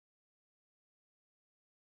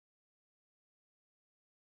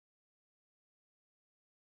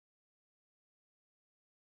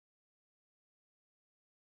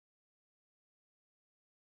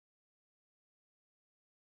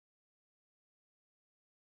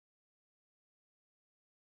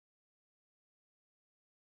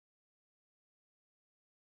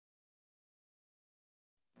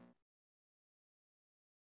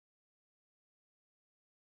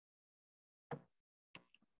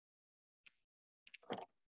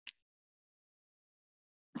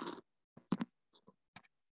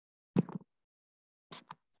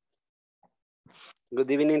Good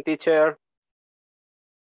evening, teacher.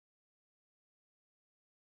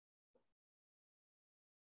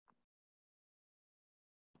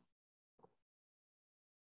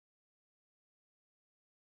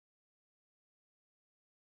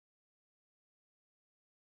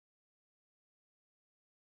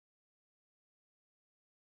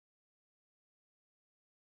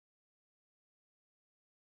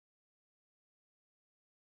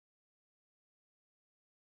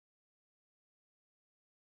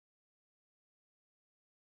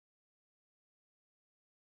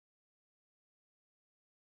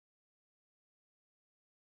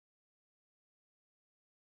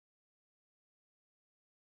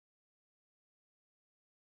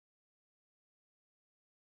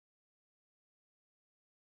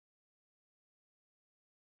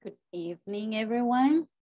 Good evening, everyone.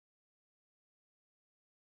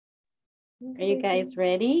 Are you guys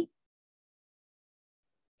ready?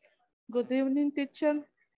 Good evening, teacher.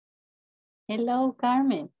 Hello,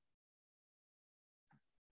 Carmen.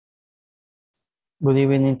 Good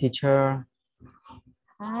evening, teacher.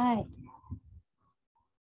 Hi.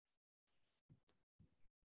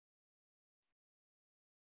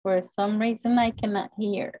 For some reason, I cannot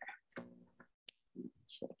hear.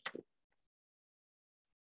 Check it.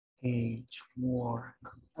 Page work.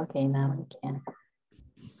 Okay, now we can.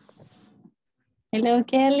 Hello,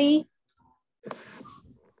 Kelly.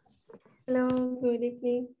 Hello, good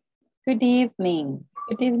evening. Good evening.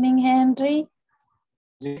 Good evening, Henry.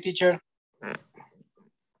 Good teacher.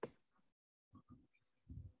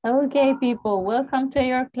 Okay, people, welcome to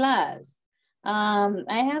your class.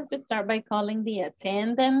 I have to start by calling the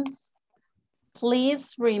attendance.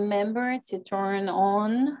 Please remember to turn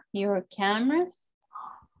on your cameras.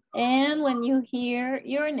 And when you hear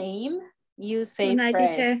your name, you say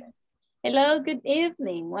present. Hello, good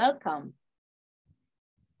evening, welcome.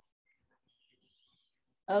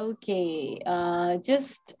 Okay,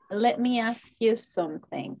 just let me ask you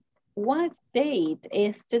something. What date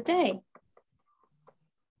is today?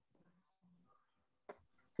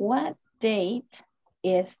 What date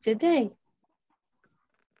is today?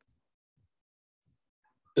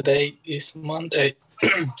 Today is Monday,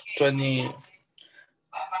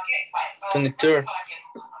 23rd.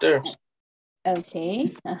 Okay,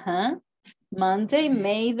 Monday,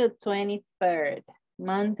 May the 23rd.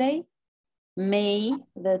 Monday, May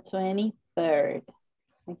the 23rd.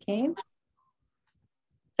 Okay.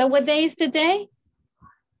 So what day is today?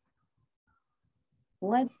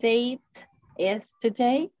 What date is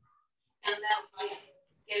today?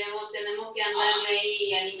 Tenemos que andarle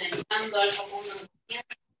ahí alimentando al común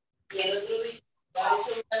y el otro bicho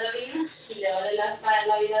y le vale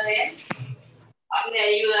la vida de él. Le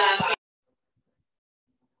ayuda así.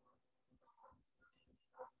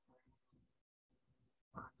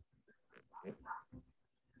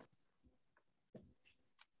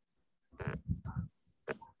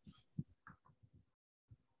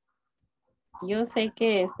 Yo sé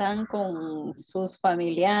que están con sus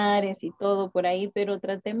familiares y todo por ahí, pero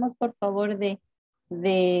tratemos por favor de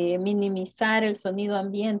minimizar el sonido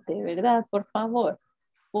ambiente, ¿verdad? Por favor,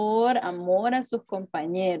 por amor a sus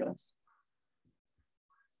compañeros.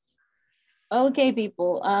 Okay,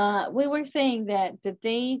 people, we were saying that the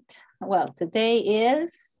date, well, today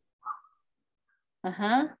is,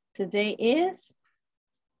 today is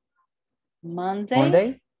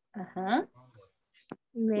Monday.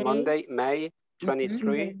 Monday, May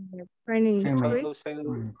 23, 23.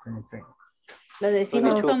 ¿Lo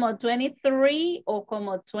decimos 22. como 23 o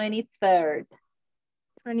como 23rd?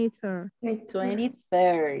 23rd.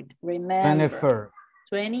 23rd, remember.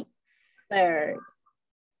 23rd.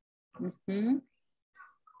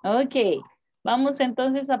 Ok, vamos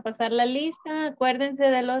entonces a pasar la lista. Acuérdense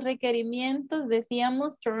de los requerimientos.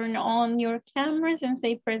 Decíamos, turn on your cameras and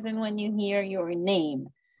say present when you hear your name.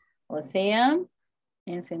 O sea,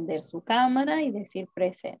 encender su cámara y decir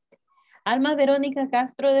presente. Alma Verónica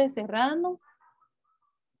Castro de Serrano.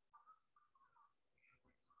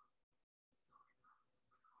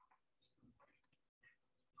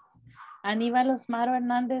 Aníbal Osmaro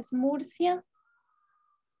Hernández Murcia.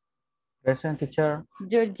 Present, teacher.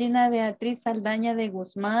 Georgina Beatriz Saldaña de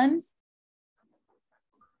Guzmán.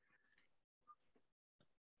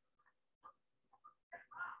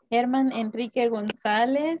 Germán Enrique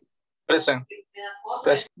González. Present.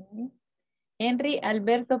 Henry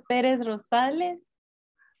Alberto Pérez Rosales.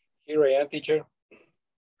 Here I am, teacher.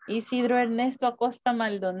 Isidro Ernesto Acosta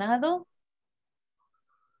Maldonado.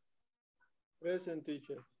 Present,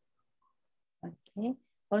 teacher. Okay.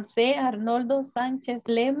 José Arnoldo Sánchez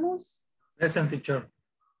Lemus. Present, teacher.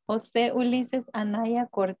 José Ulises Anaya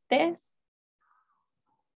Cortés.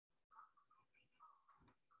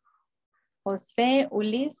 José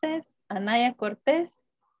Ulises, Anaya Cortés.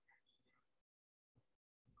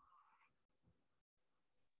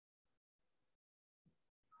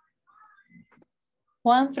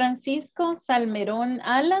 Juan Francisco Salmerón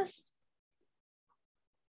Alas.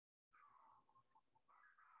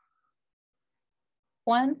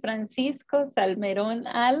 Juan Francisco Salmerón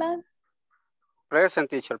Alas. Present,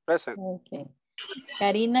 teacher, present. Okay.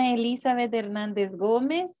 Karina Elizabeth Hernández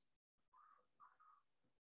Gómez.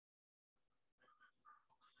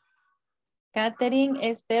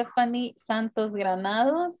 Catherine Stephanie Santos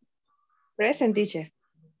Granados. Present, teacher.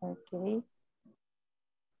 Okay.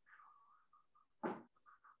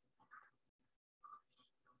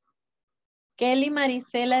 Kelly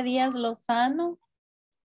Marisela Díaz Lozano.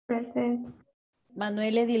 Present.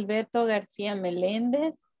 Manuel Edilberto García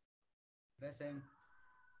Meléndez. Present.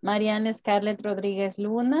 Mariana Scarlett Rodríguez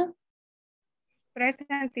Luna.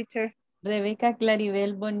 Present, teacher. Rebeca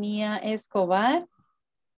Claribel Bonilla Escobar.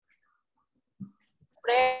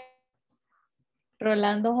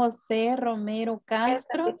 Rolando José Romero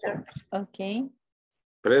Castro. Ok.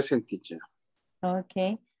 Present, teacher.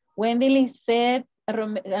 Ok. Wendy Lisette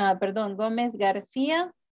Gómez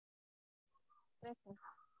García.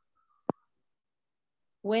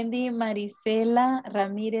 Wendy Marisela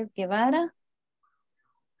Ramírez Guevara.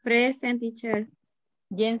 Present, teacher.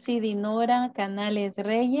 Jency Dinora Canales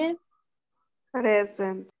Reyes.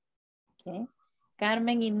 Present. Okay.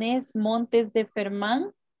 Carmen Inés Montes de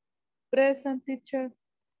Fermán. Present, teacher.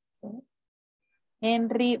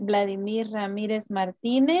 Henry Vladimir Ramírez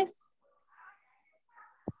Martínez.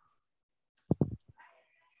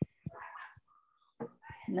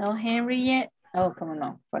 No, Henry yet. Oh, cómo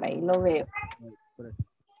no, por ahí lo veo.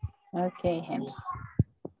 Okay, Henry.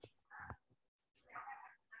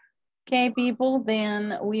 Okay, people,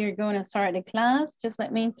 then we are going to start the class. Just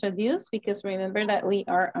let me introduce, because remember that we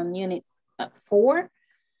are on unit 4.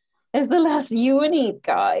 It's the last unit,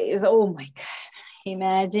 guys. Oh my God.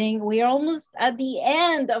 Imagine we are almost at the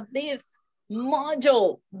end of this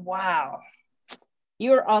module. Wow.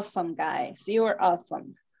 You're awesome, guys. You are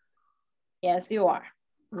awesome. Yes, you are.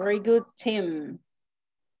 Very good, Tim.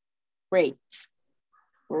 Great.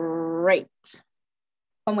 Great.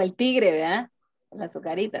 Como el tigre, ¿verdad? Las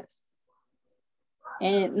azucaritas.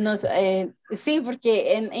 Sí,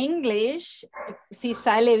 porque en English sí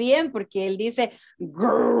sale bien, porque él dice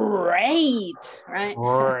great, right?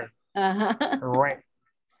 Ajá. Right.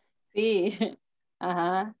 Sí.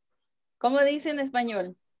 Ajá. ¿Cómo dice en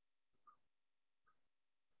español?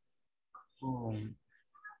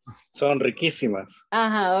 Son riquísimas.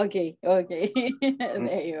 Ajá, ok.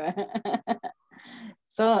 There you are.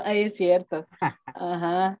 So, es cierto.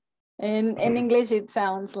 Ajá. In English, it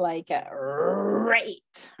sounds like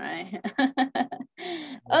great, right?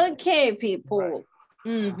 Okay, people.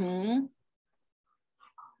 Mm-hmm.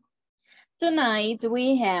 Tonight,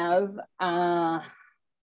 we have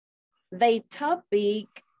the topic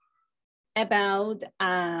about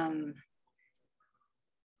an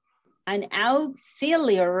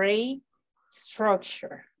auxiliary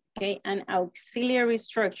structure. Okay, an auxiliary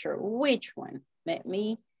structure. Which one? Let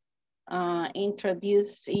me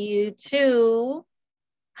introduce you to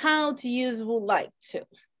how to use would like to.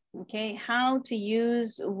 Okay, how to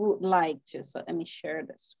use would like to. So let me share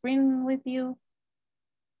the screen with you.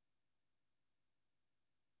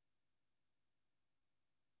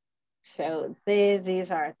 So this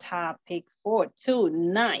is our topic for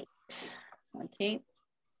tonight. Okay,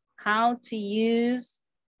 how to use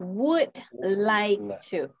would like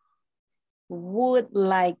to. Would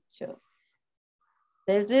like to.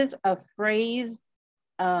 This is a phrase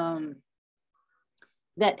that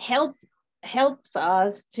helps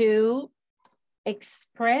us to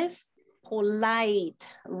express polite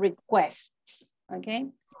requests, okay?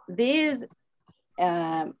 This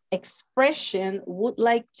expression would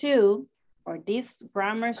like to, or this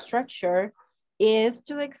grammar structure is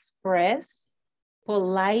to express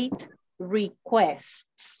polite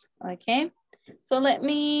requests, okay? So let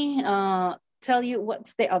me tell you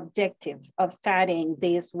what's the objective of studying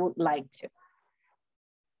this would like to.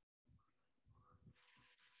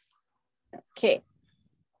 Okay.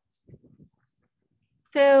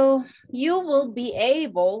 So you will be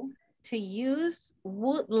able to use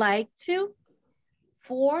would like to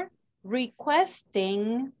for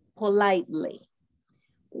requesting politely.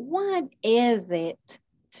 What is it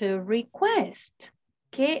to request?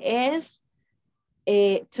 ¿Qué es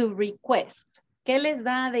to request? ¿Qué les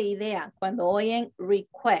da de idea cuando oyen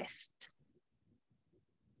request?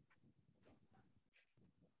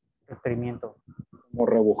 Requerimiento. Como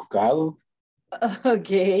rebuscado. Ok,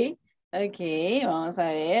 vamos a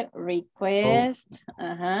ver. Request,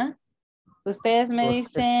 ajá. Ustedes me Correcto.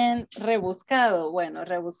 dicen rebuscado. Bueno,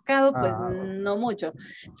 rebuscado, pues no mucho.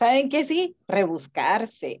 ¿Saben qué sí?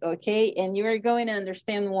 Rebuscarse, okay? And you are going to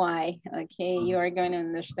understand why, okay? You are going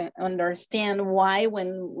to understand why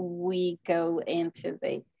when we go into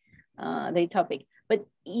the topic. But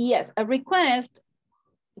yes, a request,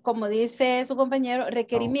 como dice su compañero,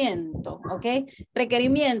 requerimiento, ¿ok?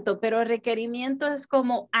 Requerimiento, pero requerimiento es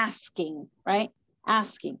como asking, right?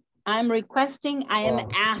 Asking. I'm requesting, I am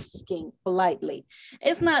asking politely.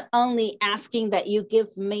 It's not only asking that you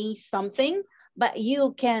give me something, but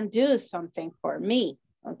you can do something for me,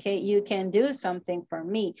 okay? You can do something for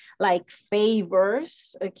me, like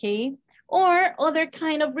favors, okay? Or other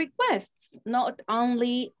kind of requests, not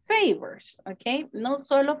only favors, okay? No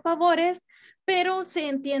solo favores, pero se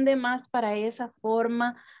entiende más para esa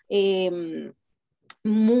forma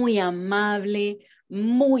muy amable,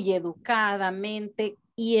 muy educadamente,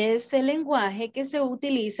 y es el lenguaje que se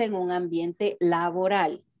utiliza en un ambiente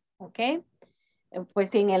laboral, ¿ok?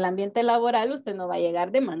 Pues en el ambiente laboral usted no va a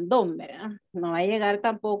llegar de mandón, ¿verdad? No va a llegar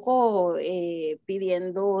tampoco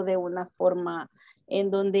pidiendo de una forma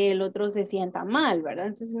en donde el otro se sienta mal, ¿verdad?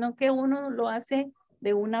 Entonces, no que uno lo hace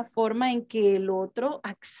de una forma en que el otro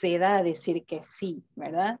acceda a decir que sí,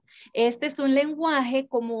 ¿verdad? Este es un lenguaje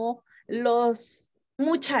como los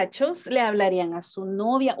muchachos le hablarían a su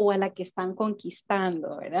novia o a la que están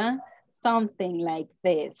conquistando, ¿verdad? Something like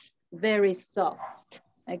this, very soft,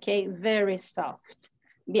 okay, very soft.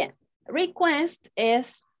 Bien, request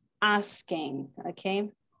es asking, okay,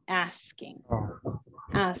 asking,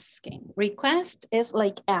 asking. Request is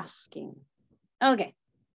like asking, okay.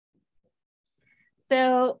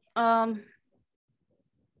 So, let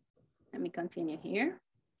me continue here.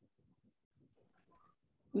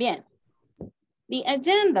 Bien. The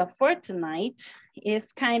agenda for tonight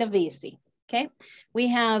is kind of easy, okay? We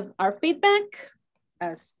have our feedback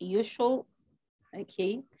as usual,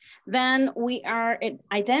 okay? Then we are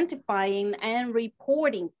identifying and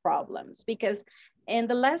reporting problems because in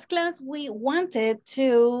the last class, we wanted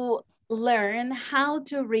to learn how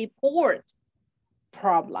to report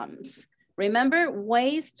problems. Remember,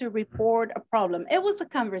 ways to report a problem. It was a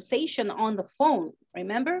conversation on the phone,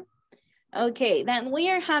 remember? Okay, then we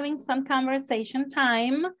are having some conversation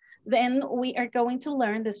time. Then we are going to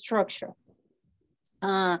learn the structure.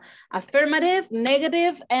 Affirmative,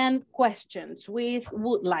 negative, and questions with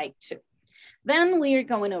would like to. Then we are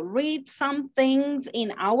going to read some things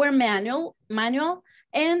in our manual,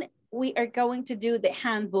 and we are going to do the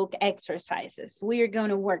handbook exercises. We are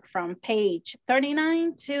going to work from page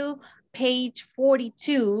 39 to page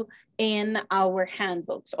 42 in our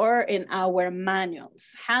handbooks or in our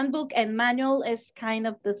manuals. Handbook and manual is kind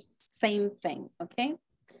of the same thing, okay?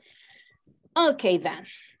 Okay, then.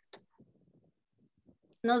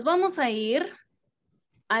 Nos vamos a ir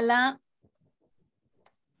a la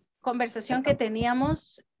conversación que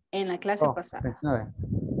teníamos en la clase pasada. 39.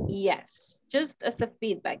 Yes, just as a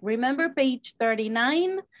feedback. Remember page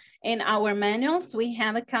 39 in our manuals, we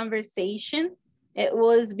have a conversation. It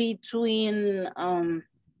was between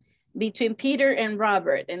Peter and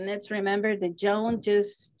Robert. And let's remember that John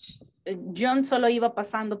solo iba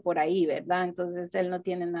pasando por ahí, ¿verdad? Entonces él no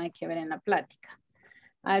tiene nada que ver en la plática.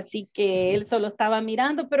 Así que él solo estaba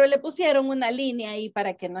mirando, pero le pusieron una línea ahí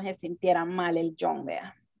para que no se sintiera mal el John,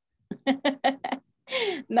 vea.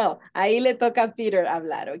 No, ahí le toca a Peter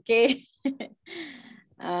hablar, ¿ok?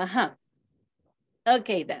 Ajá.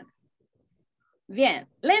 Okay, then. Bien,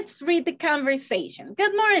 let's read the conversation.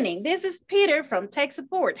 Good morning, this is Peter from Tech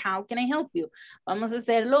Support. How can I help you? Vamos a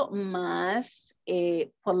hacerlo más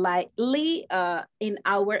politely in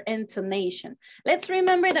our intonation. Let's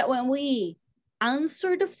remember that when we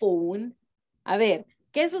answer the phone, a ver,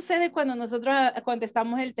 ¿qué sucede cuando nosotros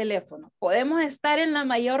contestamos el teléfono? Podemos estar en la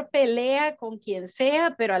mayor pelea con quien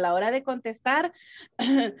sea, pero a la hora de contestar,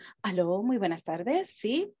 aló, muy buenas tardes,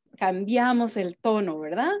 sí, cambiamos el tono,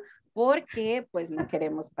 ¿verdad? Porque pues no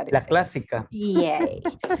queremos parecer. La clásica. Yay.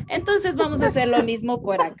 Entonces vamos a hacer lo mismo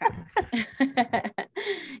por acá.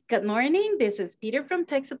 Good morning, this is Peter from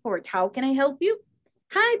Tech Support. How can I help you?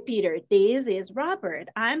 Hi, Peter, this is Robert.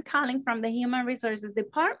 I'm calling from the Human Resources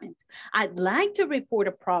Department. I'd like to report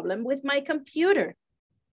a problem with my computer.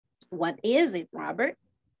 What is it, Robert?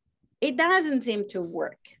 It doesn't seem to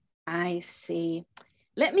work. I see.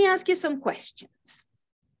 Let me ask you some questions.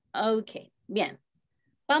 Okay, bien.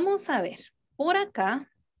 Vamos a ver, por acá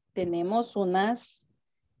tenemos unas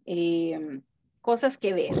cosas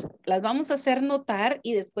que ver. Las vamos a hacer notar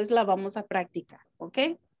y después las vamos a practicar,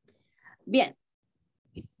 ¿ok? Bien.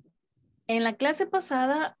 En la clase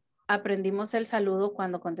pasada aprendimos el saludo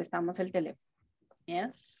cuando contestamos el teléfono.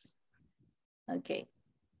 Yes. Ok.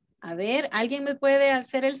 A ver, ¿alguien me puede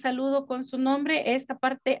hacer el saludo con su nombre? Esta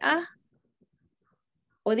parte A.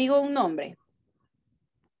 ¿O digo un nombre?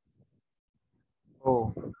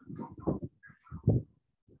 Oh.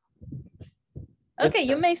 Okay,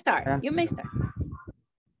 you may start. You may start.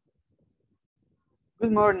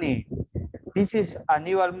 Good morning. This is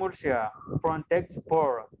Aníbal Murcia from Tech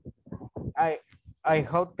Support.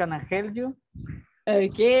 How can I help you?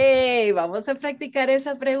 Ok, vamos a practicar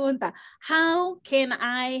esa pregunta. How can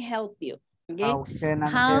I help you? Okay. How can I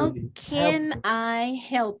How help you? can I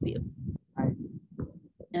help you?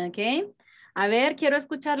 Ok. A ver, quiero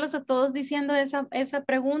escucharlos a todos diciendo esa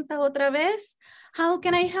pregunta otra vez. How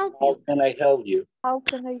can I help How you? can I help you? How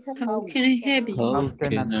can I help How you? can I help you? How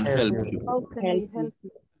can I help you?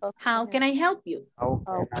 How can I help you? How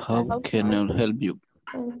can I help you? How can I help you?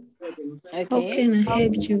 How Okay. can I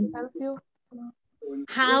help you? Help you?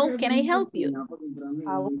 How can I help you?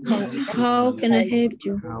 How can I help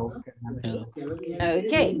you? How can I help you?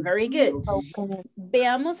 Okay, very good. How can I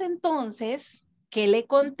Veamos entonces qué le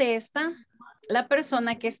contesta la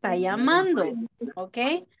persona que está llamando. ¿Ok?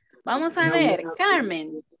 Vamos a ver,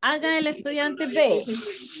 Carmen, haga el estudiante B.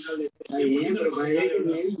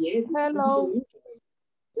 Hello.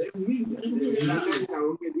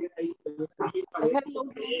 Hello,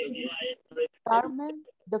 Carmen,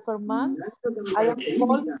 the Ferman. I am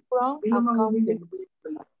calling from accounting.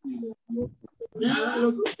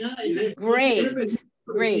 Great,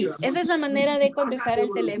 great. Esa es la manera de contestar el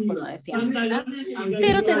teléfono, decíamos, ¿verdad?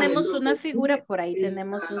 Pero tenemos una figura por ahí,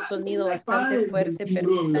 tenemos un sonido bastante fuerte,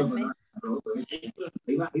 permítanme.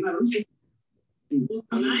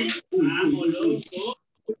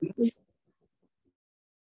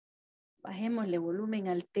 Bajémosle volumen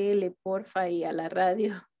al tele, porfa, y a la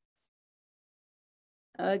radio.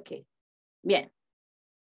 Ok, bien.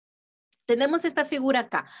 Tenemos esta figura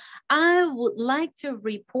acá. I would like to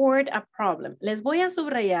report a problem. Les voy a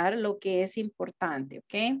subrayar lo que es importante,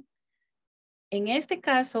 ¿ok? En este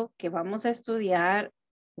caso que vamos a estudiar,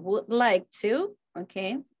 would like to,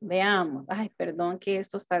 ¿ok? Veamos. Ay, perdón que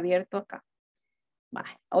esto está abierto acá.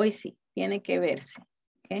 Vale, hoy sí, tiene que verse,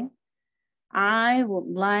 ¿ok? I would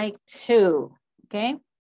like to, ¿ok?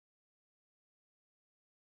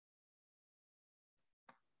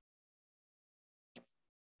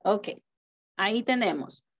 Ok, ahí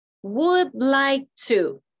tenemos. Would like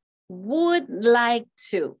to. Would like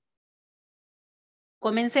to.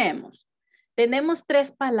 Comencemos. Tenemos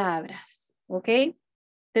tres palabras, ¿ok?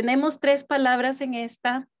 Tenemos tres palabras en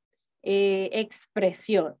esta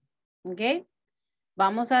expresión, ¿ok?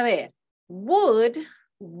 Vamos a ver. Would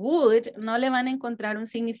no le van a encontrar un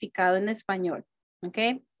significado en español,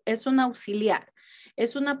 ¿ok? Es un auxiliar.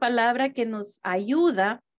 Es una palabra que nos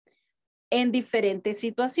ayuda en diferentes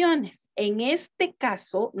situaciones. En este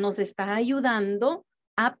caso, nos está ayudando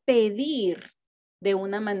a pedir de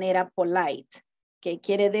una manera polite. ¿Qué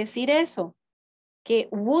quiere decir eso? Que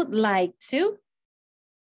would like to,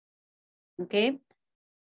 ¿ok?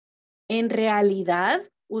 En realidad,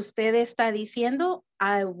 usted está diciendo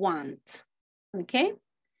I want, ¿ok?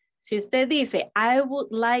 Si usted dice I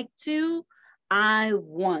would like to, I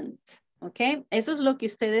want, ¿ok? Eso es lo que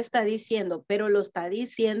usted está diciendo, pero lo está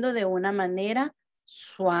diciendo de una manera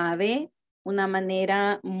suave, una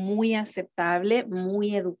manera muy aceptable,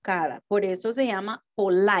 muy educada. Por eso se llama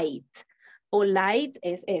polite. Polite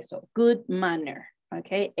es eso, good manner,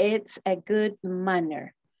 ¿ok? It's a good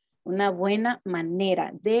manner. Una buena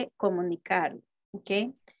manera de comunicar,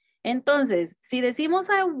 ¿ok? Entonces, si decimos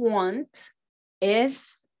I want,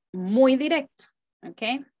 es muy directo,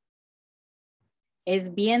 ¿ok?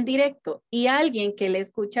 Es bien directo. Y alguien que le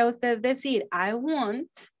escucha a usted decir I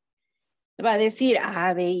want, va a decir,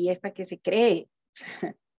 ve, ¿y esta que se cree?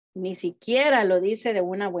 Ni siquiera lo dice de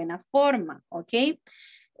una buena forma, ¿ok?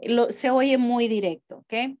 Se oye muy directo,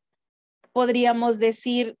 ¿ok? Podríamos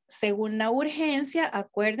decir, según la urgencia,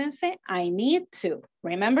 acuérdense, I need to.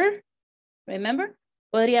 Remember? Remember?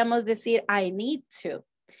 Podríamos decir, I need to.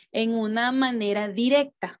 En una manera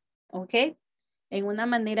directa, ¿ok? En una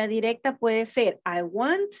manera directa puede ser, I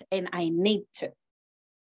want and I need to.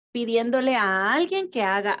 Pidiéndole a alguien que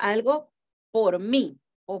haga algo por mí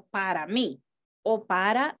o para mí o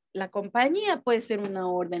para la compañía, puede ser una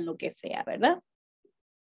orden, lo que sea, ¿verdad?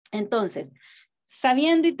 Entonces,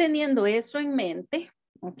 sabiendo y teniendo eso en mente,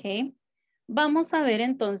 ¿ok? Vamos a ver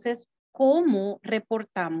entonces cómo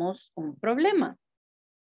reportamos un problema,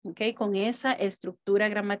 ¿ok? Con esa estructura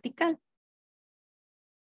gramatical.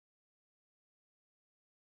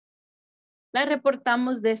 La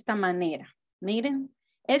reportamos de esta manera. Miren,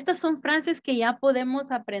 estas son frases que ya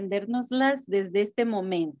podemos aprendérnoslas desde este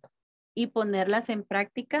momento y ponerlas en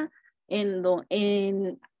práctica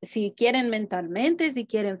si quieren mentalmente, si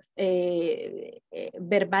quieren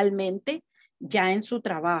verbalmente, ya en su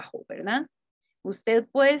trabajo, ¿verdad? Usted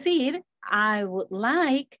puede decir, I would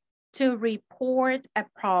like to report a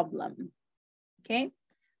problem. Okay.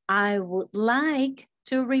 I would like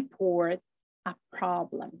to report a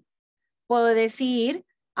problem. Puedo decir,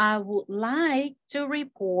 I would like to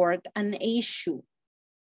report an issue.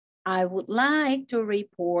 I would like to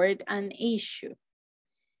report an issue.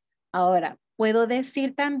 Ahora, puedo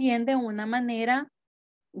decir también de una manera,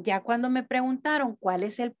 ya cuando me preguntaron cuál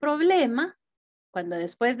es el problema, cuando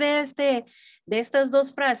después de estas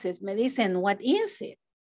dos frases me dicen, what is it?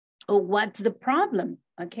 O what's the problem?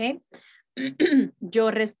 Okay. Yo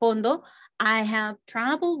respondo, I have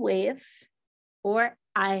trouble with, or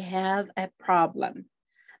I have a problem.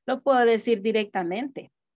 Lo puedo decir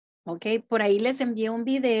directamente. Ok, por ahí les envié un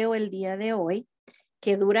video el día de hoy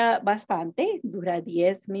que dura bastante, dura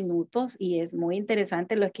 10 minutos y es muy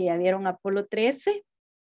interesante. Los que ya vieron Apolo 13,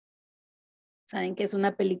 saben que es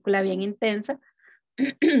una película bien intensa.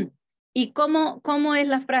 ¿Y cómo es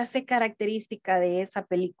la frase característica de esa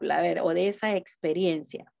película? A ver, o de esa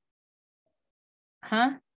experiencia.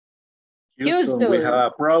 Huh? Houston, we have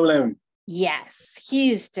a problem. Yes,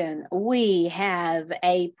 Houston, we have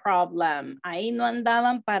a problem. Ahí no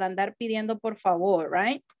andaban para andar pidiendo por favor,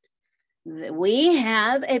 right? We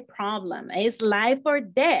have a problem. It's life or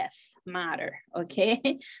death matter,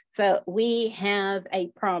 okay? So we have a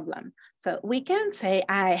problem. So we can say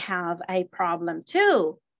I have a problem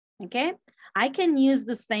too, okay? I can use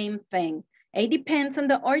the same thing. It depends on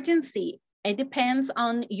the urgency. It depends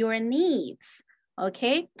on your needs.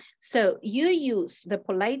 Okay, so you use the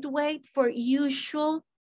polite way for usual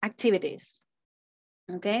activities,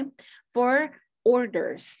 okay, for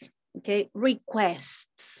orders, okay,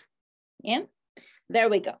 requests, yeah, there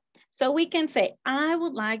we go. So we can say, I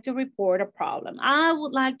would like to report a problem. I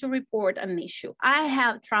would like to report an issue. I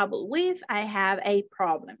have trouble with, I have a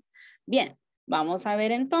problem. Bien, vamos a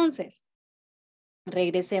ver entonces.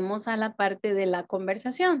 Regresemos a la parte de la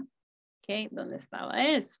conversación, okay, ¿dónde estaba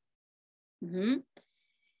eso?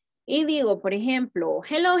 Y digo, por ejemplo,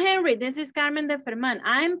 hello Henry, this is Carmen de Ferman.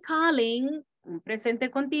 I'm calling, un presente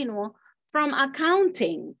continuo, from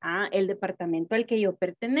accounting, el departamento al que yo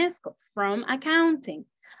pertenezco, from accounting.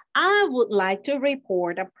 I would like to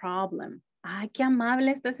report a problem. Ay, qué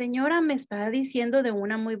amable esta señora me está diciendo de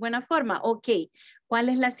una muy buena forma. Ok, ¿cuál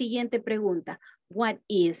es la siguiente pregunta? What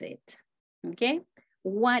is it? Ok,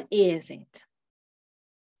 what is it?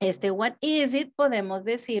 Este what is it podemos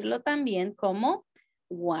decirlo también como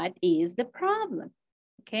what is the problem?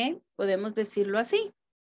 Ok, podemos decirlo así.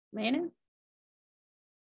 Miren.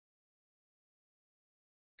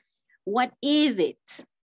 What is it?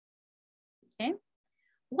 Okay.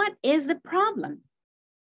 What is the problem?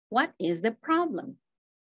 What is the problem?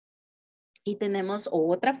 Y tenemos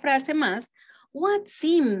otra frase más. What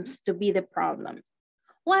seems to be the problem?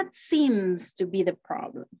 What seems to be the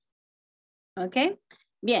problem? Ok.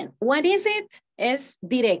 Bien, what is it? Es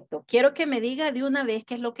directo. Quiero que me diga de una vez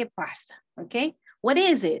qué es lo que pasa. Ok. What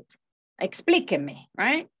is it? Explíqueme,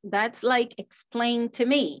 right? That's like explain to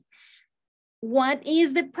me. What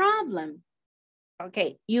is the problem?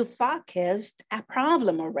 Okay, you focused a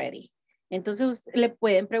problem already. Entonces le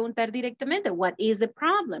pueden preguntar directamente, what is the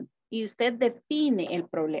problem? Y usted define el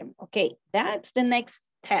problema. Okay, that's the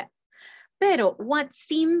next step. Pero what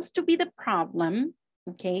seems to be the problem,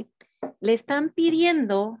 okay, le están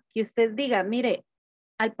pidiendo que usted diga, mire,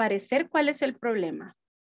 al parecer, ¿cuál es el problema?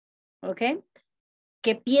 Okay,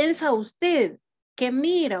 ¿qué piensa usted? ¿Qué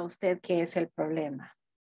mira usted que es el problema?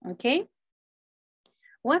 Okay.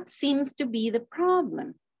 What seems to be the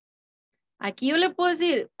problem? Aquí yo le puedo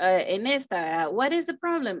decir en esta, what is the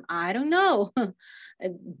problem? I don't know.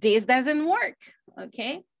 This doesn't work,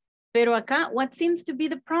 okay? Pero acá, what seems to be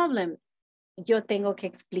the problem? Yo tengo que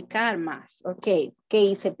explicar más, ok. ¿Qué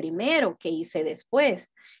hice primero? ¿Qué hice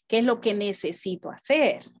después? ¿Qué es lo que necesito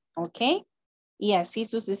hacer? Ok. Y así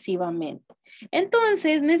sucesivamente.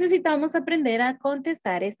 Entonces, necesitamos aprender a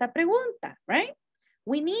contestar esta pregunta, right?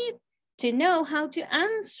 We need to know how to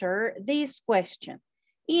answer this question.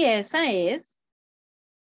 Y esa es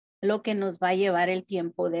lo que nos va a llevar el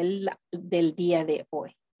tiempo del día de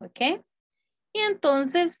hoy. ¿Ok? Y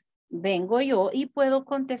entonces vengo yo y puedo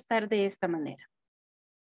contestar de esta manera.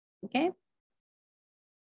 ¿Ok?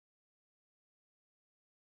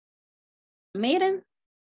 Miren,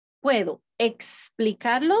 puedo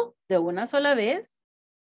explicarlo de una sola vez.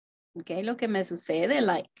 ¿Ok? Lo que me sucede,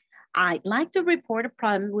 like, I'd like to report a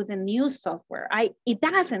problem with a new software. It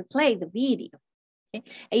doesn't play the video. Okay?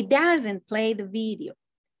 It doesn't play the video.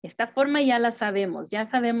 Esta forma ya la sabemos. Ya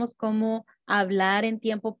sabemos cómo hablar en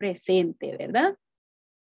tiempo presente, ¿verdad?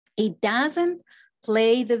 It doesn't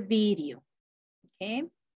play the video. Okay.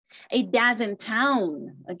 It doesn't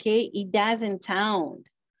sound. Okay. It doesn't sound.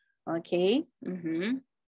 Okay.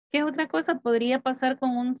 ¿Qué otra cosa podría pasar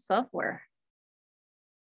con un software?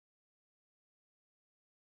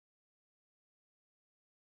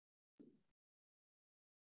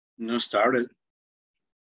 No started.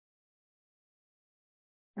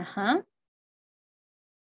 Ajá.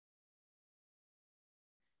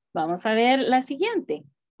 Vamos a ver la siguiente.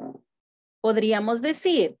 Podríamos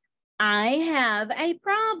decir, I have a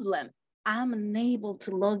problem. I'm unable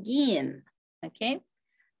to log in. Okay.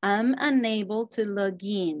 I'm unable to log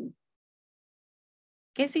in.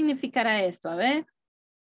 ¿Qué significará esto? A ver.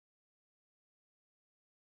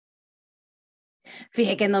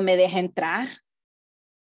 Fíjate que no me deja entrar.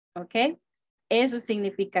 ¿Ok? Eso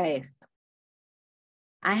significa esto.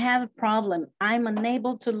 I have a problem. I'm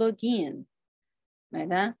unable to log in.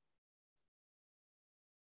 ¿Verdad?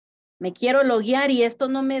 Me quiero loguear y esto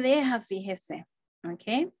no me deja, fíjese.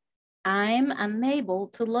 ¿Ok? I'm unable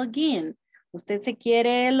to log in. Usted se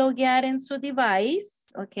quiere loguear en su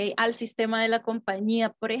device, ¿ok? Al sistema de la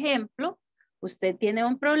compañía, por ejemplo. Usted tiene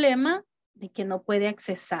un problema de que no puede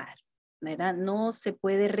accesar, ¿verdad? No se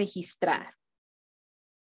puede registrar.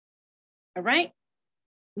 All right?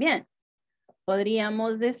 Bien.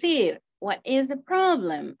 Podríamos decir, what is the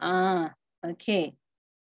problem? Ah, okay.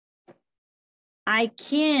 I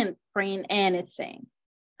can't print anything.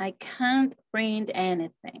 I can't print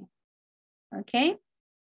anything. Okay?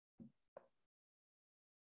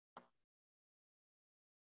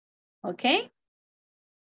 Okay?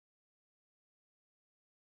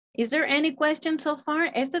 Is there any question so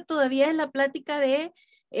far? Esta todavía es la plática de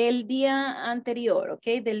el día anterior,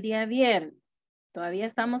 ¿ok? Del día viernes. Todavía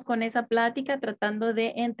estamos con esa plática tratando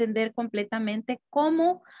de entender completamente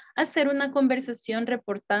cómo hacer una conversación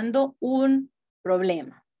reportando un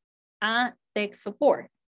problema a Tech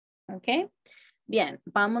Support. ¿Ok? Bien,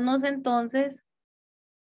 vámonos entonces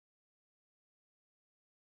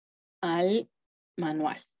al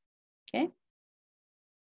manual. ¿Ok?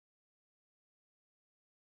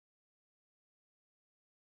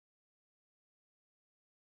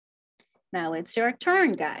 Now it's your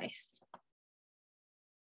turn, guys.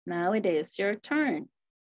 Now it is your turn.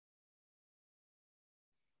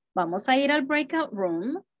 Vamos a ir al breakout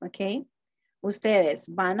room, ¿ok? Ustedes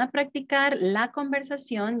van a practicar la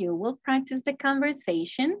conversación. You will practice the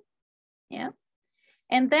conversation, yeah?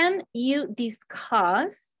 And then you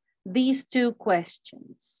discuss these two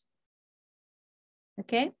questions,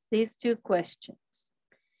 okay? These two questions.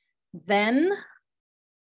 Then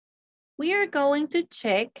we are going to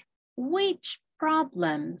check which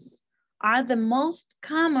problems are the most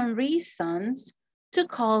common reasons to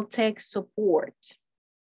call tech support.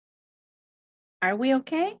 Are we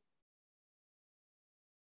okay?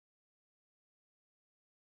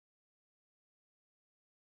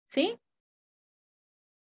 ¿Sí?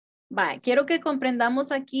 Va, quiero que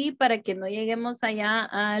comprendamos aquí para que no lleguemos allá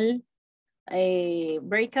al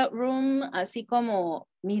breakout room, así como,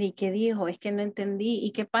 mire, ¿qué dijo? Es que no entendí.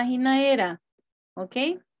 ¿Y qué página era? ¿Ok?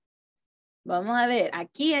 Vamos a ver,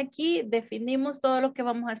 aquí definimos todo lo que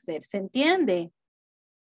vamos a hacer. ¿Se entiende?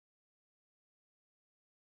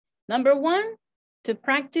 Number one, to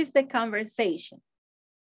practice the conversation.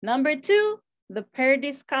 Number two, the pair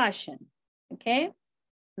discussion. Okay?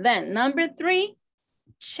 Then number three,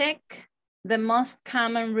 check the most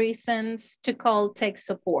common reasons to call tech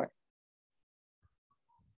support.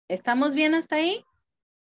 ¿Estamos bien hasta ahí?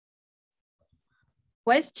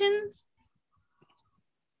 Questions?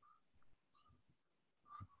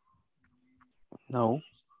 No.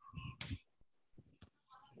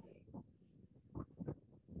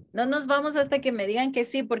 No nos vamos hasta que me digan que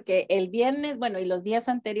sí, porque el viernes, bueno, y los días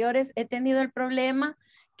anteriores he tenido el problema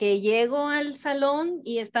que llego al salón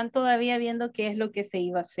y están todavía viendo qué es lo que se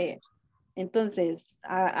iba a hacer. Entonces,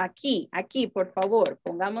 aquí, por favor,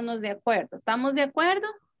 pongámonos de acuerdo. ¿Estamos de acuerdo?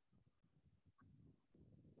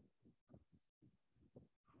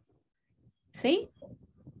 ¿Sí?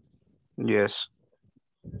 Yes.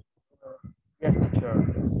 Yes, teacher.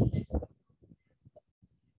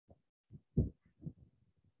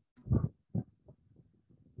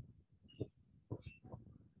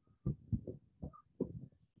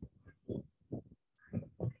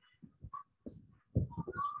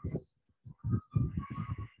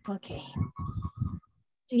 Ok.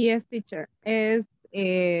 Yes, teacher. Es,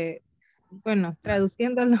 bueno,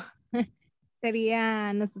 traduciéndolo,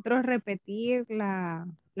 sería nosotros repetir la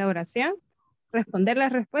oración, responder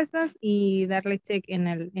las respuestas y darle check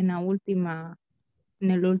en la última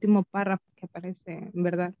en el último párrafo que aparece,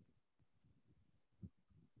 ¿verdad?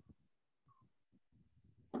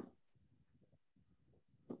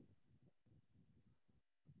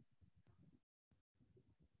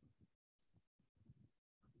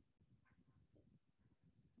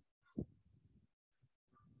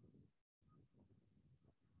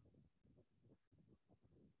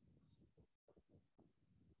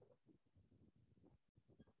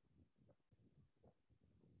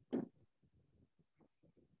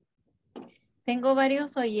 Tengo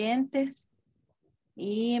varios oyentes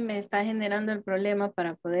y me está generando el problema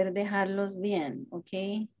para poder dejarlos bien, ¿ok?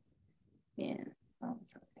 Bien,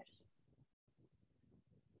 vamos a ver.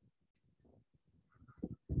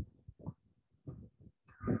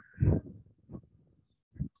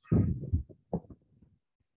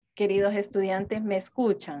 Queridos estudiantes, ¿me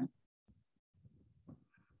escuchan?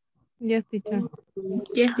 Yes, teacher.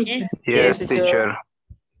 Yes, teacher. Yes, teacher.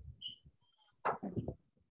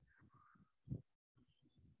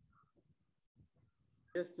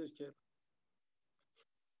 Yes, teacher.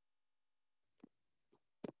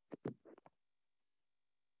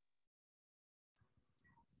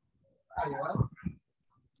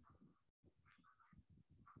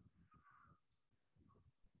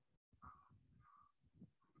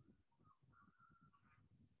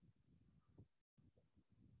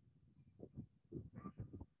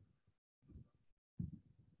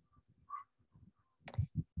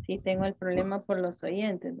 Sí, tengo el problema por los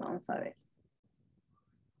oyentes, vamos a ver.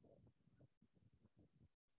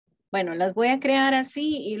 Bueno, las voy a crear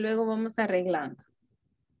así y luego vamos arreglando.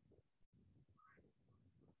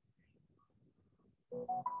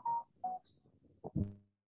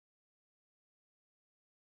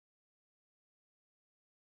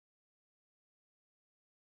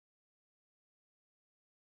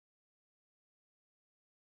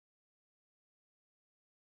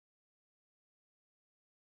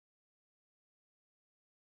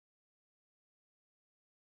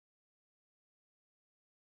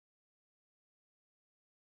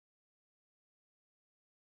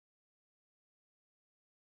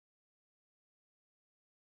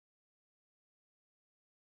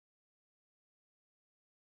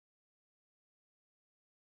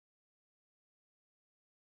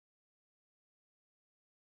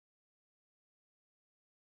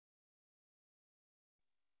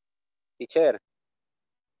 Teacher.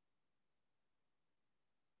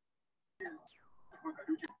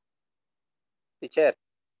 Teacher.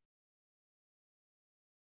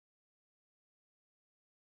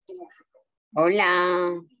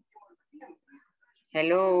 Hola.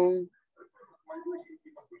 Hello.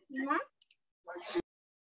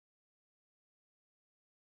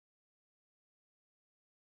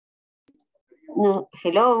 No,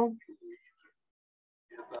 hello.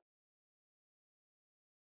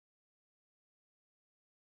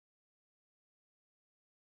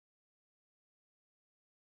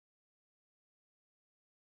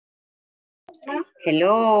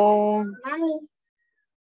 Hello. Mami.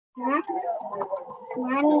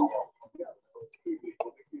 Mami.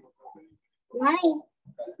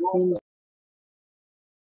 Mami.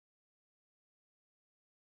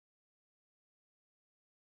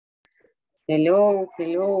 Hello,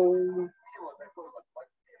 hello.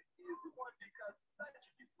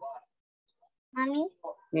 Mami.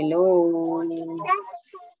 Hello.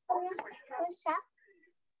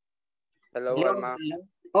 Hello, Hello, Alma. hello.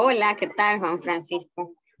 Hola, ¿qué tal, Juan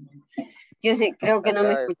Francisco? Yo sí, creo que no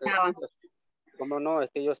me Acá, escuchaba. ¿cómo no? Es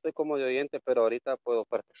que yo estoy como de oyente, pero ahorita puedo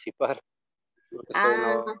participar. Porque estoy en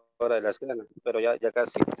Ah, la hora de la cena. Pero ya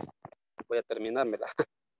casi voy a terminármela.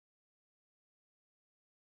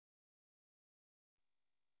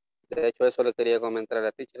 De hecho, eso le quería comentar a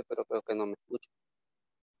la teacher, pero creo que no me escucha.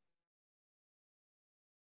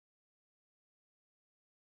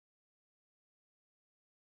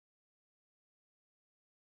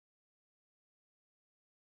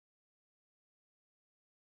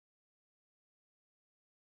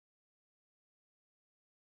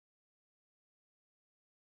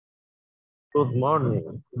 Good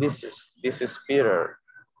morning. This is Peter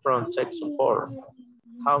from Tech Support.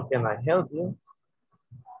 How can I help you?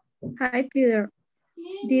 Hi, Peter.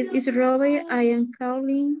 This is Robert. I am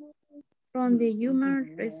calling from the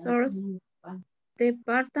Human Resource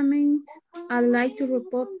Department. I'd like to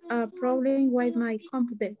report a problem with my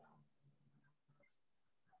computer.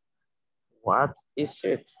 What is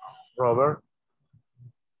it, Robert?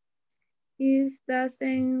 It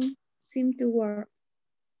doesn't seem to work.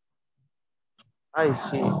 I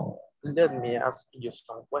see. Let me ask you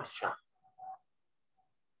some questions.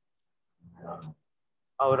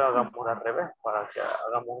 Ahora hagamos al revés para que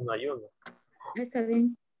hagamos uno y uno. Está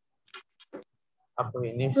bien. Happy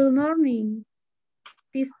inicio. Good morning.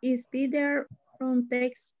 This is Peter from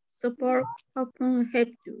Tech Support. How can I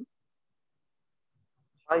help you?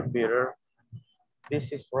 Hi, Peter.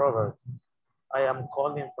 This is Robert. I am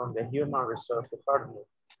calling from the Human Resource Department.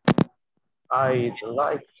 I'd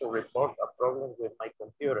like to report a problem with my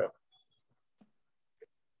computer.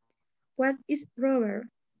 What is Robert?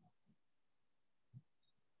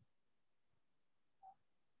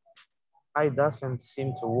 It doesn't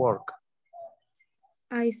seem to work.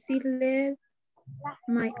 I see. Let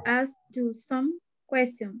me ask you some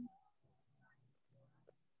questions.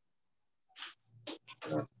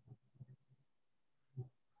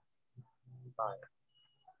 Vale.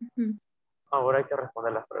 Ujú, Ahora hay que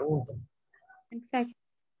responder las preguntas. exacto.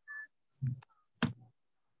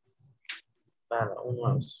 Vale,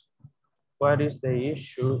 uno es, what is the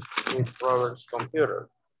issue with Robert's computer?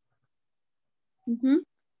 Ujú.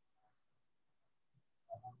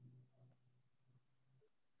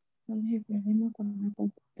 ¿Cuál es el problema con una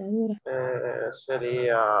computadora?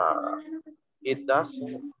 Sería, it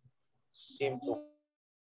doesn't seem to.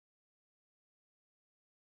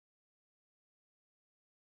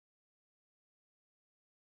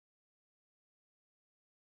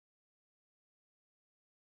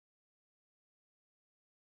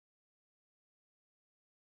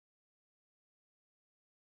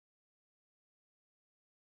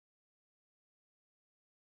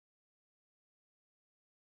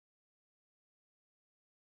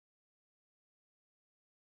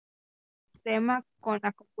 Tema con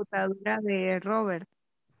la computadora de Robert.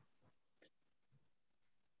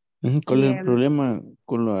 ¿Cuál Y es el problema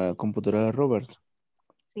con la computadora de Robert?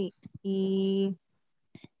 sí, y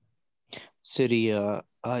Sería,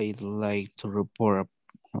 I'd like to report.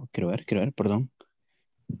 No, quiero ver, perdón.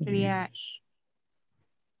 sería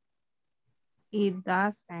it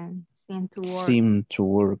doesn't seem to work. Seem to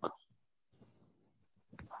work.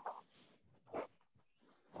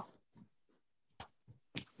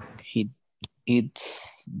 It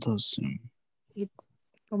doesn't. It,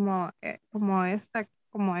 como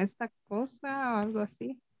esta cosa o algo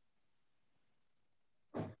así.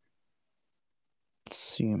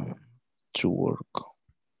 Seem to work.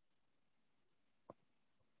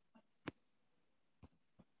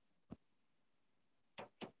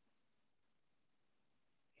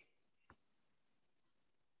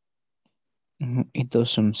 It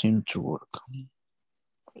doesn't seem to work.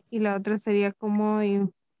 Y la otra sería como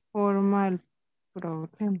informa el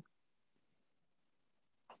problema.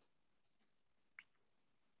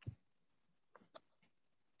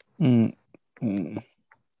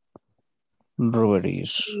 Robert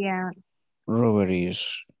Yeah.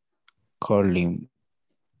 is calling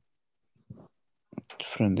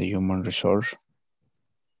from the human resource.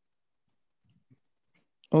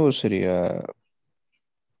 O sería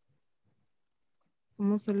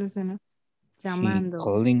 ¿Cómo soluciona? he Llamando.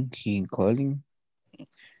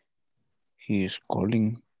 is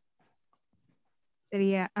calling.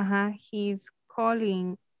 Sería, ajá, he's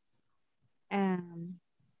calling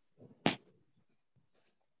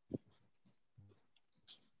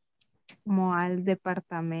como al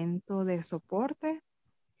departamento de soporte.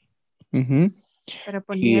 Pero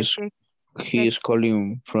ponía He is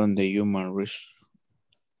calling from the human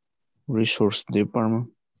resource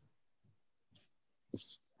department.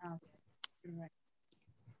 Right.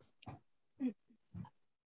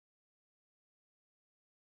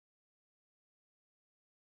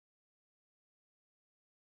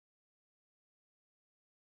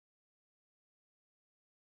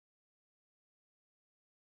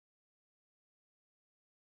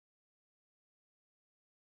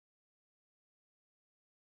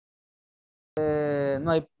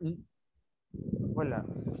 No hay. Hola,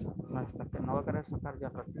 no, hasta que no va a querer sacar ya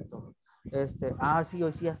ratito. Sí,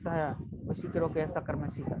 hoy sí ya está. Hoy sí creo que ya está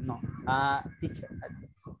Carmencita. No, teacher.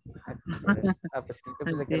 Teacher. Pues sí, yo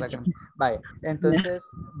pensé que la Carmen. Vaya, entonces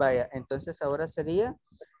ahora sería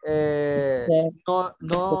no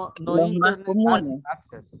internet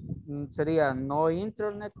access. Sería no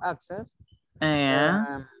internet access.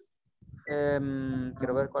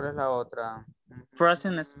 Quiero ver cuál es la otra.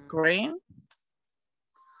 Frozen screen.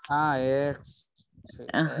 Sí,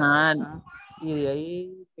 esa. Y de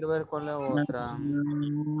ahí quiero ver cuál es la otra.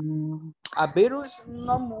 A virus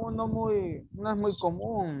no es muy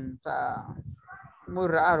común, o sea, muy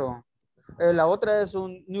raro. La otra es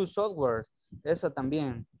un new software, esa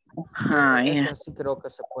también. Esa sí creo que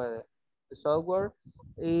se puede. El software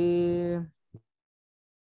y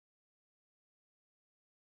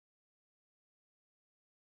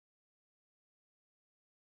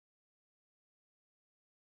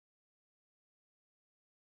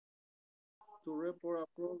to report a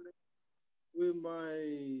problem with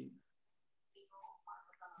my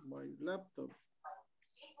laptop.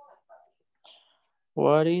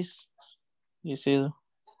 What is it?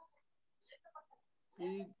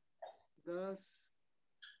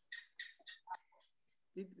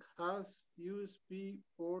 It has USB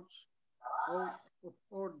ports out of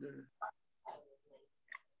order.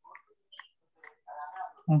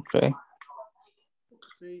 Okay.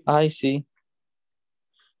 I see.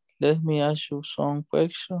 Let me ask you some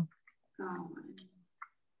questions.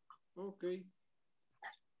 Okay.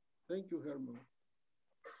 Thank you, Herman.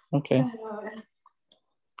 Okay.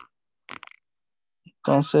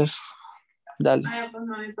 Entonces, dale.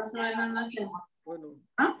 Bueno.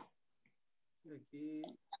 Aquí.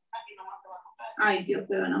 Ay, Dios,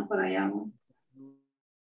 pero no por allá. ¿No?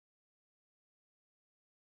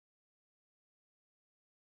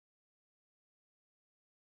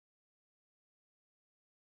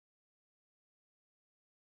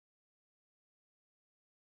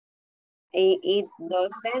 It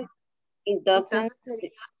doesn't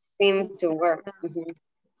seem to work.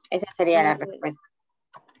 Esa sería la respuesta.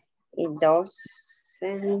 It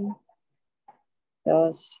doesn't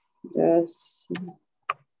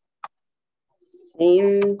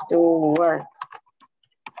seem to work.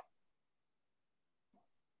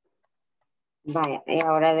 Vaya, y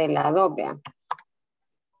ahora de la dos, vean.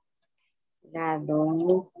 La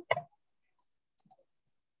dos.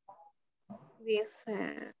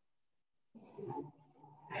 Dice.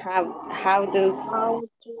 How does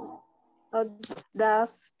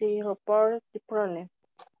he report the problem?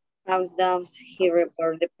 How does he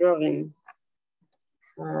report the problem?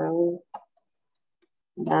 How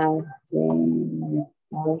does he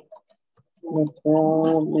report the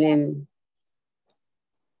problem?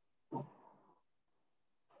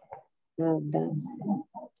 How does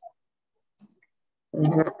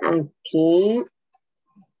aquí.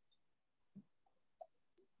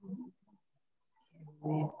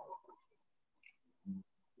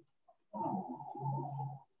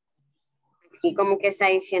 Aquí como que está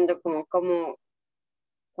diciendo cómo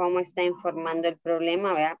está informando el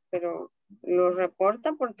problema, ¿verdad? Pero lo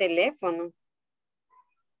reporta por teléfono.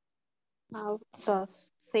 How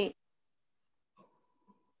does, sí.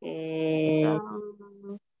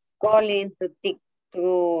 Calling to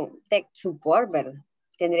tech support, ¿verdad?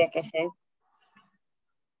 Tendría que ser.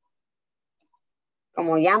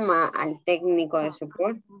 Como llama al técnico de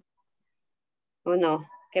support. ¿O no?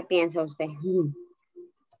 ¿Qué piensa usted?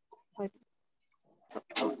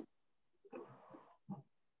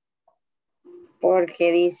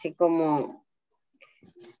 Porque dice como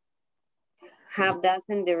how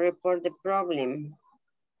doesn't they report the problem?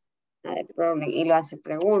 Y lo hace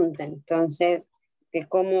pregunta. Entonces, que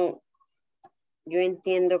como yo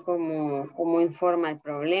entiendo cómo informa el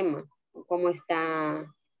problema, cómo está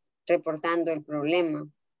reportando el problema.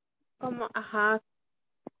 Como, ajá.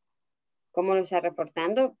 ¿Cómo lo está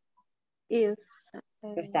reportando? Lo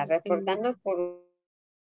está reportando por...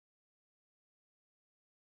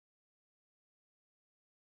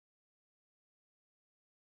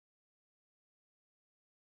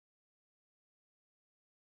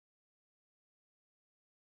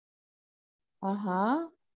 Ajá.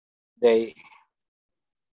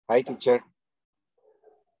 Hi, teacher.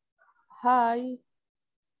 Hi.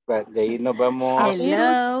 De ahí nos vamos. A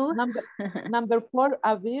virus, number 4,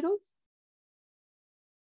 a virus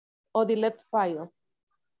o delete files.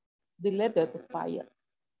 Deleted files.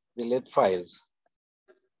 Delete files.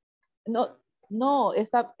 No,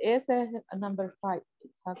 ese es number 5,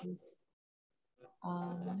 exactly.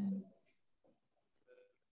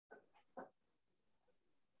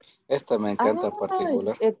 Esta me encanta en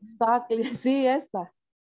particular. Exactly, sí, esa.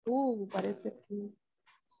 Parece que...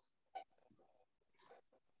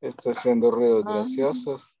 Está haciendo ruidos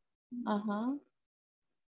graciosos. Ajá.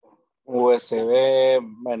 USB,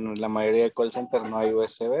 bueno, en la mayoría de call centers no hay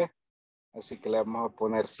USB. Así que le vamos a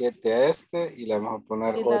poner 7 a este y le vamos a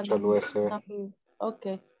poner 8 al USB. Ok.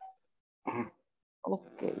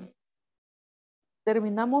 Ok.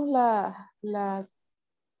 Terminamos la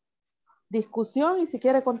discusión y si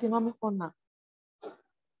quiere continuamos con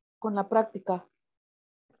la práctica.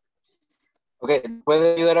 Ok,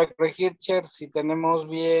 ¿puede ayudar a corregir, Cher, si tenemos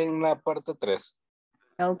bien la parte 3?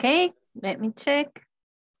 Okay, let me check.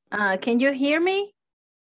 Can you hear me?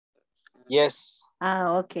 Yes.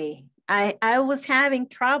 Okay. I was having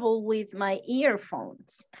trouble with my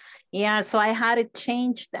earphones. Yeah, so I had to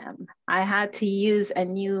change them. I had to use a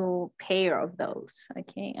new pair of those,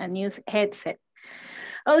 okay, a new headset.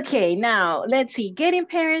 Okay, now let's see, get in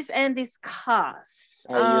pairs and discuss.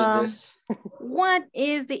 I use this. What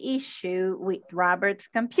is the issue with Robert's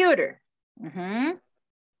computer?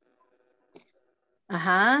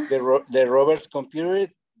 Ajá. The Robert's computer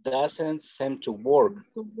doesn't seem to work.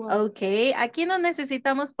 Ok, aquí no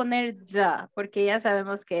necesitamos poner the, porque ya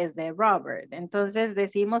sabemos que es de Robert. Entonces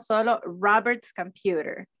decimos solo Robert's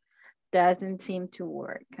computer doesn't seem to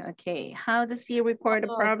work. Okay, how does he report a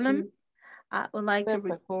problem? I would like to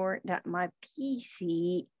report that my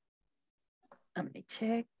PC, let me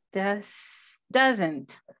check,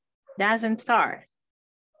 doesn't start.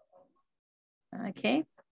 Okay.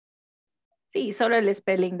 Sí, solo el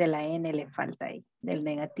spelling de la N le falta ahí, del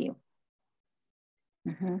negativo.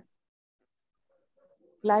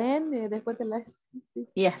 La N después de la S.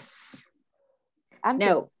 Yes. Antes.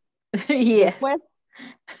 No. Yes. Después.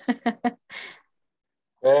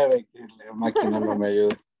 Espérame que la máquina no me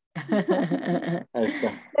ayuda. Ahí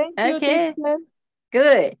está. Thank you, Okay. teacher.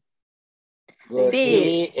 Good. Good.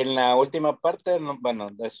 Sí. Y en la última parte, bueno,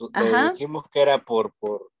 dedujimos que era por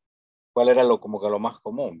cuál era como que lo más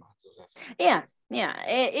común. Entonces. Yeah.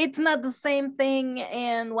 It's not the same thing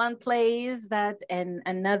in one place that in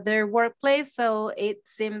another workplace. So it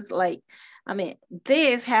seems like, I mean,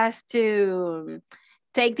 this has to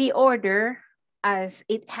take the order as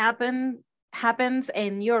it happens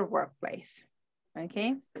in your workplace.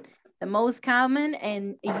 Okay. The most common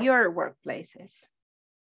in your workplaces.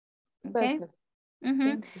 Okay.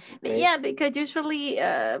 Yeah, because usually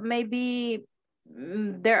maybe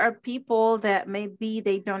there are people that maybe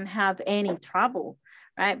they don't have any trouble,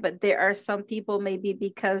 right? But there are some people maybe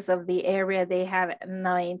because of the area they have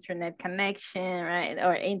no internet connection, right?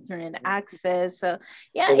 Or internet access. So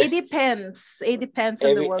yeah, it depends. It depends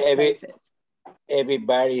on the workplaces.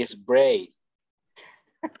 Everybody is brave.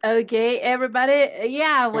 Okay, everybody.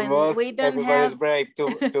 Yeah, when we don't have. Everybody's brave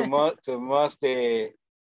to most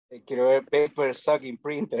quiero ver paper sucking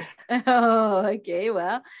printer. Oh, okay.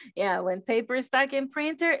 Well, yeah, when paper is stuck in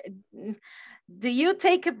printer, do you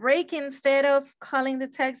take a break instead of calling the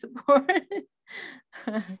tech support?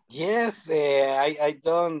 Yes, I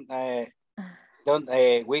don't I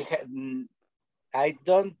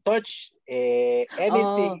don't touch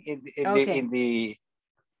anything in the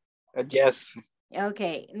yes.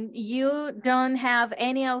 Okay, you don't have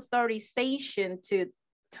any authorization to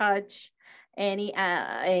touch any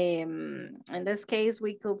in this case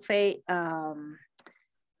we could say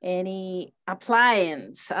any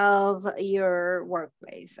appliance of your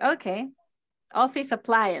workplace. Okay, office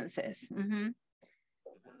appliances.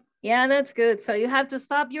 Yeah, that's good. So you have to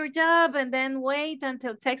stop your job and then wait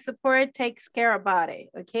until tech support takes care about it.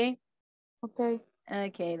 Okay.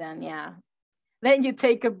 Okay, then yeah, then you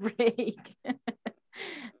take a break.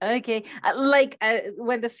 Okay, like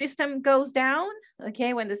when the system goes down,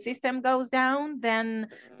 okay, when the system goes down, then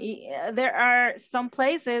there are some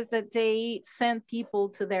places that they send people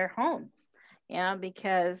to their homes, yeah,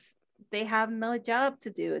 because they have no job to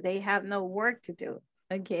do, they have no work to do.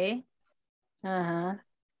 Okay.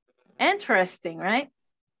 Interesting, right?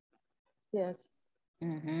 Yes.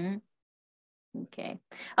 Okay.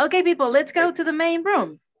 Okay, people, let's go to the main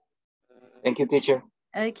room. Thank you, teacher.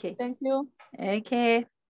 Okay. Thank you. Okay.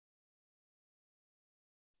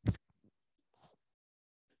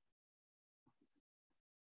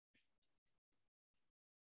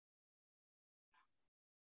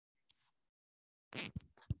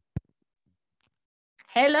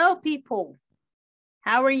 Hello, people.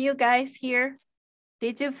 How are you guys here?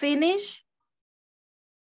 Did you finish?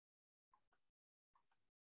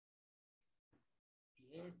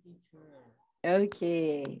 Yes, teacher.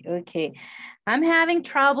 Okay. I'm having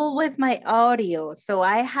trouble with my audio, so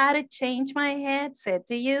I had to change my headset.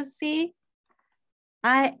 Do you see?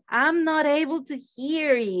 I'm not able to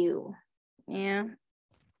hear you. Yeah.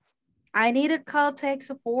 I need to call tech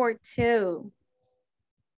support too.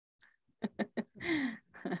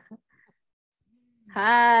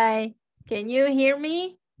 Hi, can you hear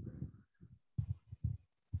me?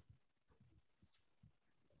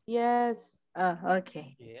 Yes. Oh,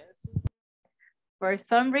 okay. Yes. For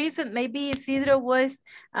some reason, maybe Isidro was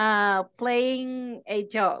playing a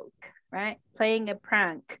joke, right? Playing a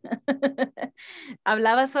prank.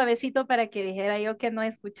 Hablaba suavecito para que dijera yo que no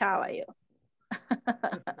escuchaba yo.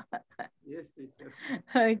 Yes, teacher.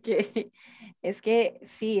 Ok. Es que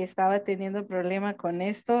sí, estaba teniendo problema con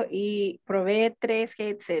esto y probé 3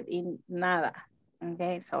 headsets y nada.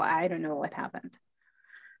 Okay, so I don't know what happened.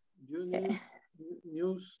 You need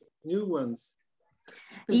new ones.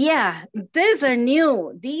 Yeah, these are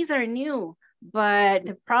new. These are new. But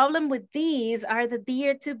the problem with these are that they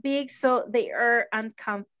are too big, so they are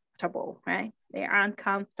uncomfortable, right? They are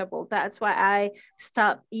uncomfortable. That's why I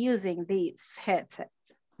stopped using these headsets.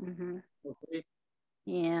 Okay.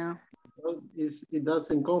 Yeah. Well, it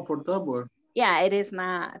doesn't comfortable. Yeah, it is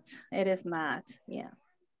not. It is not. Yeah.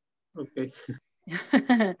 Okay.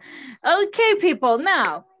 Okay, people.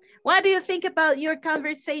 Now, what do you think about your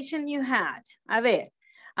conversation you had? A ver,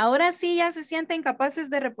 ahora sí ya se sienten capaces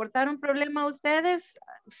de reportar un problema ustedes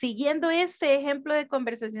siguiendo ese ejemplo de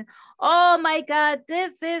conversación. Oh my God,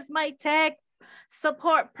 this is my tech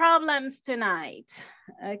support problems tonight.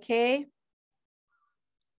 Okay.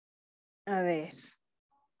 A ver.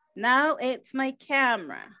 Now it's my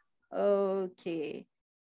camera. Okay.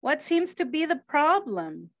 What seems to be the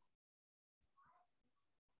problem?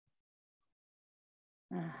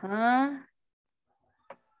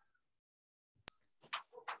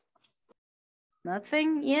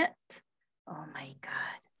 Nothing yet? Oh my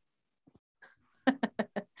God.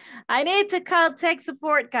 I need to call tech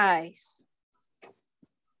support, guys.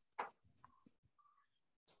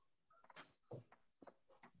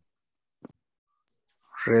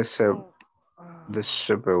 Reserve the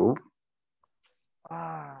CPU.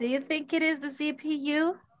 Do you think it is the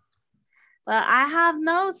CPU? Well, I have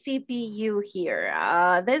no CPU here.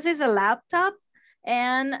 This is a laptop,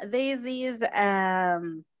 and this is, I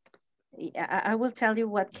will tell you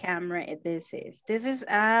what camera this is. This is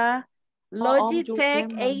a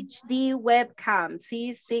Logitech HD webcam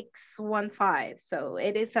C615. So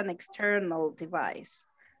it is an external device,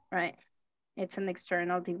 right? It's an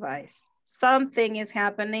external device. Something is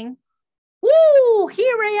happening. Woo,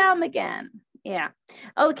 here I am again. Yeah,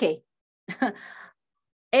 okay.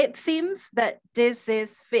 It seems that this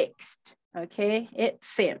is fixed, okay? It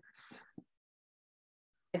seems.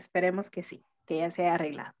 Esperemos que sí, que ya se haya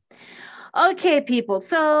arreglado. Okay, people,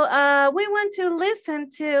 so we want to listen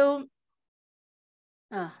to...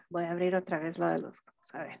 voy a abrir otra vez lo de los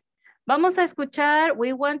grupos, a ver. Vamos a escuchar,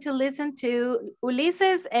 we want to listen to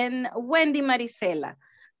Ulises and Wendy Marisela.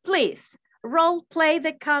 Please, role play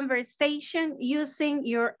the conversation using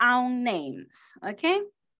your own names, okay?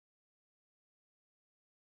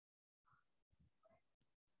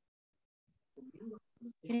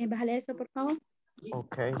 ¿Quieres bajarle eso, por favor?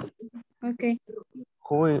 Okay. Okay.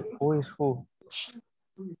 Who is who?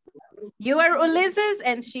 You are Ulises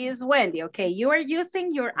and she is Wendy. Okay, you are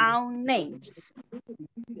using your own names.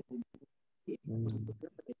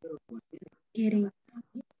 Quieren.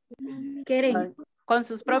 Con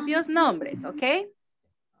sus propios nombres, okay?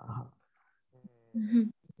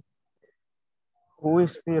 Who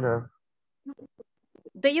is Peter?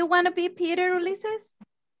 Do you want to be Peter, Ulises?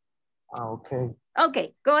 Okay.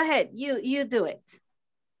 Okay, go ahead. You do it.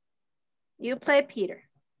 You play Peter.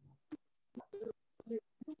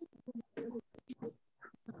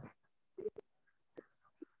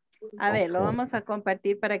 A ver, lo vamos a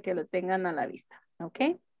compartir para que lo tengan a la vista,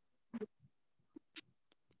 ¿ok?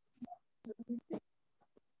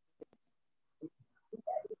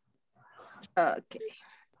 Ok.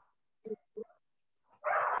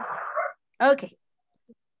 Ok.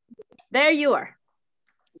 There you are.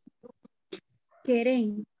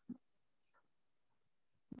 Quieren.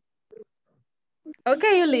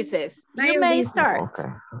 Okay, Ulises, you may start. Okay.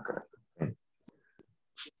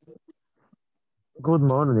 Good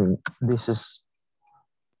morning. This is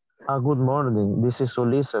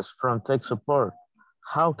Ulises from Tech Support.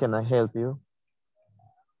 How can I help you?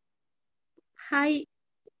 Hi,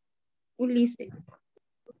 Ulises.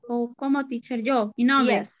 O como teacher yo, mi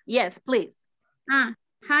nombre. Yes, please.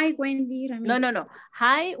 Hi, Wendy Ramírez. No.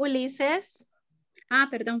 Hi, Ulises.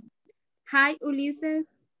 Perdón. Hi, Ulises.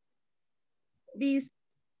 This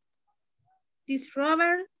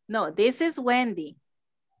Robert? No, this is Wendy.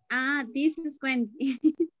 This is Wendy.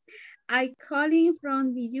 I'm calling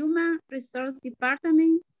from the Human Resource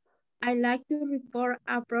Department. I like to report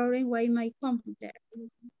a problem with my computer.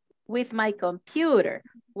 With my computer.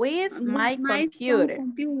 With my computer.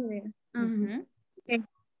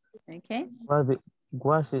 Okay.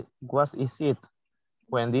 What is it,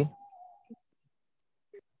 Wendy?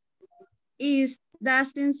 It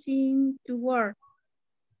doesn't seem to work.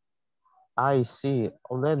 I see.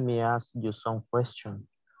 Let me ask you some questions.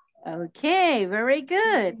 Okay, very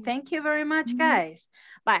good. Thank you very much, guys.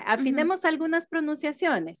 Afinemos algunas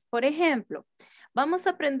pronunciaciones. Por ejemplo, vamos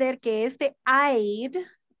a aprender que este I'd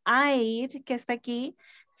que está aquí,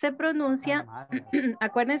 se pronuncia,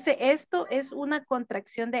 acuérdense, esto es una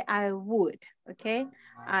contracción de I would, okay?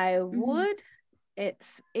 I would,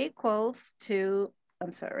 it's equals to,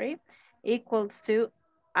 I'm sorry, equals to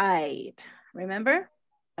I'd. Remember?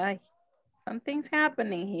 Something's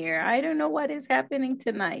happening here. I don't know what is happening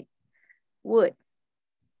tonight. Would.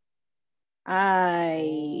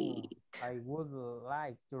 I would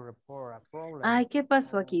like to report a problem. ¿Qué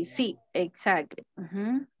pasó aquí? Sí, exactly.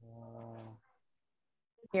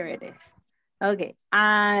 Here it is. Okay,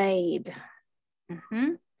 I'd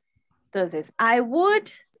Ujú. Entonces, I would,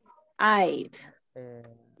 I'd.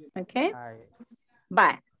 Ok.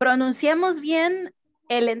 Va, pronunciamos bien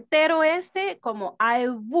el entero este como I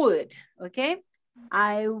would, ¿ok?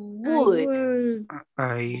 I would.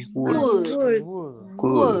 I Would. would.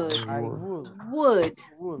 Would. Would.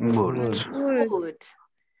 Would.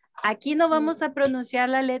 Aquí no vamos a pronunciar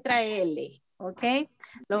la letra L, ¿ok?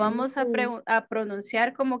 Lo vamos a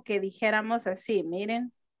pronunciar como que dijéramos así,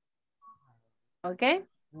 miren. ¿Ok?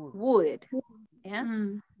 Would. ¿Ya?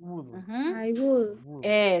 Ujú. I would.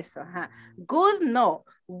 Eso, ajá. Good, no.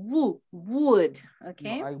 Would. ¿Ok?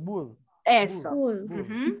 No, I would. Eso. Would.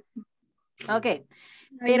 Ujú. Ok. I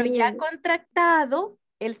Pero ya would. contractado,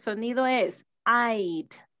 el sonido es I'd.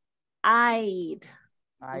 I'd.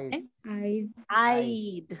 ¿Ok? I'd.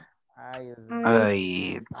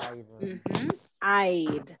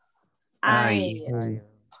 I'd. I'd.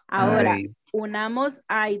 Ahora, unamos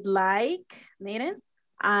I'd like. Miren.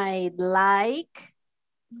 I'd like.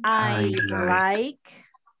 I'd like.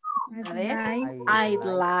 A ver. I'd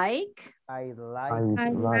like. I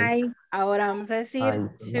I like. Ahora vamos a decir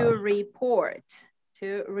to report.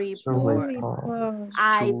 To report.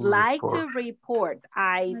 I'd like to report.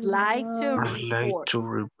 I'd like to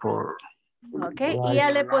report. Ok, y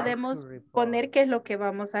ya le podemos poner qué es lo que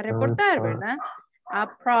vamos a reportar, ¿verdad?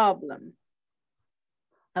 A problem.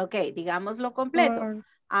 Ok, digámoslo completo.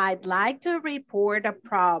 I'd like to report a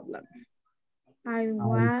problem. I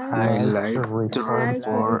like to report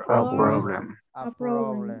a problem. A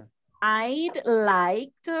problem. I'd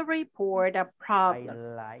like to report a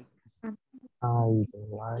problem. I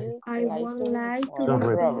would like to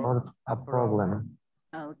report a problem.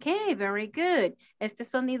 Ok, very good. Este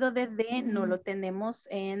sonido de D no lo tenemos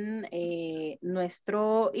en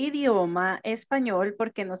nuestro idioma español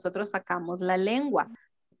porque nosotros sacamos la lengua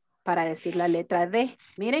para decir la letra D.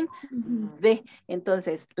 Miren, D.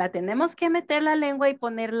 Entonces, la tenemos que meter la lengua y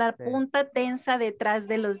poner la punta tensa detrás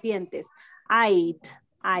de los dientes. I'd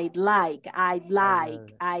like.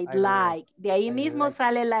 De ahí mismo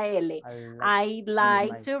sale la L. I'd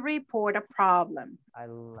like to report a problem.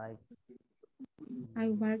 I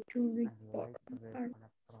want to report a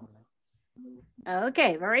problem. Ok,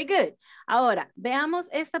 very good. Ahora, veamos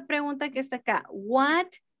esta pregunta que está acá. What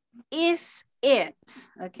is it?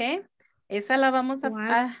 Ok. Esa la vamos a...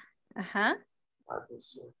 ajá.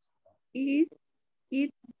 Is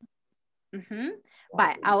it?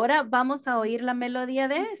 Vale, ahora vamos a oír la melodía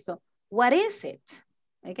de eso. What is it?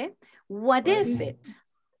 Ok. What is it?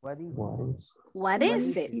 What is What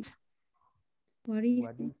is it? What is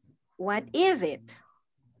it? What is it?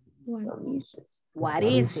 What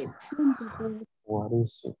is it? What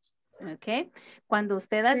is it? Ok. Cuando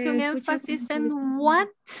usted hace un énfasis en what,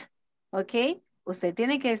 ok, usted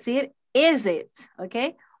tiene que decir is it,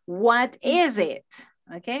 ok. What is it?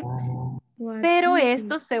 Ok. Pero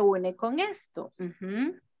esto se une con esto.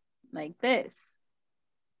 Like this.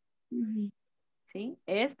 ¿Sí?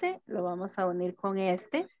 Este lo vamos a unir con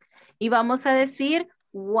este. Y vamos a decir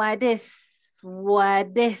what is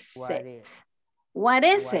it? What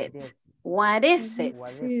is it? What is it?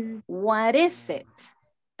 What is it?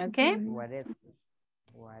 Okay. What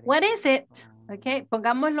is it? Okay.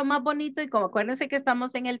 Pongámoslo más bonito y como acuérdense que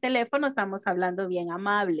estamos en el teléfono, estamos hablando bien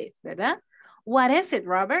amables, ¿verdad? What is it,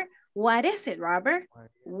 Robert? What is it, Robert?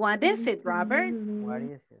 What is it, Robert?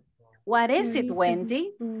 What is it,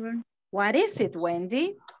 Wendy? What is it,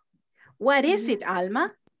 Wendy? What is it,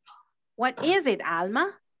 Alma? What is it,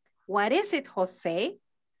 Alma? What is it, Jose?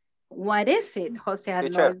 What is it, Jose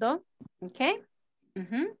Arnoldo? Okay.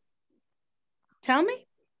 Tell me.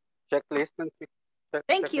 Checklist.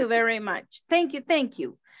 Thank you very much. Thank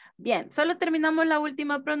you. Bien, solo terminamos la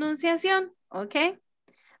última pronunciación, ¿ok?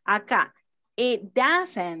 Acá, it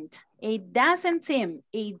doesn't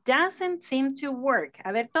seem to work.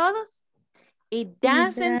 A ver todos. It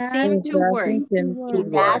doesn't seem to work. It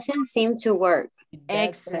doesn't seem to work.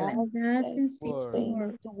 Excellent.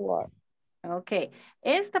 Ok,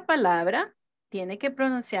 esta palabra tiene que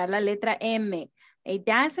pronunciar la letra M. It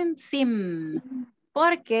doesn't seem.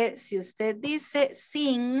 Porque si usted dice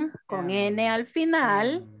sin con N al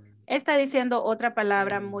final, está diciendo otra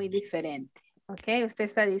palabra muy diferente. Ok, usted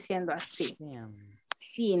está diciendo así.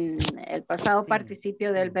 Sin, el pasado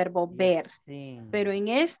participio del verbo ver. Pero en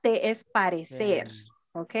este es parecer.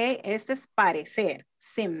 Ok, este es parecer.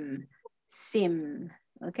 Sim.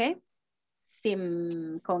 Ok.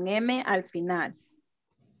 Sim con M al final.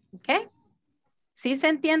 Ok. ¿Sí se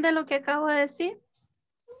entiende lo que acabo de decir?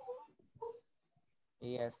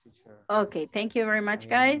 Yes, teacher. Okay, thank you very much,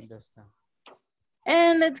 guys.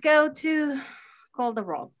 And let's go to call the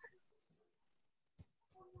roll.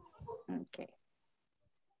 Okay.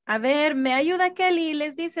 A ver, me ayuda Kelly y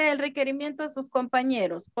les dice el requerimiento a sus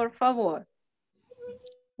compañeros, por favor.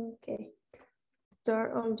 Okay.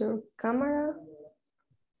 Turn on your camera.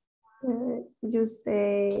 You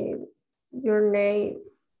say your name,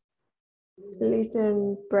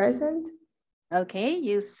 listen, present. Okay,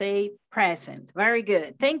 you say present. Very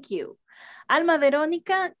good. Thank you. Alma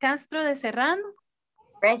Verónica Castro de Serrano.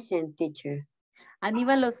 Present, teacher.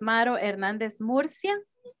 Aníbal Osmaro Hernández Murcia.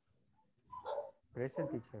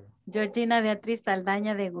 Present, teacher. Georgina Beatriz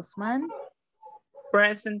Saldaña de Guzmán.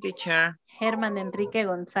 Present, teacher. Germán Enrique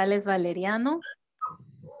González Valeriano.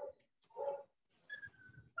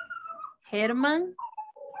 Germán.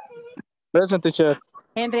 Present, teacher.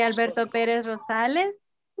 Henry Alberto Pérez Rosales.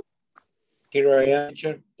 Here I am,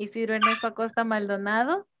 teacher. Isidro Ernesto Acosta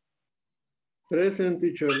Maldonado. Present,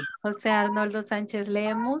 teacher. José Arnoldo Sánchez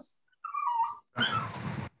Lemus.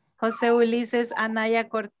 José Ulises Anaya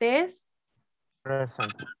Cortés.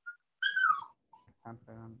 Present.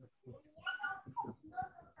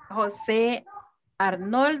 José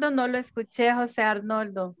Arnoldo, no lo escuché, José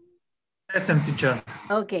Arnoldo. Present, teacher.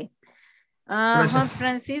 Ok. Present. Juan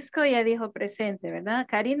Francisco ya dijo presente, ¿verdad?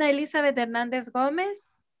 Karina Elizabeth Hernández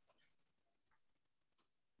Gómez.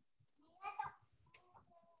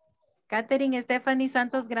 Catherine Stephanie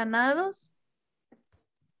Santos Granados.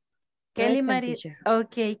 Kelly Mari.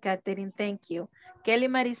 Ok, Catherine, thank you. Kelly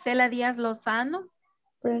Marisela Díaz Lozano.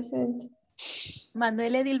 Present.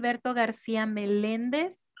 Manuel Edilberto García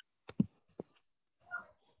Meléndez.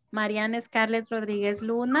 Mariana Scarlett Rodríguez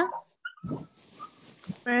Luna.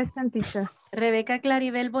 Present, teacher. Rebeca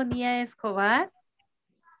Claribel Bonilla Escobar.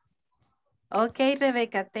 Okay,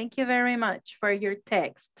 Rebecca, thank you very much for your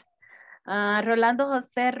text. Rolando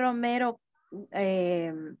José Romero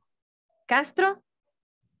Castro.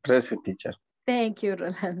 Present, teacher. Thank you,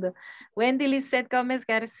 Rolando. Wendy Lizette Gómez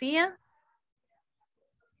García.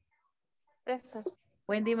 Present.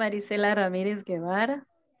 Wendy Marisela Ramírez Guevara.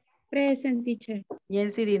 Present, teacher.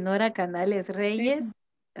 Yancy Dinora Canales Reyes.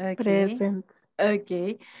 Okay. Present.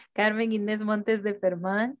 Ok. Carmen Inés Montes de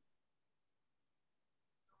Fermán.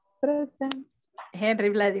 Present. Henry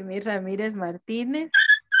Vladimir Ramírez Martínez.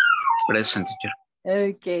 Present, teacher.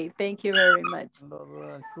 Ok, thank you very much.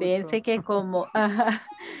 Fíjense que como,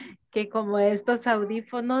 que como estos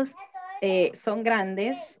audífonos son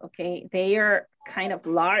grandes, ok, they are kind of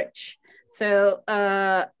large. So,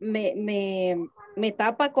 me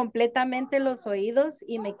tapa completamente los oídos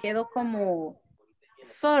y me quedo como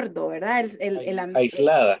sordo, ¿verdad?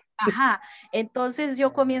 Aislada. Ajá, entonces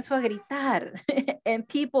yo comienzo a gritar and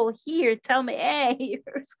people here tell me, hey,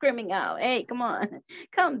 you're screaming out, hey, come on,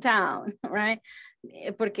 calm down, right?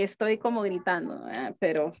 Porque estoy como gritando,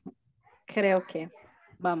 pero creo que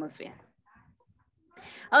vamos bien.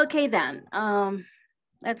 Okay, then,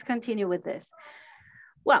 let's continue with this.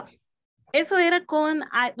 Well, eso era con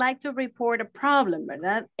I'd like to report a problem,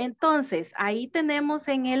 ¿verdad? Entonces, ahí tenemos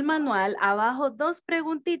en el manual abajo dos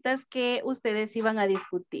preguntitas que ustedes iban a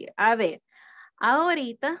discutir. A ver,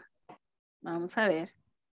 ahorita, vamos a ver.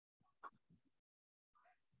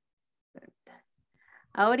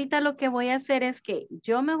 Ahorita lo que voy a hacer es que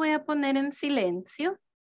yo me voy a poner en silencio.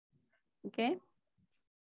 ¿Ok?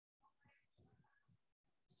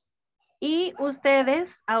 Y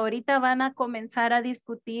ustedes ahorita van a comenzar a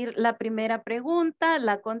discutir la primera pregunta,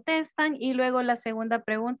 la contestan y luego la segunda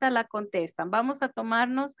pregunta la contestan. Vamos a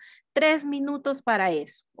tomarnos 3 minutos para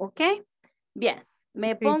eso, ¿ok? Bien,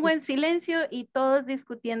 me pongo en silencio y todos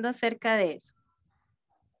discutiendo acerca de eso.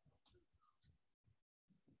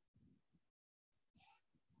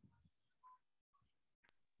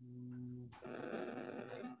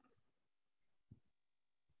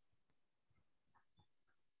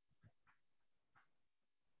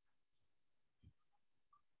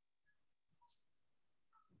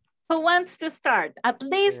 Who wants to start? At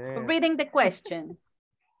least reading the question.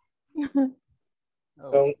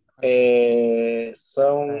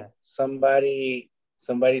 Somebody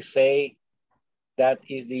say that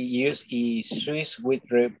is the use is Swiss with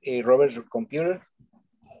a Robert's computer.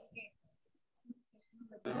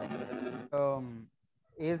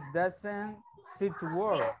 It doesn't seem to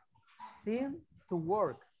work.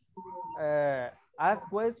 Ask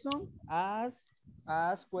question.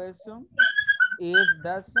 It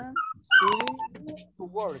doesn't seem to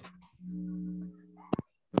work.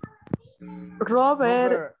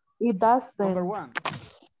 Robert, it doesn't. Number 1.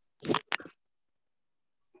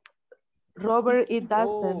 Robert, it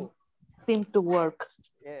doesn't seem to work.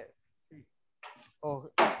 Yes. Sí. Oh,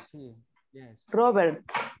 sí. Yes. Robert.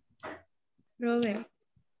 Robert.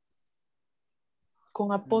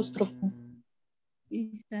 Con apóstrofo.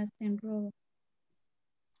 It doesn't, Robert.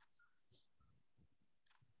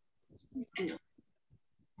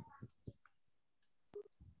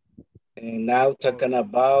 And now talking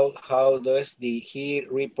about how does he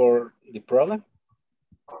report the problem?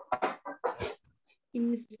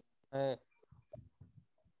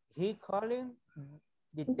 He calling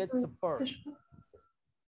the tech support.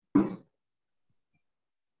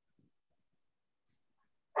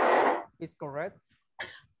 Is correct?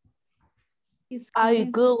 I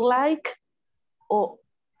would like o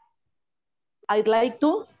I'd like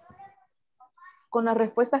to con las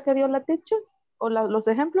respuestas que dio la teacher o los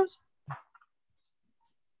ejemplos.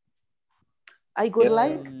 I would Yes.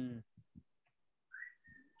 like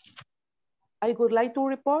I would like to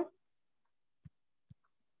report.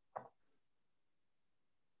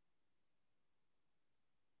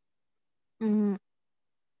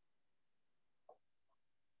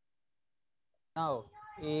 No,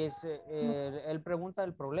 él pregunta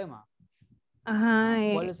el problema. Ajá.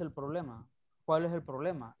 ¿Cuál es el problema? ¿Cuál es el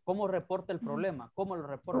problema? ¿Cómo reporta el problema? ¿Cómo lo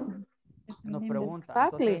reporta? Nos pregunta.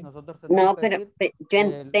 Exactly. Entonces nosotros tenemos No, que pero decir, yo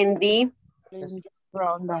entendí.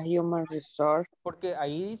 From the human resource. Porque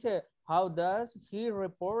ahí dice, how does he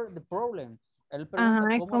report the problem? Él pregunta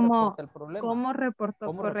Ajá, cómo reporta el problema. ¿Cómo reportó?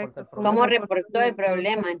 ¿Cómo Correcto. reporta el ¿Cómo problema? reportó el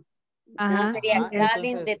problema? Ajá. No sería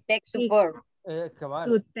calling entonces, the tech support.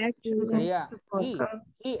 Cabal. tech Sería support.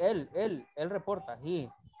 él reporta. He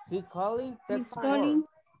calling tech support. Calling.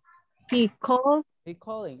 He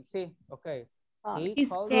calling, sí, ok. He's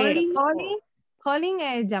calling. Calling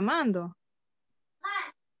es llamando.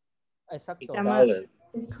 Exacto. Llamando.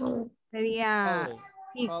 Sería Calling.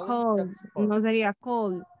 he Calling called, tech support. no sería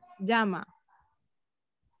call, llama.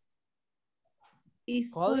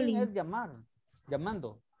 He's Calling calling. es llamar,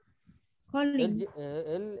 llamando. Calling.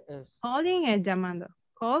 Él es. Calling es llamando.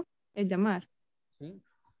 Call es llamar. Sí.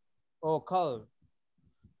 O call.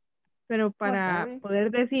 Pero para Henry,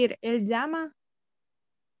 poder decir él llama.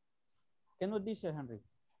 ¿qué nos dice Henry?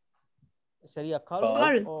 ¿Sería call,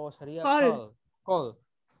 Call. o sería Call. call?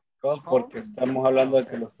 Call porque estamos hablando de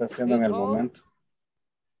que lo está haciendo en el call. momento.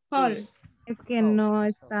 Call. Es que no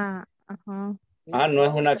está. Ajá. No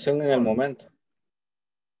es una acción en el momento.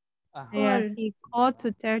 Ajá. Call. He called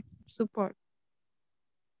to tech support.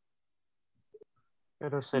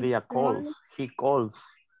 Pero sería calls. He calls.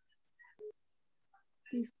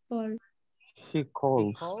 He's call. He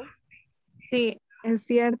calls. Sí, es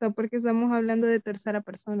cierto, porque estamos hablando de tercera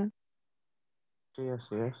persona. Sí,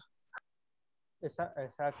 así es.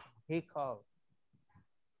 Exacto. He called.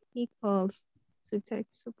 He calls to tech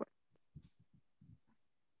support.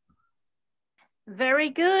 Very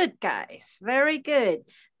good, guys. Very good.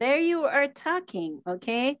 There you are talking,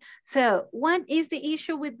 okay? So what is the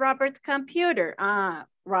issue with Robert's computer?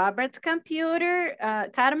 Robert's computer,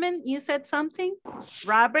 Carmen, you said something?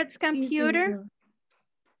 Robert's computer?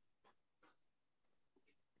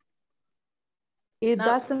 It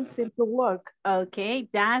doesn't seem to work. Okay,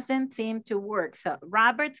 doesn't seem to work. So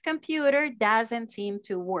Robert's computer doesn't seem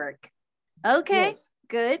to work. Okay, yes.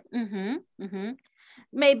 Good.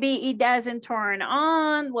 Maybe it doesn't turn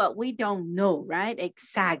on. Well, we don't know, right?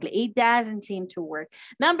 Exactly. It doesn't seem to work.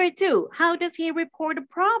 Number 2, how does he report a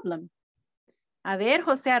problem? A ver,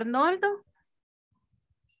 José Arnoldo.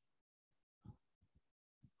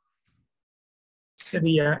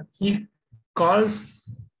 Sería, he calls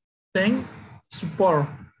tech support.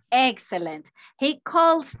 Excellent. He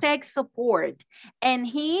calls tech support and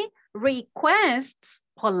he requests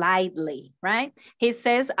politely, right? He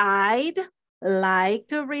says, I'd like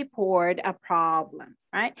to report a problem,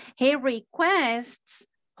 right? He requests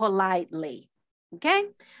politely, okay?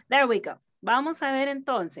 There we go. Vamos a ver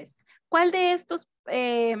entonces, ¿cuál de estos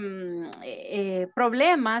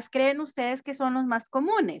problemas creen ustedes que son los más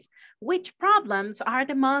comunes? Which problems are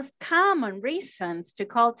the most common reasons to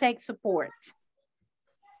call tech support?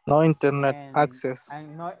 No internet access.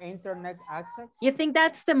 And no internet access? You think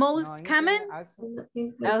that's the most common?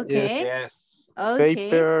 Okay. Yes. Okay.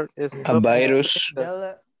 Paper is A virus.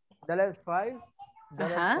 Delete 5.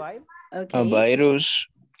 Okay. A virus.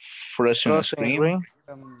 Frozen screen.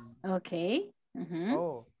 Okay.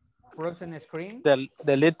 Oh, frozen screen.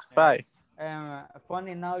 Delete 5.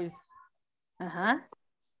 Funny noise.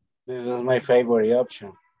 This is my favorite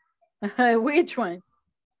option. Which one?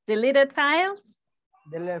 Deleted files?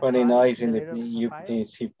 Funny noise in the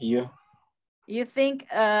CPU. You think,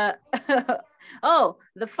 oh,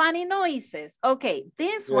 the funny noises. Okay,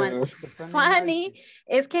 this one, funny,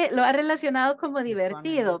 es que lo ha relacionado como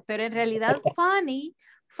divertido, pero en realidad funny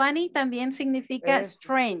también significa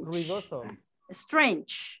strange. Ruidoso.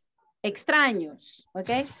 Strange, extraños,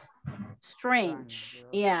 okay? Strange.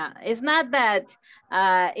 Yeah, it's not that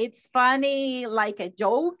it's funny like a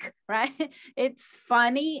joke, right? It's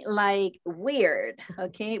funny like weird,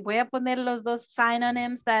 okay? Voy a poner los dos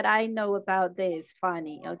synonyms that I know about this,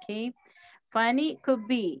 funny, okay? Funny could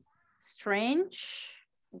be strange,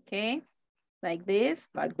 okay? Like this,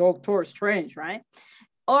 like Doctor Strange, right?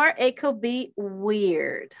 Or it could be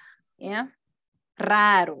weird, yeah?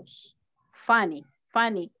 Raros, funny,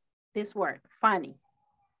 this word, funny.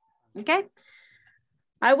 Okay,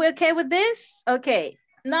 are we okay with this? Okay,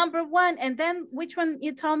 number one, and then which one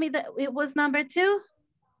you told me that it was number two?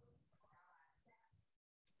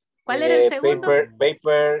 ¿Cuál era el segundo?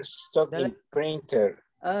 Paper stocking printer.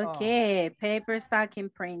 Okay, paper stocking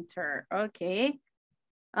printer, okay.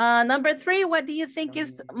 Number three, what do you think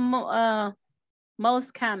is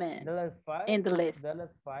most common in the list?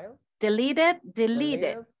 Deleted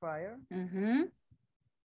file.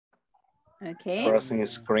 Okay. Frozen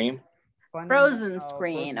screen. Frozen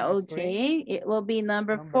screen, okay. It will be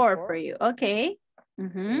number four for you, okay.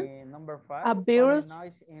 Number 5, a virus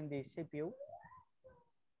noise in the CPU.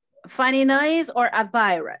 Funny noise or a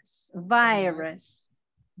virus? Virus.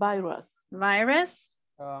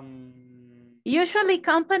 Usually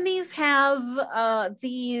companies have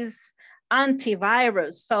these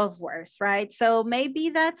antivirus softwares, right? So maybe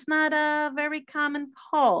that's not a very common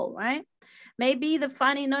call, right? Maybe the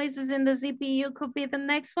funny noises in the CPU could be the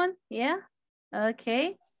next one. Yeah,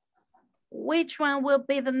 okay. Which one will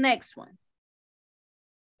be the next one?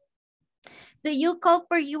 Do you call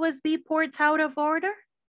for USB ports out of order?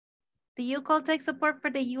 Do you call tech support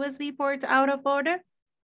for the USB ports out of order?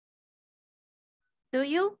 Do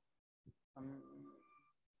you?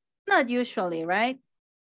 Not usually, right?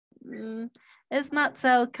 It's not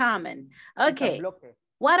so common. Okay,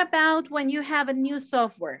 what about when you have a new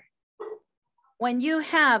software? When you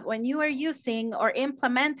are using or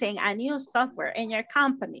implementing a new software in your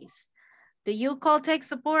companies, do you call tech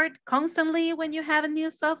support constantly when you have a new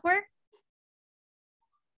software?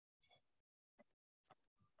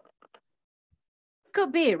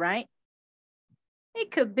 Could be, right? It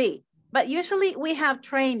could be, but usually we have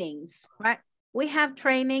trainings, right? We have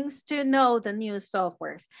trainings to know the new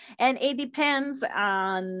softwares, and it depends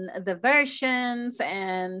on the versions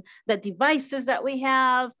and the devices that we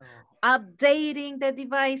have, updating the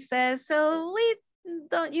devices. So we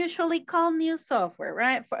don't usually call new software,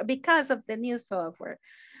 right? Because of the new software,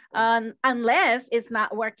 unless it's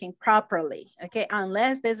not working properly, okay?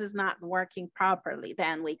 Unless this is not working properly,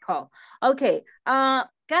 then we call. Okay,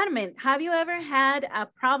 Carmen, have you ever had a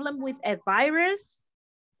problem with a virus?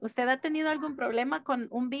 ¿Usted ha tenido algún problema con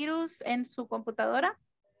un virus en su computadora?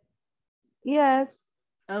 Yes.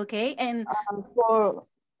 Okay, and for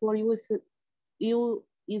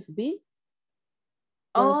USB.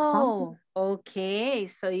 Oh, okay.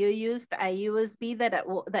 So you used a USB that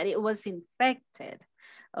it was infected.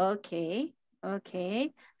 Okay,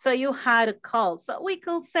 okay. So you had a call. So we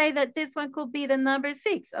could say that this one could be the number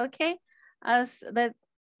 6, okay? As the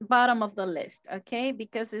bottom of the list, okay?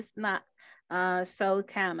 Because it's not so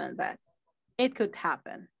common, but it could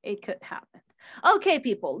happen. It could happen. Okay,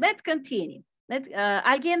 people, let's continue.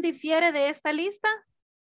 ¿Alguien difiere de esta lista?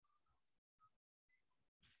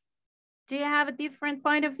 Do you have a different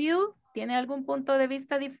point of view? ¿Tiene algún punto de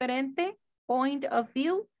vista diferente? Point of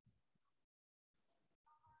view?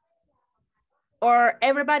 Or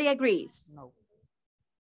everybody agrees? No.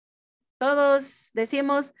 Todos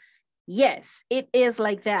decimos, yes, it is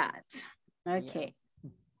like that. Okay.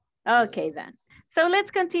 Yes. Okay, yes. Then. So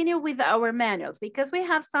let's continue with our manuals because we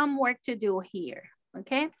have some work to do here.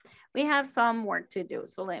 Okay. We have some work to do.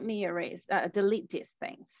 So let me delete these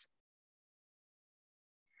things.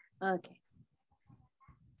 Okay.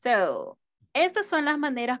 So, estas son las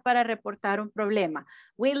maneras para reportar un problema.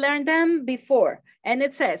 We learned them before. And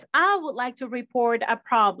it says, I would like to report a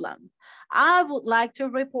problem. I would like to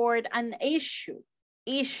report an issue.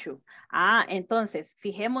 Entonces,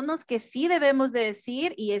 fijémonos que sí debemos de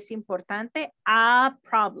decir, y es importante, a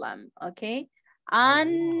problem, ¿ok?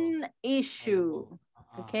 An issue,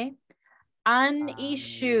 ¿ok? An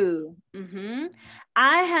issue.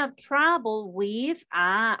 I have trouble with,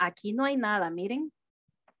 aquí no hay nada, miren.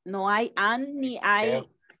 No hay an ni hay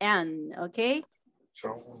an, ¿ok?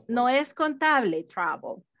 No es contable,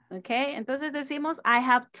 trouble, ¿ok? Entonces decimos, I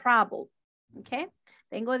have trouble, ¿ok?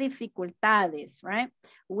 Tengo dificultades, right?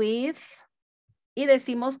 With, y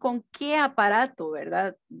decimos con qué aparato,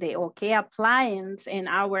 ¿verdad? O qué appliance in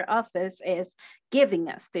our office is giving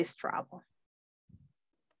us this trouble.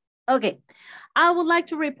 Okay, I would like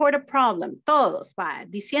to report a problem. Todos, va,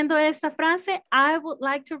 diciendo esta frase, I would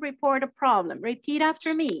like to report a problem. Repeat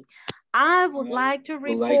after me. I would like to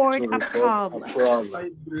report a problem.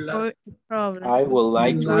 I would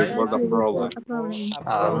like to report a problem.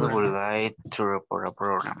 I would like to report a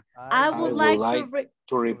problem. I would like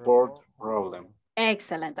to report problem.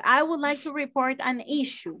 Excellent. I would like to report an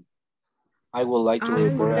issue. I would like to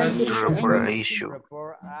report an issue.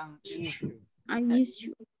 An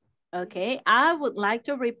issue. Okay, I would like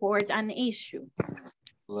to report an issue. I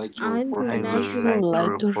would like to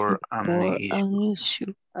report an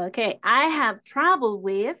issue. Okay, I have trouble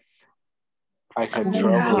with. I have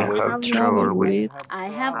trouble with. I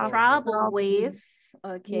have trouble with.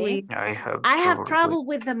 Okay. I have trouble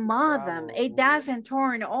with the modem. It doesn't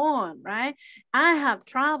turn on, right? I have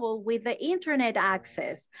trouble with the internet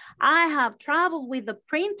access. I have trouble with the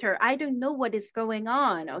printer. I don't know what is going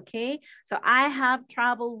on, okay? So I have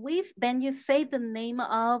trouble with, then you say the name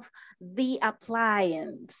of the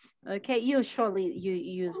appliance, okay? Usually you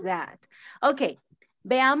use that. Okay,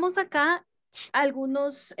 veamos acá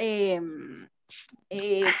algunos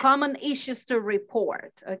common issues to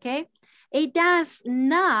report, okay? It does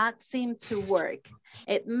not seem to work.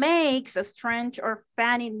 It makes a strange or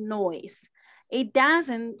funny noise. It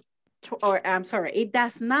doesn't, it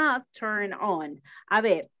does not turn on. A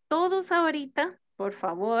ver, todos ahorita, por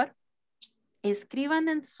favor, escriban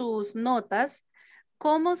en sus notas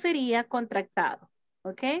cómo sería contractado,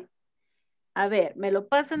 ¿ok? A ver, me lo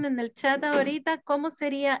pasan en el chat ahorita, ¿cómo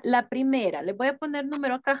sería la primera? Le voy a poner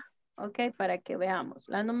número acá, ¿ok? Para que veamos.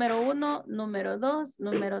 La número 1, número 2,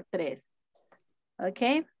 número 3. ¿Ok?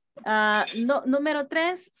 No, número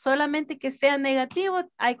 3, solamente que sea negativo,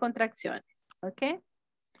 hay contracciones. ¿Ok?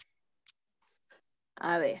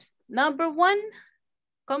 A ver, number 1,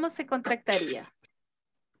 ¿cómo se contractaría?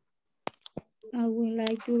 I would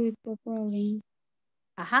like to report a problem.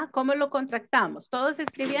 Ajá, ¿cómo lo contractamos? ¿Todos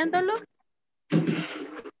escribiéndolo?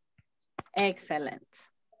 Excellent.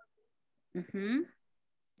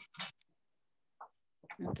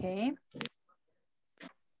 Ok.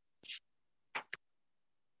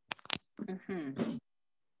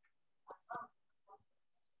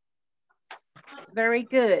 Very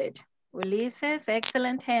good. Ulises,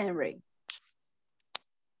 excellent, Henry.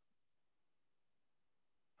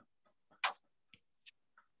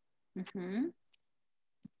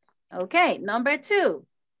 Okay, number 2.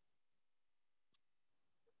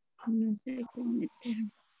 No sé cómo meter.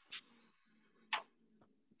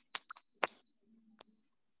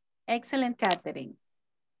 Excellent, Catherine.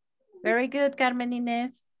 Very good, Carmen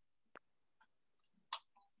Inés.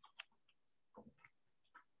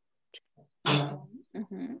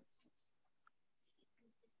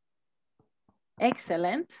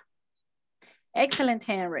 Excellent. Excellent,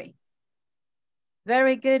 Henry.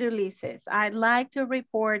 Very good, Ulises. I'd like to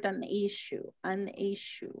report an issue. An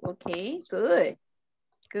issue, okay, good.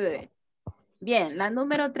 Good. Bien, la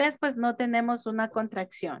número 3, pues no tenemos una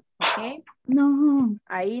contracción, ¿ok? No.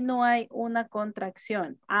 Ahí no hay una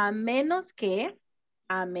contracción, a menos que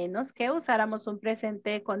usáramos un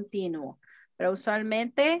presente continuo, pero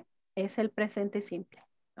usualmente es el presente simple,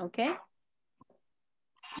 ¿ok?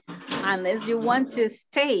 Unless you want to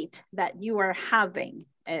state that you are having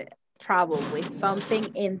trouble with something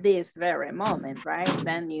in this very moment, right?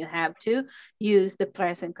 Then you have to use the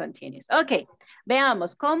present continuous. Ok,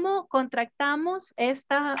 veamos cómo contractamos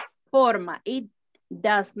esta forma. It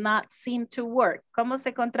does not seem to work. ¿Cómo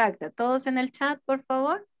se contracta? Todos en el chat, por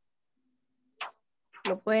favor.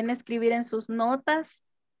 Lo pueden escribir en sus notas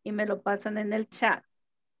y me lo pasan en el chat.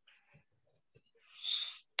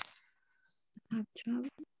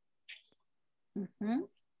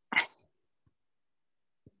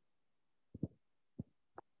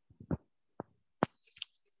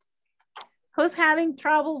 Who's having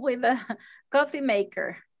trouble with a coffee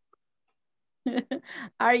maker?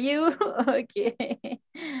 Are you? Okay.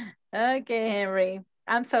 Okay, Henry.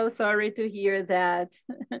 I'm so sorry to hear that.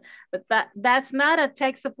 But that's not a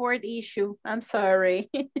tech support issue. I'm sorry.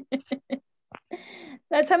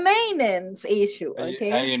 That's a maintenance issue,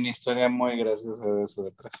 okay? Hay una historia muy graciosa de eso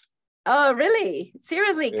detrás. Oh, really?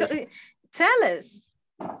 Seriously? Sí. Tell us.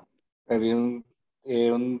 Había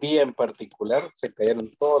un día en particular, se cayeron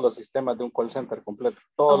todos los sistemas de un call center completo.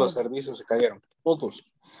 Todos los servicios se cayeron, todos.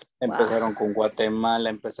 Empezaron con Guatemala,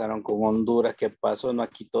 empezaron con Honduras. ¿Qué pasó? No,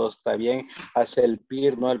 aquí todo está bien. Hace el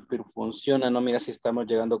PIR, no, el PIR funciona. No, mira si estamos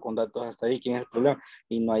llegando con datos hasta ahí. ¿Quién es el problema?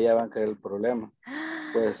 Y no hallaban que era el problema.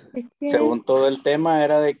 Pues, según todo el tema,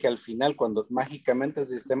 era de que al final, cuando mágicamente el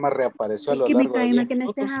sistema reapareció a lo largo de 10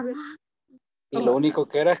 minutos, y lo único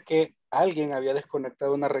que era es que alguien había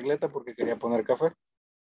desconectado una regleta porque quería poner café.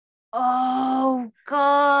 Oh,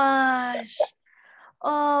 gosh.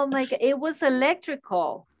 Oh, my God. It was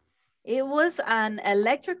electrical. It was an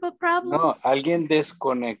electrical problem. No, alguien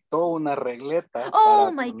desconectó una regleta Oh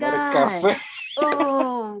para my poner God. café.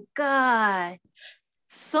 Oh God.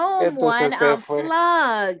 Someone Entonces se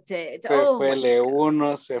unplugged it. fue Oh el my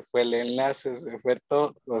E1, se fue el enlace, se fue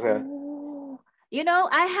todo. O sea, You know,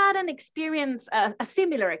 I had an experience, a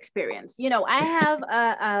similar experience. You know, I have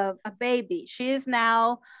a baby. She is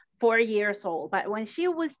now 4 years old. But when she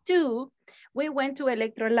was 2, we went to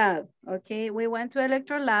Electrolab, okay? We went to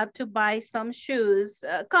Electrolab to buy some shoes,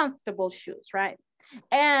 comfortable shoes, right?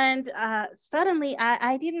 And suddenly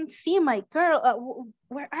I didn't see my girl.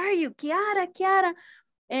 Where are you? Kiara.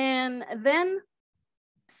 And then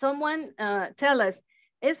someone tell us,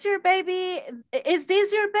 is this your baby?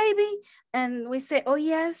 And we say, oh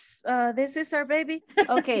yes, this is our baby.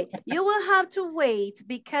 Okay, you will have to wait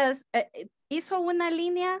because hizo una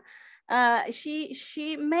línea.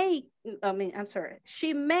 She made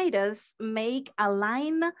us make a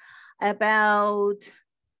line about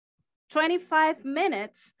 25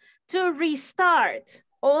 minutes to restart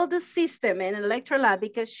all the system in Electrolab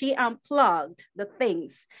because she unplugged the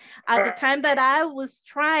things at the time that I was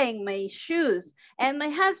trying my shoes and my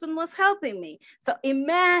husband was helping me. So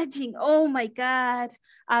imagine, oh my God,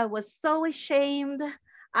 I was so ashamed.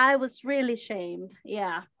 I was really ashamed.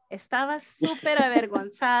 Yeah, estaba súper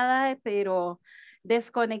avergonzada, pero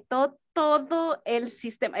desconectó todo el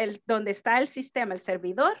sistema, donde está el sistema, el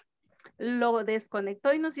servidor. Lo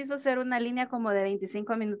desconectó y nos hizo hacer una línea como de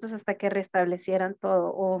 25 minutos hasta que restablecieran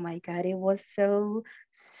todo. Oh my God, it was so,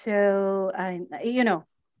 you know,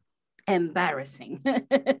 embarrassing.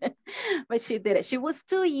 But she did it. She was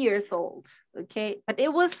 2 years old, okay? But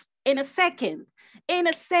it was in a second.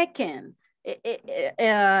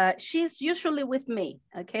 She's usually with me,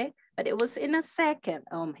 okay? But it was in a second.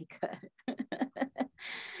 Oh my God.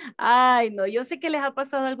 Ay, no, yo sé que les ha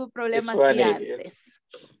pasado algún problema así antes.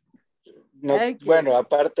 No, Okay. Bueno,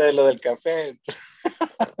 aparte de lo del café.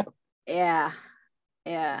 Yeah.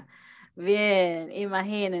 Bien,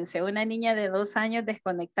 imagínense, una niña de 2 años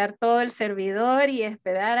desconectar todo el servidor y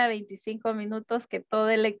esperar a 25 minutos que todo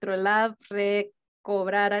Electrolab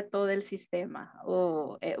recobrara todo el sistema.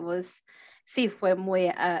 Oh, sí, fue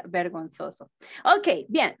muy vergonzoso. Ok,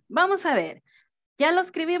 bien, vamos a ver. ¿Ya lo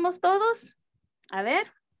escribimos todos? A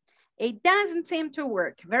ver. It doesn't seem to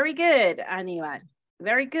work. Very good, Aníbal.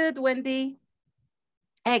 Very good, Wendy.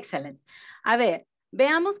 Excellent. A ver,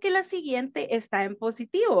 veamos que la siguiente está en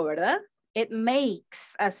positivo, ¿verdad? It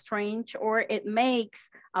makes a strange or it makes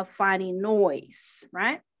a funny noise,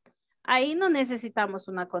 right? Ahí no necesitamos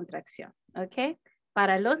una contracción, ¿ok?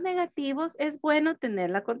 Para los negativos es bueno tener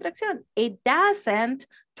la contracción. It doesn't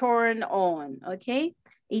turn on, ¿ok?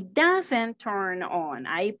 It doesn't turn on.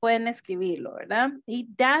 Ahí pueden escribirlo, ¿verdad? It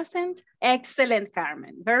doesn't. Excellent,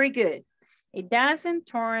 Carmen. Very good. It doesn't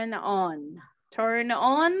turn on. Turn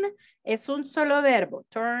on es un solo verbo.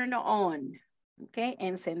 Turn on. ¿Ok?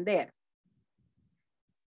 Encender.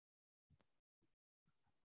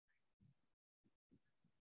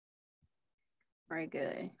 Very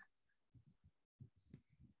good.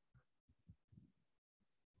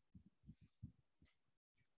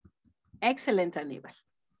 Excelente, Aníbal.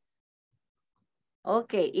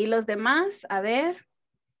 Ok, ¿y los demás? A ver.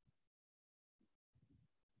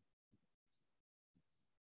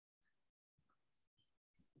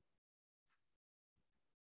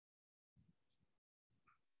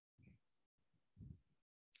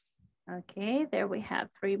 Okay, there we have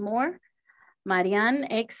 3 more. Marianne,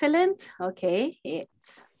 excellent. Okay,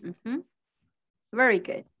 Very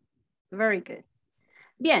good. Very good.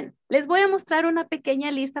 Bien, les voy a mostrar una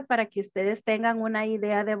pequeña lista para que ustedes tengan una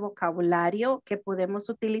idea de vocabulario que podemos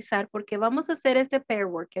utilizar porque vamos a hacer este pair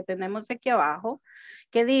work que tenemos aquí abajo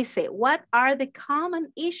que dice, what are the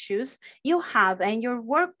common issues you have in your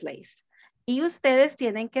workplace? Y ustedes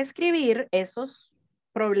tienen que escribir esos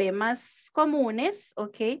problemas comunes,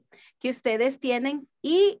 ¿ok? Que ustedes tienen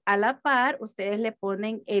y a la par ustedes le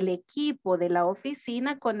ponen el equipo de la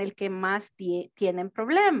oficina con el que más tienen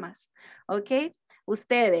problemas, ¿ok?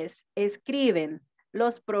 Ustedes escriben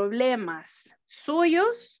los problemas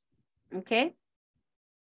suyos, ¿ok?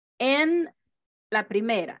 En la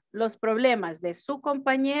primera, los problemas de su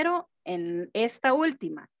compañero en esta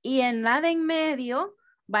última. Y en la de en medio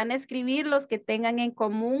van a escribir los que tengan en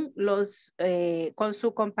común con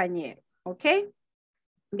su compañero, ¿ok?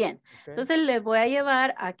 Bien, entonces les voy a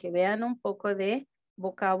llevar a que vean un poco de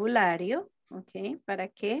vocabulario, ¿ok? Para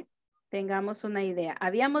que tengamos una idea.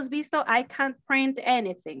 Habíamos visto I can't print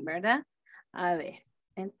anything, ¿verdad? A ver,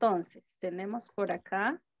 entonces tenemos por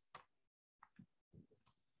acá.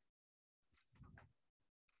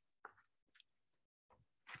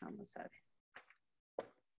 Vamos a ver.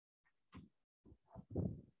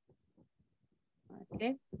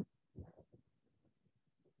 Okay.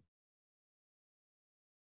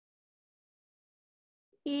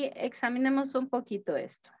 Y examinemos un poquito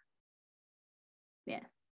esto. Bien,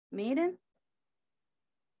 miren.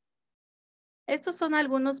 Estos son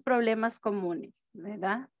algunos problemas comunes,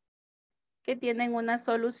 ¿verdad? Que tienen una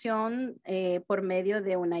solución por medio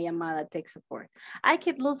de una llamada tech support. I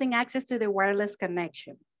keep losing access to the wireless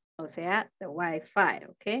connection. O sea, the Wi-Fi,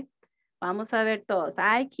 ¿ok? Vamos a ver todos.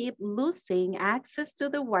 I keep losing access to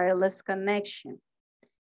the wireless connection.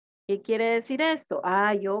 ¿Qué quiere decir esto?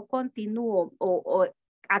 Yo continúo o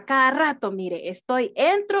a cada rato, mire,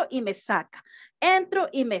 entro y me saca. Entro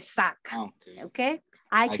y me saca. Okay. ¿Ok?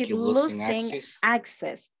 I keep losing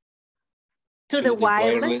access to the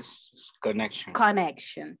wireless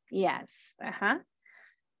connection. Yes. Ajá.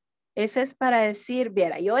 Ese es para decir,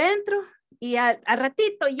 viera, yo entro y al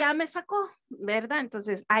ratito ya me sacó, ¿verdad?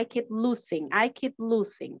 Entonces, I keep losing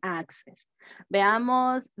access.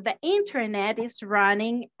 Veamos, the internet is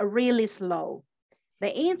running really slow. The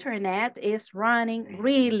internet is running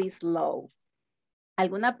really slow.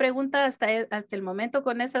 ¿Alguna pregunta hasta el momento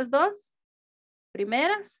con esas dos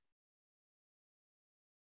primeras?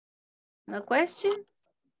 No question?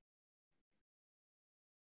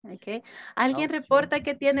 Okay. ¿Alguien reporta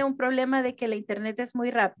que tiene un problema de que la internet es muy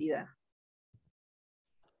rápida?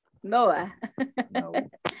 No. No.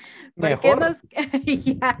 ¿Por qué Mejor.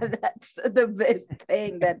 Yeah, that's the best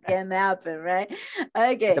thing that can happen, right?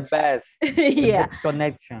 Okay. The best. Yeah. The best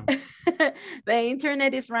connection. The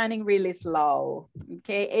internet is running really slow.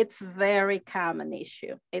 Okay, it's very common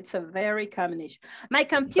issue. It's a very common issue. My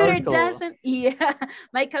computer doesn't. Yeah,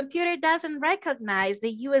 my computer doesn't recognize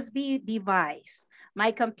the USB device.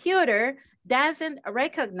 My computer doesn't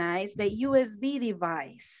recognize the USB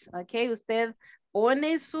device. Okay, usted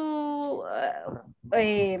pone su,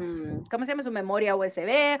 ¿cómo se llama? Su memoria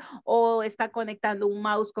USB o está conectando un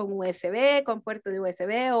mouse con USB, con puerto de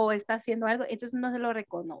USB o está haciendo algo, entonces no se lo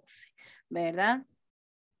reconoce, ¿verdad?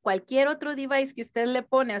 Cualquier otro device que usted le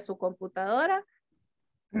pone a su computadora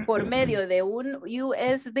por medio de un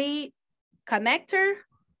USB connector,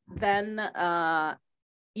 then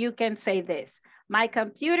you can say this. My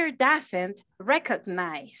computer doesn't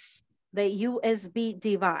recognize the USB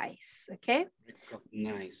device, okay?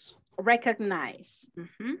 Recognize.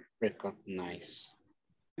 Mm-hmm. Recognize.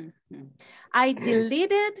 Mm-hmm. I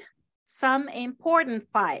deleted some important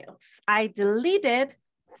files. I deleted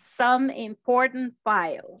some important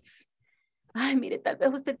files. Ay, mire, tal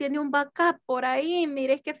vez usted tiene un backup por ahí.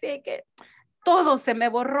 Mire, es que fíjese que todo se me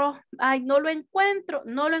borró. Ay, no lo encuentro,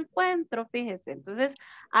 fíjese. Entonces,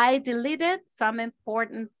 I deleted some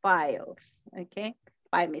important files, okay?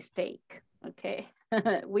 By mistake, okay?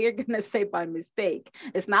 We're gonna say by mistake.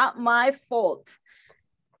 It's not my fault.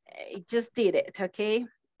 I just did it, okay?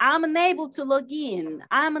 I'm unable to log in.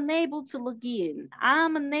 I'm unable to log in.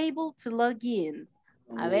 I'm unable to log in.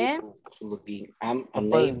 A ver. I'm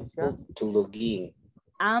unable to log in.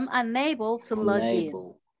 I'm unable to log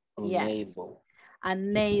in. Yes.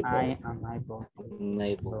 Unable.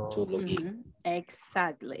 Unable to log in.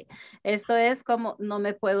 Exactly. Esto es como no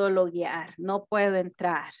me puedo loguear, no puedo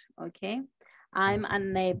entrar, okay? I'm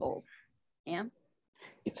unable. Yeah.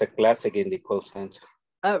 It's a classic in the call center.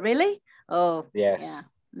 Oh, really? Oh, yes. Yeah.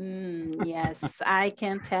 Yes, I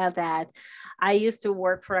can tell that. I used to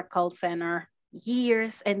work for a call center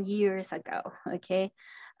years and years ago, okay?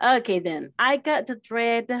 Okay, then I got the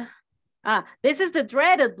dread. This is the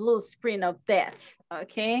dreaded blue screen of death,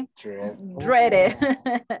 okay? Dreaded.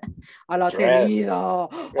 A la tenido.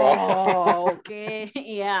 Oh, okay,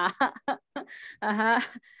 yeah.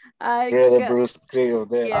 Dreaded blue screen of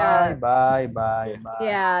death. Yeah. Bye.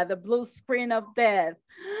 Yeah, the blue screen of death.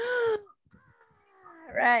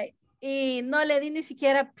 Right. Y no le di ni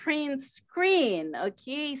siquiera print screen,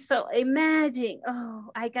 okay? So imagine,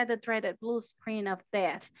 I got the dreaded blue screen of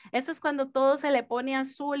death. Eso es cuando todo se le pone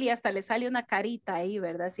azul y hasta le sale una carita ahí,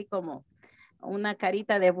 ¿verdad? Así como una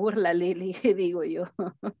carita de burla, Lili, digo yo.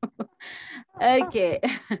 Okay.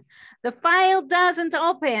 The file doesn't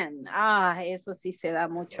open. Eso sí se da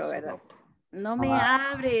mucho, ¿verdad? No me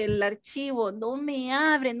abre el archivo, no me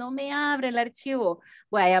abre el archivo.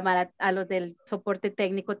 Voy a llamar a los del soporte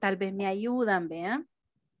técnico, tal vez me ayudan, ¿vean?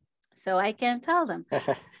 So I can tell them,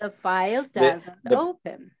 the file doesn't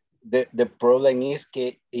open. The problem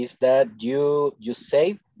is that you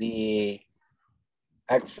save the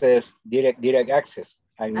access, direct access,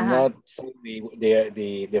 and not save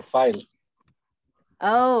the file.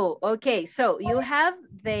 Oh, okay. So you have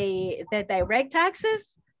the direct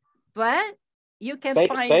access, but you can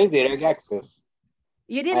save direct access.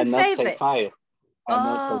 You didn't save it. File.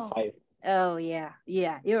 Oh, Oh, yeah,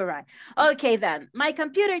 you're right. Okay, then. My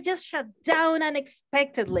computer just shut down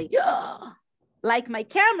unexpectedly. Like my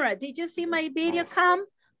camera. Did you see my video cam?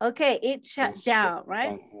 Okay, it shut down,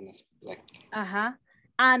 right? Uh-huh.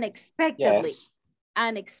 Unexpectedly. Yes.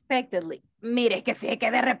 Unexpectedly. Mire, que fíjate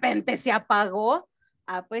que de repente se apagó.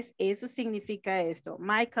 Ah, pues eso significa esto.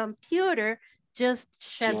 My computer just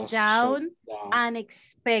shut down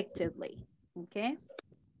unexpectedly. Okay.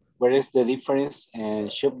 Where is the difference in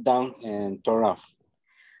shut down and turn off?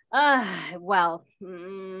 Well,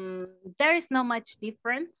 there is not much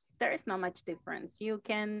difference. There is not much difference. You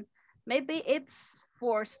can, maybe it's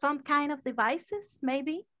for some kind of devices,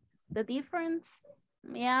 maybe the difference.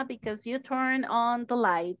 Yeah, because you turn on the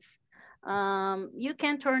lights. You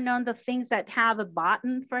can turn on the things that have a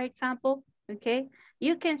button, for example, okay?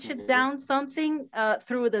 You can shut down something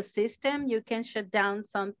through the system. You can shut down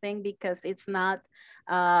something because it's not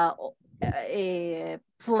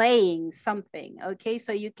playing something, okay?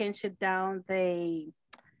 So you can shut down the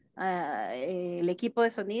el equipo de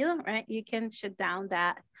sonido, right? You can shut down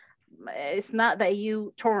that. It's not that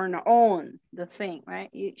you turn on the thing, right?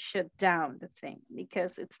 You shut down the thing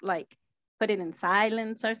because it's like put it in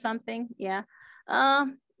silence or something, yeah.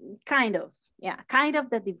 Kind of, yeah, kind of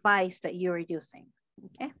the device that you're using,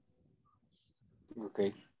 okay?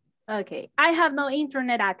 Okay. Okay, I have no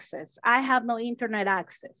internet access. I have no internet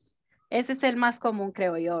access. Ese es el más común,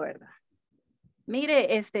 creo yo, ¿verdad? Mire,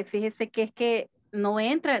 fíjese que es que no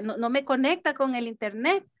entra, no me conecta con el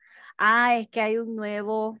internet. Ah, es que hay un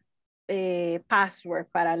nuevo password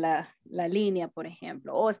para la línea, por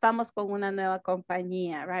ejemplo. O estamos con una nueva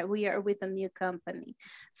compañía, right? We are with a new company.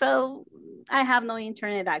 So, I have no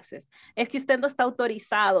internet access. Es que usted no está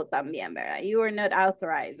autorizado también, ¿verdad? You are not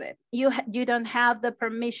authorized. You don't have the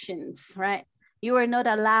permissions, right? You are not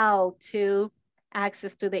allowed to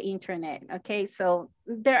access to the internet, okay? So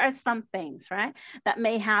there are some things, right, that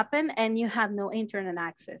may happen and you have no internet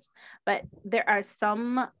access, but there are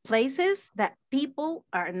some places that people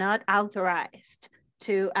are not authorized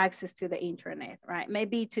to access to the internet, right?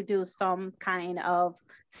 Maybe to do some kind of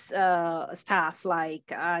stuff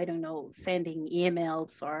like, I don't know, sending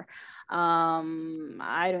emails or,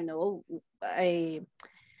 I don't know,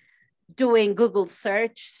 doing Google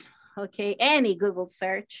search, okay, any Google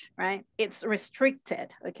search, right? It's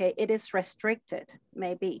restricted, okay? It is restricted,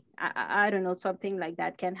 maybe. I don't know, something like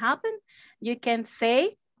that can happen. You can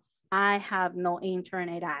say, I have no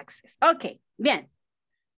internet access. Ok, bien.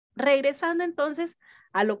 Regresando entonces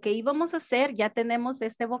a lo que íbamos a hacer, ya tenemos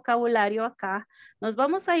este vocabulario acá. Nos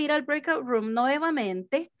vamos a ir al breakout room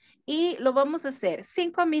nuevamente y lo vamos a hacer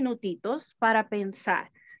 5 minutitos para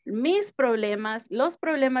pensar mis problemas, los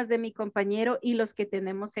problemas de mi compañero y los que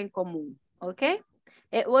tenemos en común, ¿ok?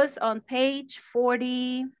 It was on page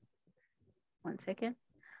 40, one second,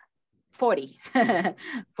 40,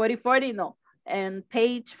 40, no, and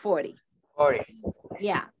page 40. 40.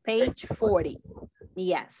 Yeah, page 40,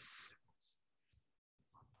 yes.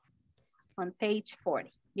 On page 40,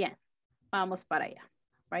 bien, vamos para allá,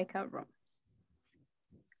 breakout room.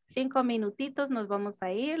 5 minutitos nos vamos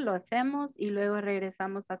a ir, lo hacemos y luego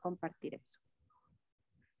regresamos a compartir eso.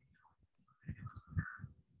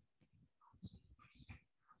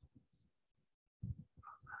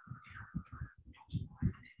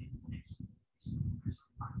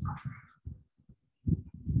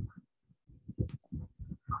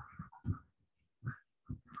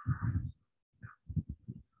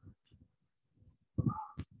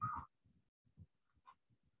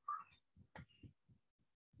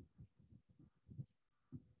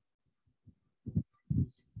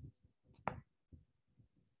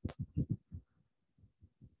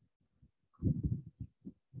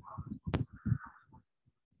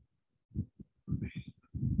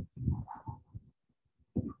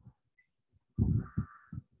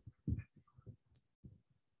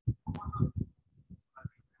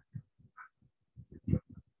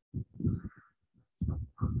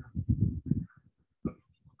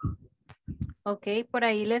 Ok, por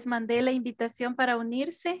ahí les mandé la invitación para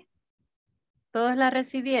unirse. ¿Todos la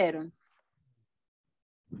recibieron?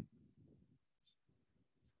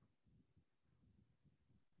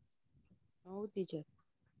 No, teacher.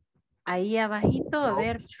 Ahí abajito, a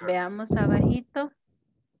ver, veamos abajito.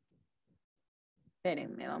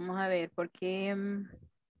 Espérenme, vamos a ver, porque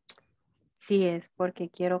sí es porque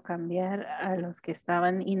quiero cambiar a los que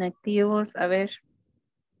estaban inactivos. A ver.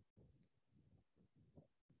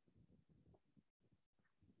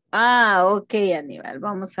 Ah, ok, Aníbal,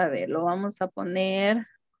 vamos a ver, lo vamos a poner.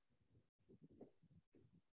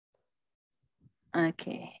 Ok.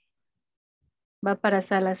 Va para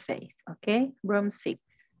sala 6, ok, room 6.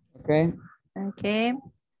 Ok. Ok.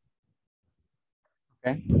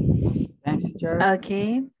 Okay. Thanks, teacher.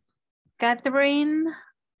 Okay. Catherine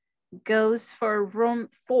goes for room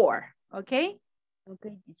 4. Okay?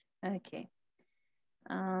 Okay. Okay.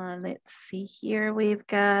 Let's see here. We've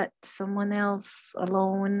got someone else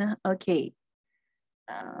alone. Okay.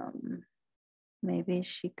 Maybe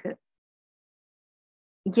she could.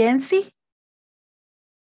 Yancy?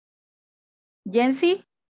 Yancy?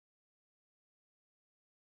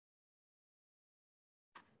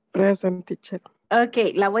 Present, teacher.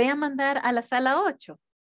 Ok, la voy a mandar a la sala 8.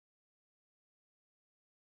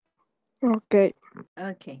 Ok.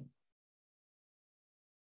 Ok.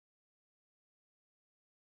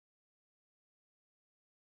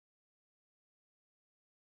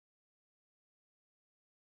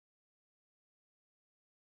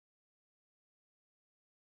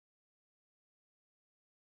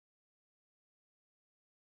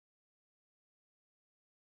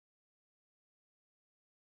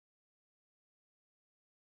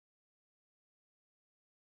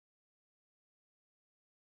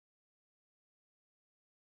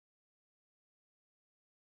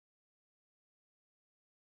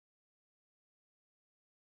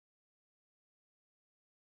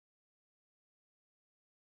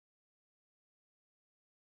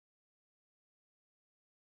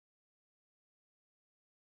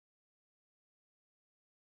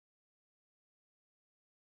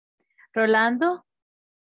 Rolando.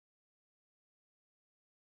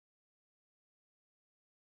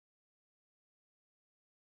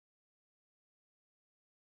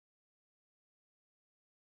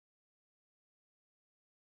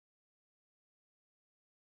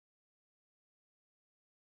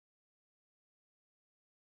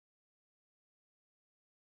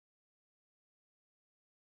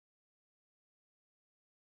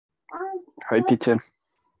 Hi, teacher.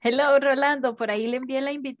 Hello, Rolando. Por ahí le envié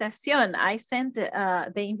la invitación. I sent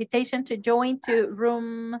the invitation to join to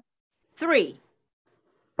room 3.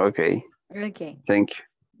 Okay. Okay. Thank you.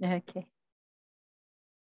 Okay.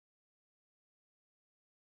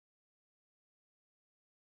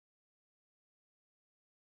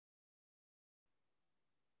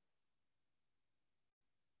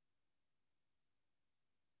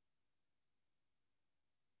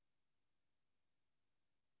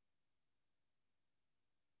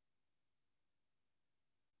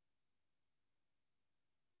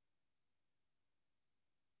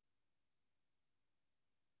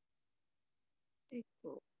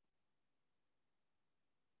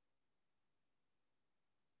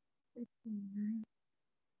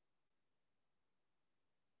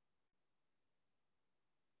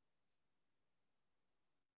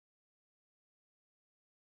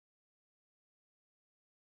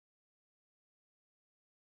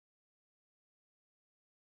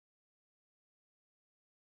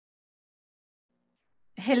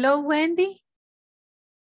 Hello, Wendy.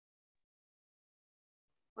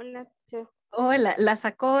 Hola, teacher. Hola, ¿la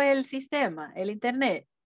sacó el sistema, el internet?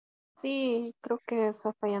 Sí, creo que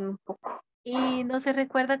está fallando un poco. ¿Y no se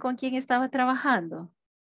recuerda con quién estaba trabajando?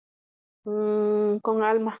 Con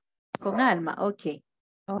Alma. Con Alma, ok.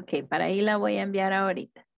 Ok, para ahí la voy a enviar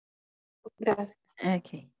ahorita. Gracias.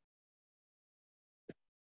 Ok.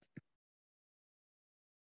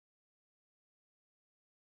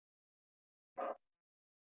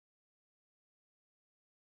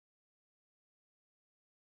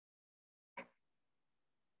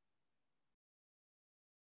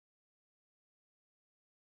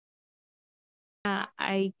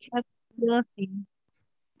 I kept losing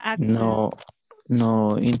access.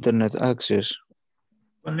 No, internet access.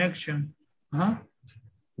 Connection. Ajá.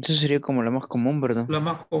 Eso sería como la más común, ¿verdad? La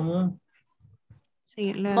más común.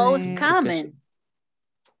 Sí, la Most de... common.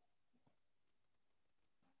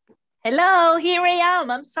 Hello, here I am.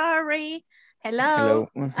 I'm sorry. Hello. Hello.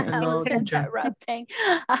 I was Hello, teacher. interrupting.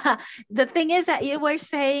 The thing is that you were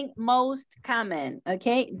saying most common,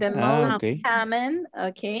 okay? The most Okay. common,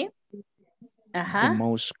 okay? The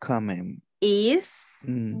most common Is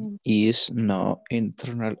is no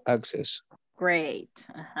internal access. great.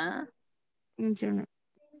 internet.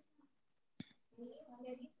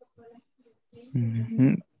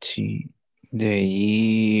 Sí. De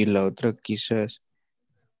ahí la otra quizás.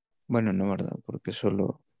 Bueno, no, ¿verdad? Porque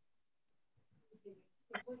solo.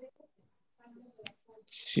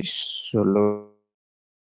 Sí, solo.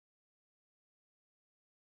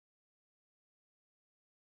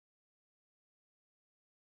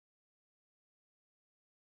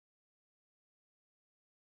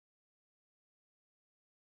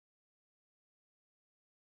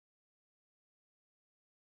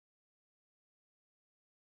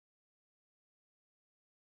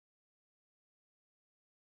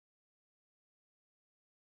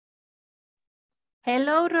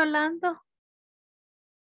 Hello, Rolando.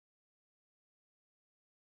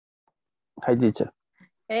 Hi, teacher.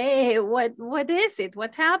 Hey, what is it?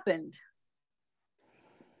 What happened?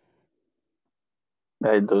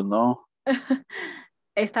 I don't know.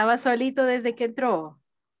 ¿Estaba solito desde que entró?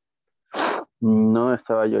 No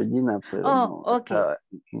estaba Georgina, pero Oh, no okay. estaba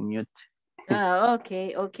en mute.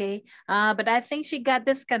 Okay. But I think she got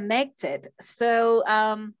disconnected. So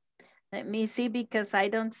let me see because I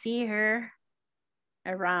don't see her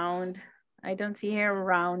around. I don't see her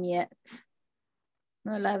around yet.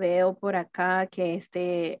 No la veo por acá que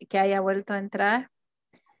haya vuelto a entrar.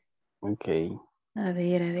 Okay. A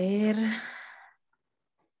ver.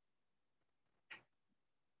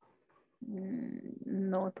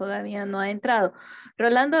 No, todavía no ha entrado.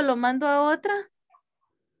 Rolando, ¿lo mando a otra?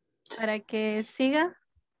 Para que siga.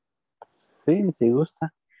 Sí, si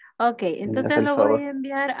gusta. Ok, Me hace entonces el lo voy favor. a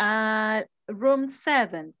enviar a Room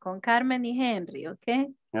 7 con Carmen y Henry,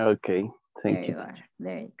 ¿ok? Okay, There thank you. you are.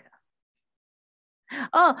 There you go.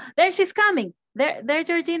 Oh, there she's coming. There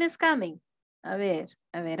Georgina is coming. A ver.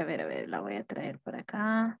 La voy a traer por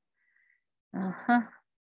acá. Ajá.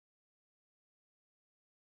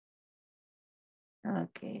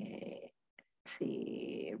 Ok.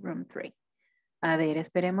 Sí, Room 3. A ver,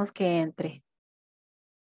 esperemos que entre.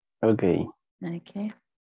 Okay. Ok.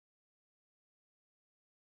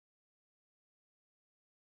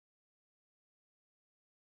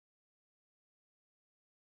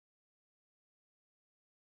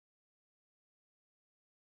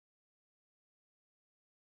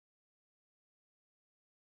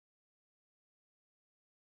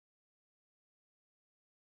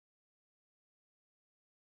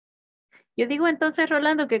 Yo digo entonces,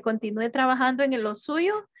 Rolando, que continúe trabajando en lo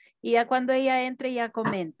suyo y ya cuando ella entre ya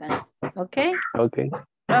comentan. ¿Ok? Okay.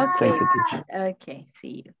 Ok. Thank you, teacher. Ok,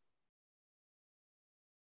 see you.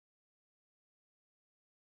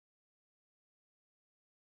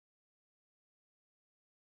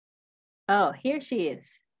 Oh, here she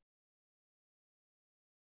is.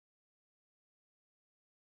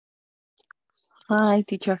 Hi,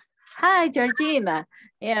 teacher. Hi, Georgina.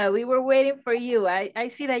 Yeah, we were waiting for you. I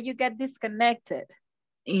see that you got disconnected.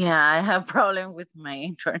 Yeah, I have problem with my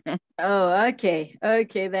internet. Oh, okay.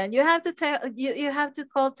 Okay, then you have to tell you have to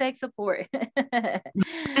call tech support.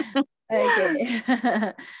 Okay.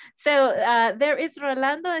 So there is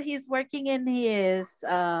Rolando. He's working in his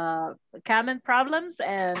common problems,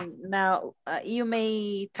 and now you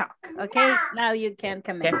may talk. Okay, now you can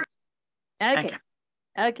comment. Okay.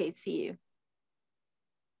 Okay, see you.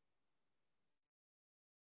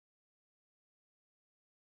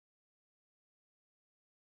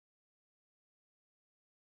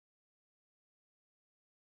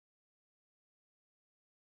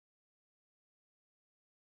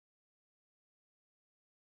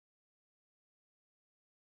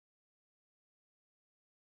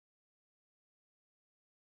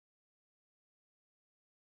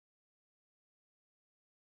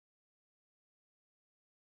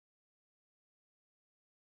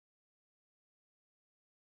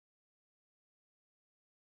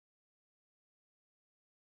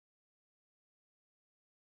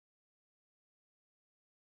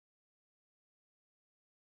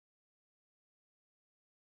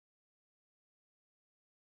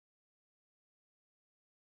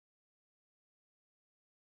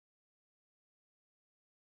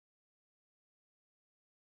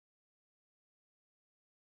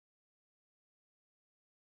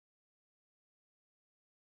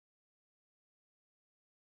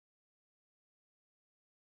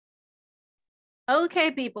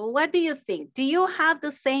 Okay, people, what do you think? Do you have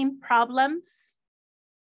the same problems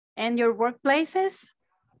in your workplaces?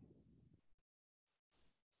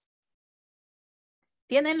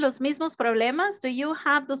 ¿Tienen los mismos problemas? Do you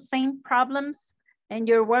have the same problems in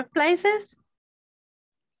your workplaces?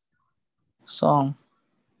 Some.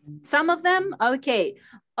 Some of them? Okay.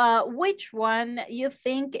 Which one you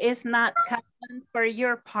think is not common for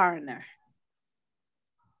your partner?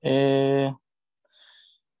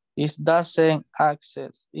 It doesn't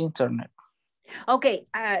access internet. Okay,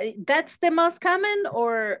 that's the most common,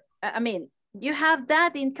 or, I mean, you have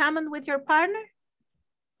that in common with your partner?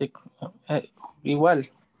 Igual.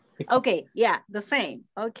 Okay, yeah, the same.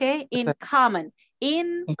 Okay, in common.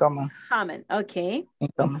 In common. Okay.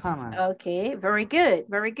 In common. Okay, very good,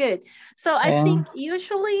 very good. So I think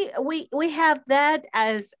usually we have that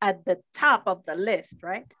as at the top of the list,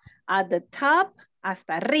 right? At the top,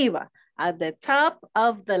 hasta arriba. At the top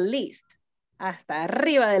of the list. Hasta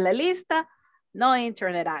arriba de la lista, no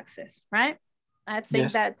internet access, right? I think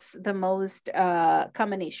Yes. that's the most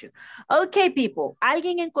common issue. Okay, people.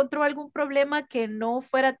 ¿Alguien encontró algún problema que no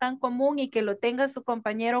fuera tan común y que lo tenga su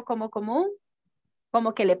compañero como común?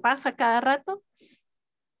 ¿Como que le pasa cada rato?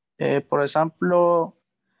 Por ejemplo,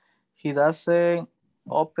 he doesn't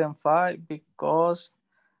open file because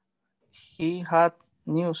he had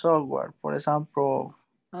new software. For example,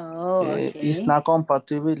 Oh, it's okay. not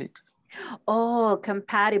compatibility. Oh,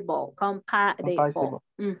 compatible. Compatible.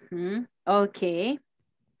 Mhm. Okay.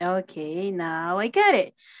 Okay, now I get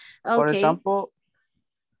it. For Okay. example,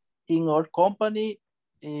 in our company,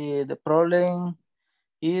 the problem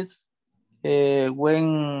is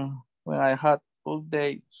when I had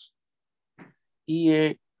updates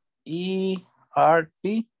ERP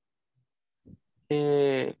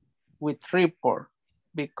with report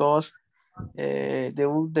because the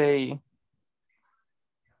update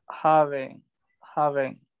haven't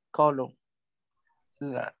column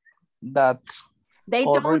that's They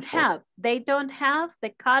or don't report have the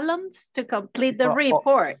columns to complete the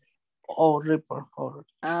report. or report or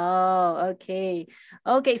Oh, okay.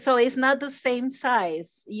 Okay, so it's not the same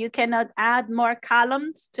size. You cannot add more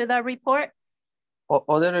columns to the report?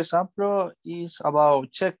 other example is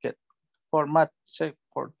about checked format check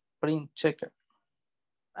for print checker.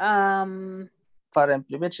 Para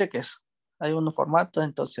imprimir cheques hay unos formatos,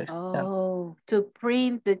 entonces. Oh, to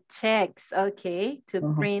print the checks. Okay, to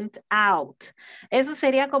print out. Eso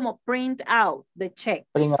sería como print out the checks.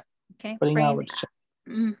 Okay, print out check.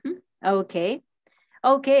 Okay.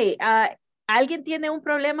 Okay. ¿Alguien tiene un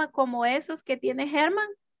problema como esos que tiene Herman?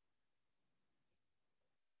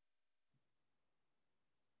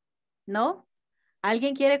 ¿No?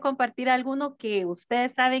 ¿Alguien quiere compartir alguno que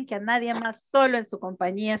ustedes saben que a nadie más solo en su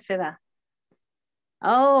compañía se da?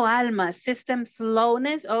 Oh, Alma, system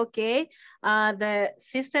slowness, okay. The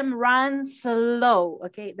system runs slow,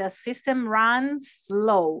 okay. The system runs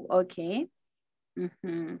slow, okay.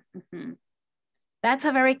 That's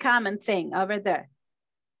a very common thing over there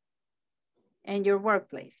in your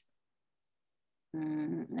workplace.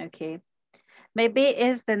 Okay. Maybe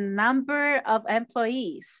it's the number of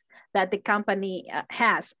employees that the company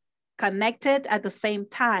has connected at the same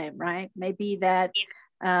time, right? Maybe that,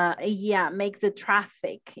 yeah, makes the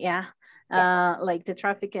traffic, yeah. Like the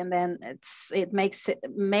traffic, and then it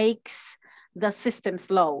makes the system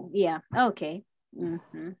slow. Yeah, okay.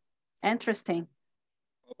 Interesting.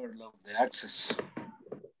 Overload the access.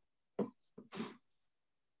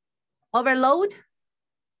 Overload?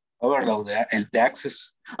 Overload the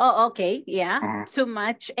access. Oh, okay, yeah. Too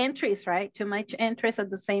much entries, right? Too much entries at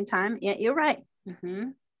the same time. Yeah, you're right.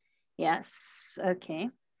 Yes, okay.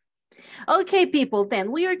 Okay, people,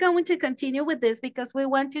 then we are going to continue with this because we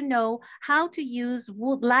want to know how to use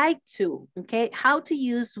would like to, okay? How to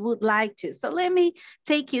use would like to. So let me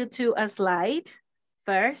take you to a slide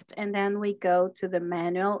first, and then we go to the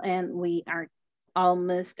manual, and we are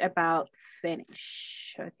almost about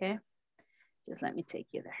finished, okay? Just let me take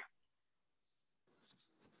you there.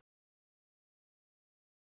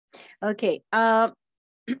 Okay,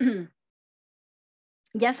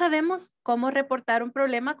 ya sabemos cómo reportar un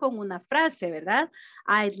problema con una frase, ¿verdad?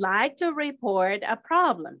 I'd like to report a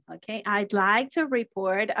problem, okay? I'd like to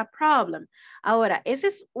report a problem. Ahora, esa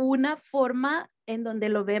es una forma en donde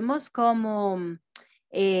lo vemos como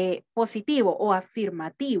positivo o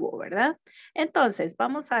afirmativo, ¿verdad? Entonces,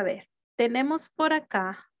 vamos a ver. Tenemos por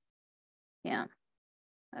acá, ya,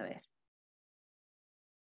 a ver.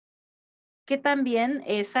 Que también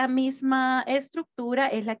esa misma estructura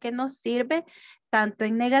es la que nos sirve tanto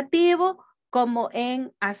en negativo como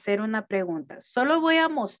en hacer una pregunta. Solo voy a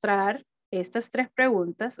mostrar estas tres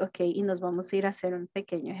preguntas, ok, y nos vamos a ir a hacer un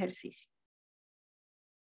pequeño ejercicio.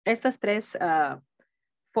 Estas tres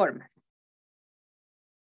formas.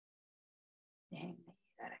 Déjenme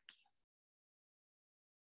llegar aquí.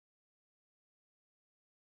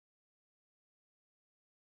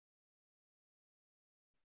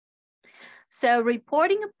 So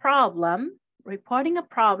reporting a problem,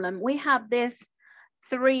 we have this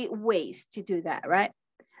 3 ways to do that, right?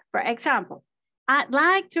 For example, I'd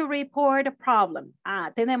like to report a problem.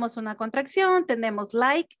 Tenemos una contracción, tenemos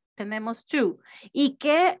like, tenemos to. ¿Y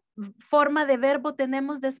qué forma de verbo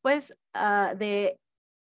tenemos después de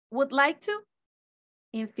would like to?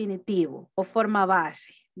 Infinitivo o forma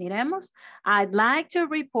base. Miremos. I'd like to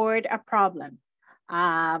report a problem.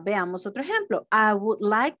 Veamos otro ejemplo. I would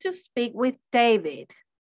like to speak with David.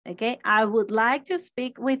 Okay, I would like to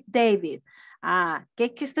speak with David.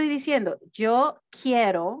 ¿Qué estoy diciendo? Yo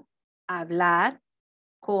quiero hablar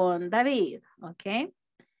con David. Okay.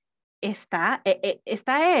 Está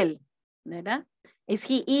él, ¿verdad? Is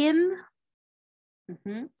he in?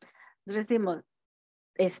 Entonces decimos,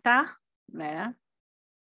 está, ¿verdad?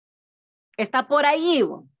 Está por ahí.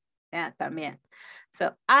 Yeah, también.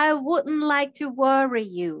 So, I wouldn't like to worry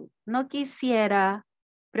you. No quisiera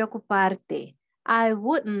preocuparte. I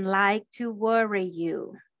wouldn't like to worry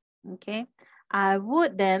you. Okay. I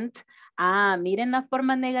wouldn't. Miren la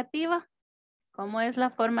forma negativa. ¿Cómo es la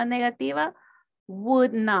forma negativa?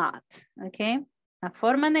 Would not. Okay. La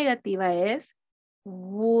forma negativa es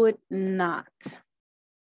would not.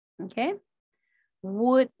 Okay.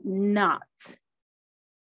 Would not.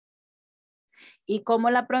 ¿Y cómo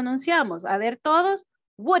la pronunciamos? A ver todos.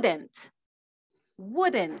 Wouldn't.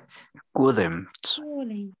 Wouldn't. Wouldn't.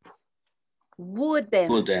 Wouldn't.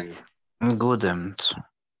 Wouldn't.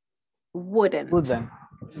 Wouldn't.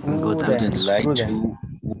 Wouldn't like to.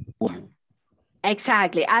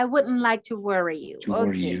 Exactly. I wouldn't like to worry you. To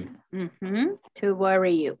worry you. To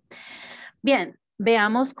worry you. Bien,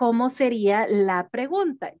 veamos cómo sería la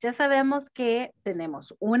pregunta. Ya sabemos que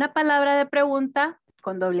tenemos una palabra de pregunta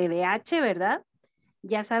con WH, ¿verdad?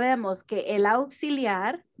 Ya sabemos que el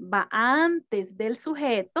auxiliar va antes del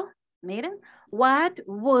sujeto. Miren, what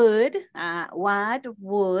would, what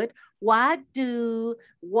do,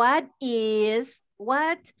 what is,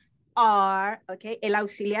 what are, okay. El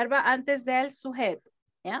auxiliar va antes del sujeto,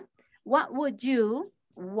 ¿ya? What would you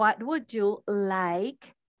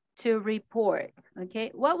like to report, okay?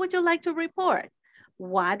 What would you like to report?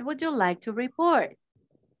 What would you like to report?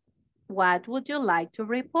 What would you like to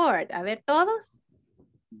report? A ver, todos.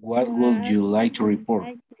 What would you like to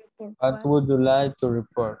report? What would you like to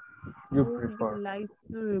report? You report. Like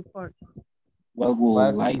to report. What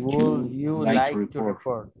would What would you like to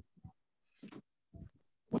report?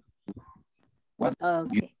 What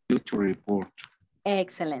would you to report?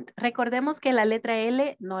 Excelente. Recordemos que la letra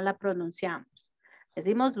L no la pronunciamos.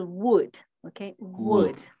 Decimos would, okay?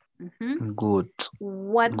 Would. Good.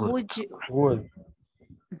 What Good. would you? Would.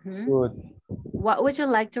 Good. What would you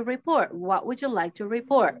like to report? What would you like to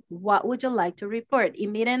report? What would you like to report? Y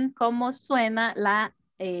miren cómo suena la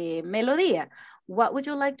melodía. What would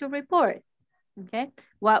you like to report? Okay.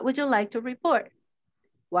 What would you like to report?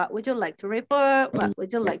 What would you like to report? What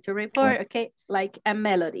would you like to report? Okay. Like a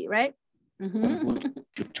melody, right? What would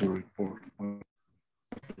you to report?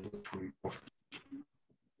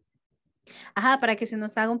 Ajá, para que se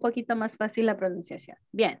nos haga un poquito más fácil la pronunciación.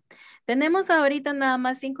 Bien, tenemos ahorita nada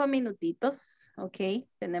más 5 minutitos, ok,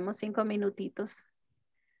 tenemos 5 minutitos.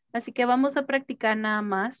 Así que vamos a practicar nada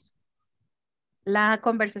más la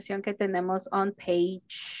conversación que tenemos on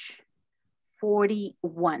page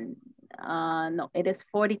 41. No, it is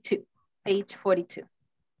 42, page 42.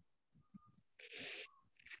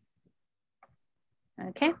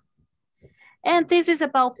 Okay. And this is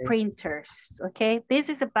about printers, okay? This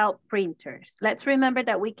is about printers. Let's remember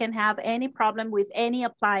that we can have any problem with any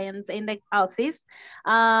appliance in the office.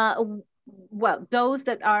 Well, those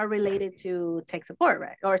that are related to tech support,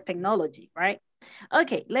 right? Or technology, right?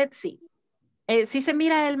 Okay, let's see. ¿Sí se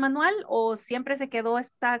mira el manual o siempre se quedó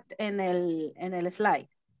stuck en el slide?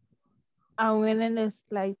 Aún en el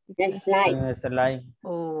slide. El slide. En el slide.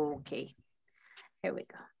 Okay, here we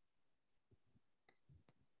go.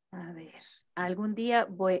 A ver, algún día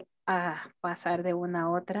voy a pasar de una a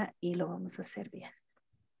otra y lo vamos a hacer bien.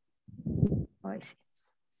 Hoy sí.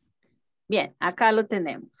 Bien, acá lo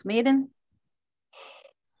tenemos. Miren.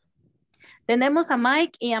 Tenemos a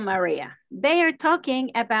Mike y a Maria. They are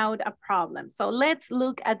talking about a problem. So let's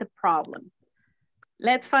look at the problem.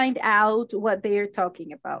 Let's find out what they are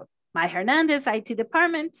talking about. Mike Hernandez, IT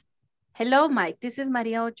department. Hello, Mike. This is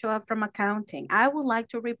Maria Ochoa from accounting. I would like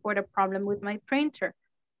to report a problem with my printer.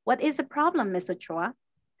 What is the problem, Ms. Ochoa?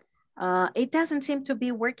 It doesn't seem to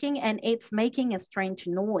be working and it's making a strange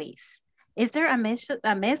noise. Is there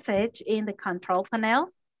a message in the control panel?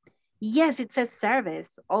 Yes, it says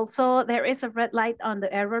service. Also, there is a red light on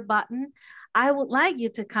the error button. I would like you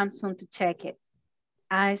to come soon to check it.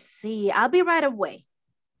 I see. I'll be right away.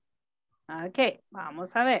 Okay,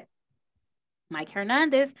 vamos a ver. Mike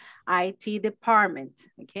Hernandez, IT department.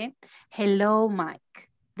 Okay. Hello, Mike.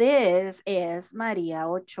 This is Maria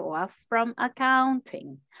Ochoa from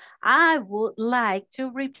accounting. I would like to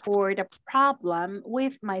report a problem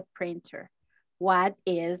with my printer. What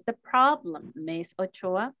is the problem, Ms.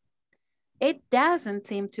 Ochoa? It doesn't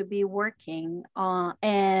seem to be working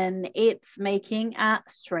and it's making a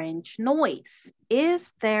strange noise.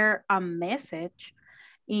 Is there a message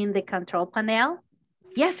in the control panel?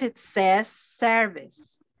 Yes, it says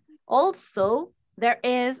service. Also, there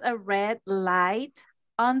is a red light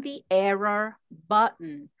on the error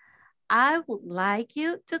button. I would like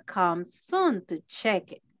you to come soon to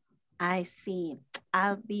check it. I see.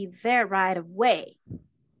 I'll be there right away.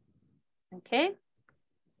 Okay.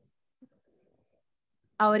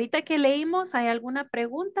 Ahorita que leímos, ¿hay alguna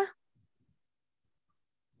pregunta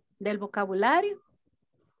del vocabulario?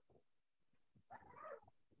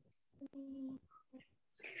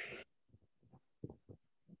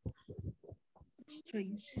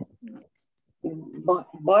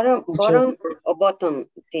 Bottom or bottom,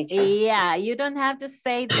 teacher? Yeah, you don't have to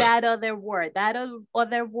say that other word. That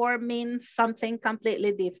other word means something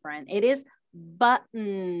completely different. It is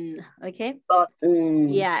button, okay? Button.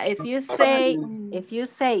 Yeah, if you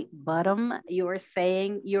say bottom, you are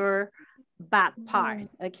saying your back part,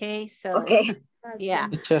 okay? So, okay. Yeah.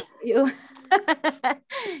 Teacher, You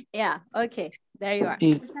yeah, okay. There you are.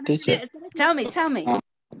 teacher, Tell me.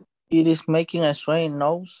 it is making a strange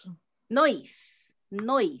noise. Noise.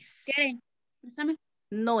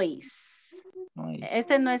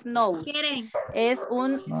 Este no es nose. Es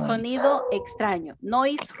un sonido extraño.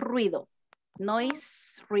 Noise, ruido.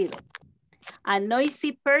 A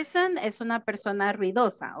noisy person es una persona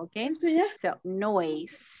ruidosa, ¿ok? So,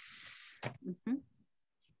 noise.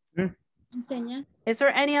 Enseña. Is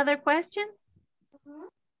there any other question?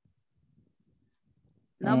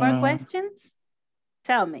 No more questions?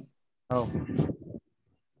 Tell me. Oh.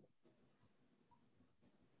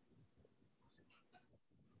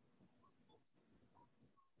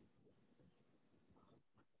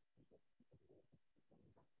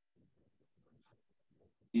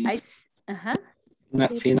 Uh-huh.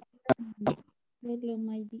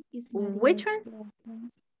 Which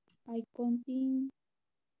one? I continue.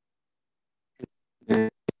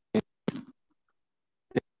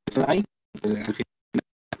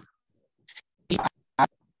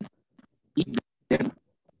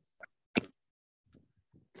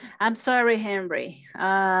 I'm sorry, Henry.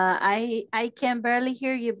 I can barely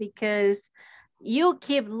hear you because you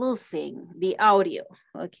keep losing the audio,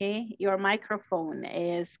 okay? Your microphone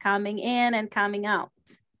is coming in and coming out.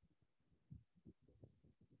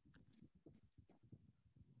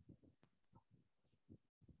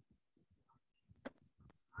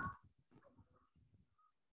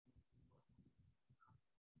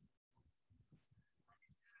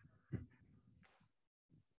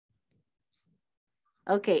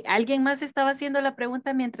 Ok, ¿alguien más estaba haciendo la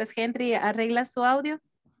pregunta mientras Henry arregla su audio?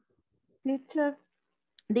 Teacher,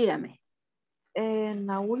 dígame. En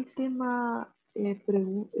la última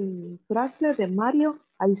frase de Mario,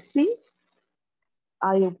 I see,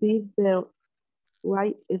 I'll be there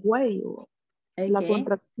right away. Okay. La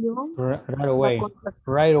contracción. Right away.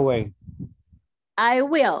 Right away. I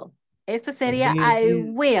will. Esto sería I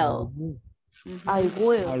will. I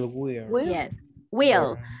will. I will. Yes.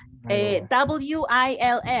 Will.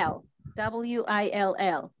 W-I-L-L.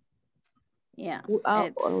 W-I-L-L. Yeah.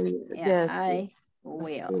 Yes. I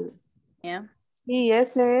will. Yeah. Y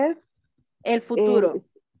ese es el futuro.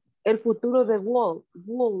 El futuro de will.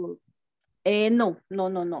 No.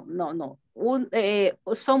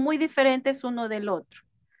 Son muy diferentes uno del otro.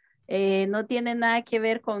 No tiene nada que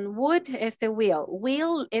ver con would, will.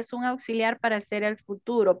 Will es un auxiliar para hacer el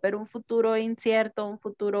futuro, pero un futuro incierto, un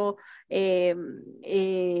futuro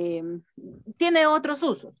tiene otros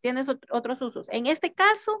usos, En este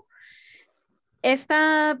caso,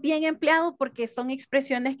 está bien empleado porque son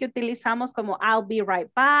expresiones que utilizamos como I'll be right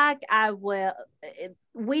back, I will.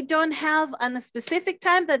 We don't have a specific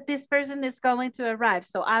time that this person is going to arrive,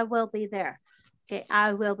 so I will be there. Okay,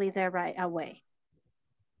 I will be there right away.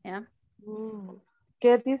 Yeah.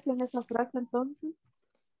 ¿Qué dice en esa frase entonces?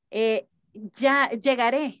 Ya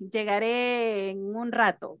llegaré en un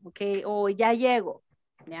rato, okay, o ya llego,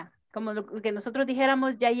 ya, como lo que nosotros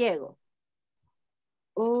dijéramos, ya llego.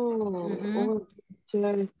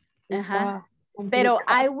 Chévere. Ajá. Pero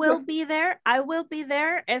I will be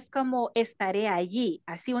there es como estaré allí,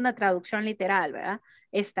 así una traducción literal, ¿verdad?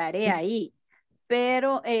 Estaré ahí,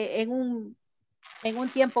 pero en un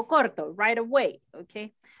tiempo corto, right away,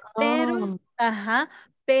 ¿ok?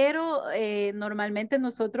 Pero, normalmente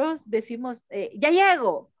nosotros decimos, ya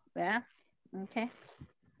llego, ¿verdad? Ok.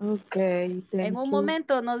 En un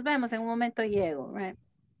momento nos vemos, en un momento llego, right?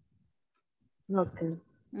 Ok.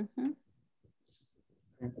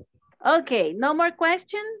 Ok, no more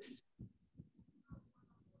questions.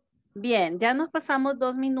 Bien, ya nos pasamos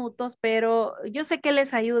 2 minutos, pero yo sé que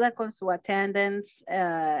les ayuda con su attendance,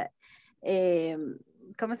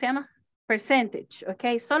 ¿cómo se llama? Percentage,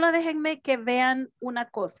 ok. Solo déjenme que vean una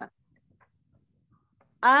cosa.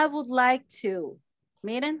 I would like to.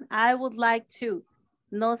 Miren, I would like to.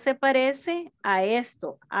 No se parece a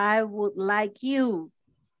esto. I would like you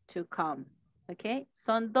to come. Ok.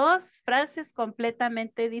 Son 2 frases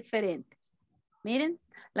completamente diferentes. Miren,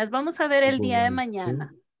 las vamos a ver el día de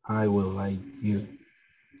mañana. I will like you.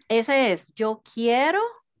 Ese es, yo quiero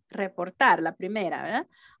reportar, la primera, ¿verdad?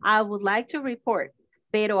 I would like to report.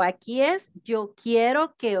 Pero aquí es, yo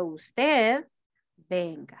quiero que usted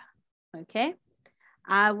venga, ¿ok?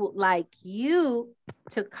 I would like you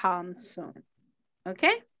to come soon, ¿ok?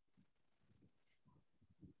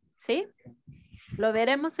 ¿Sí? Lo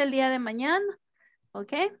veremos el día de mañana,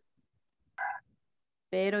 ¿ok?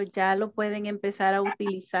 Pero ya lo pueden empezar a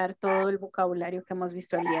utilizar todo el vocabulario que hemos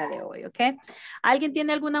visto el día de hoy, ¿ok? ¿Alguien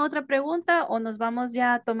tiene alguna otra pregunta o nos vamos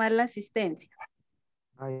ya a tomar la asistencia?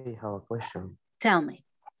 I have a question. Tell me.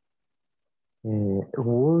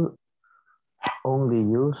 Would only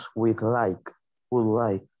use with like, would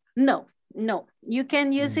like. No, no. You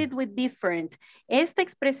can use it with different. Esta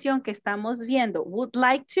expresión que estamos viendo, would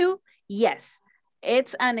like to, yes.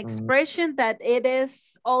 It's an expression that it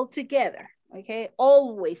is all together, okay?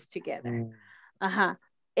 Always together. Ajá.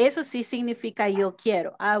 Eso sí significa yo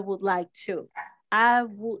quiero. I would like to. I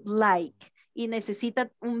would like. Y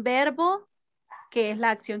necesita un verbo que es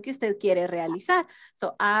la acción que usted quiere realizar.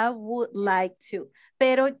 So, I would like to.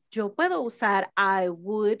 Pero yo puedo usar I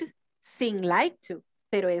would sin like to.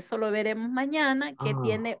 Pero eso lo veremos mañana que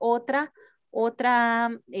tiene otro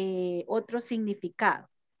significado.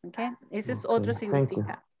 Okay? Eso es otro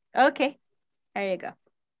significado. Okay. There you go.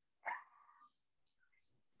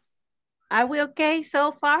 Are we okay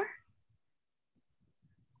so far?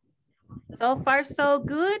 So far, so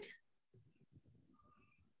good?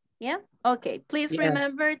 Yeah? Okay. Please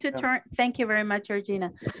remember to turn. Thank you very much,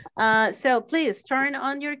 Georgina. So please turn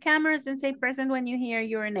on your cameras and say present when you hear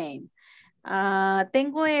your name.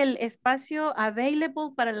 Tengo el espacio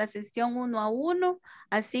available para la sesión 1 a 1,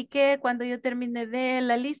 así que cuando yo termine de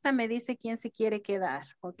la lista me dice quién se quiere quedar,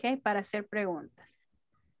 ¿ok? Para hacer preguntas.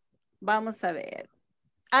 Vamos a ver.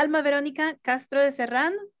 Alma Verónica Castro de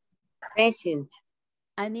Serrano. Present.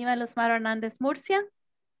 Aníbal Osmar Hernández Murcia.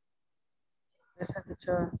 Present,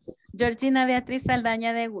 teacher. Georgina Beatriz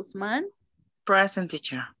Saldaña de Guzmán. Present,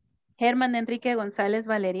 teacher. Germán Enrique González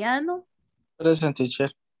Valeriano. Present,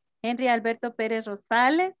 teacher. Henry Alberto Pérez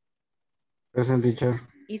Rosales. Present, teacher.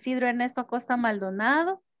 Isidro Ernesto Acosta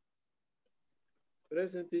Maldonado.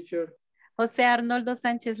 Present, teacher. José Arnoldo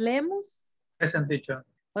Sánchez Lemus. Present, teacher.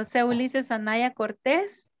 José Ulises Anaya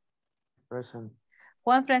Cortés. Present.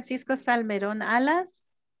 Juan Francisco Salmerón Alas.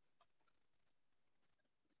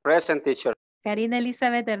 Present, teacher. Karina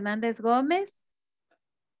Elizabeth Hernández Gómez.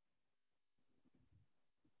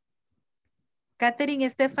 Catherine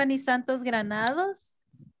Stephanie Santos Granados.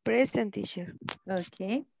 Present, teacher.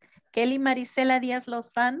 Ok. Kelly Marisela Díaz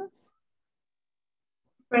Lozano.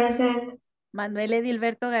 Present. Manuel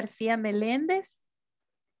Edilberto García Meléndez.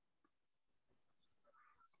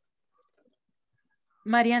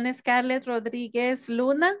 Mariana Scarlett Rodríguez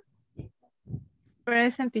Luna.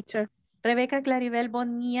 Present, teacher. Rebeca Claribel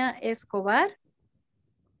Bonilla Escobar.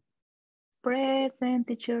 Present,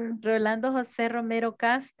 teacher. Rolando José Romero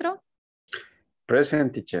Castro.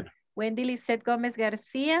 Present, teacher. Wendy Lizeth Gómez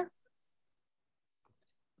García.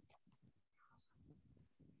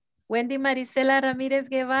 Wendy Marisela Ramírez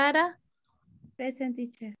Guevara. Present,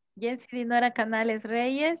 teacher. Jensi Dinora Canales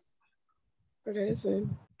Reyes.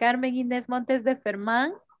 Present. Carmen Inés Montes de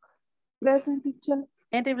Fermán. Present, teacher.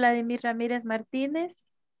 Henry Vladimir Ramírez Martínez.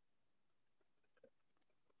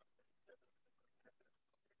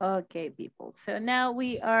 Okay, people. So now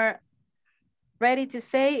we are ready to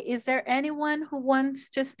say, is there anyone who wants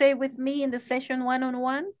to stay with me in the session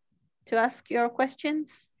one-on-one to ask your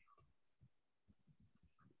questions?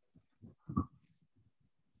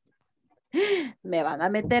 Me van a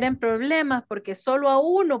meter en problemas porque solo a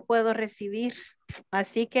uno puedo recibir.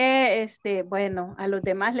 Así que, bueno, a los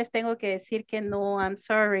demás les tengo que decir que no, I'm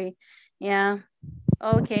sorry. Yeah,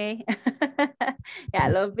 ok. Ya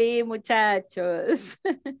los vi, muchachos.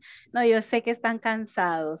 No, yo sé que están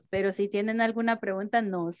cansados, pero si tienen alguna pregunta,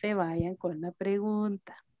 no se vayan con la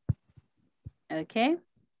pregunta. Ok.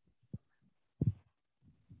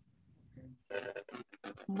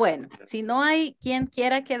 Bueno, si no hay quien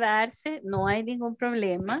quiera quedarse, no hay ningún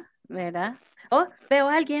problema, ¿verdad? Oh, veo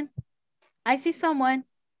a alguien. I see someone.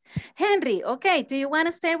 Henry, okay, do you want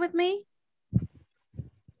to stay with me?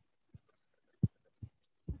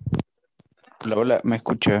 Hola, hola, ¿me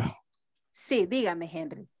escucha? Sí, dígame,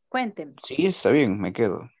 Henry. Cuénteme. Sí, está bien, me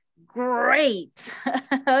quedo. Great.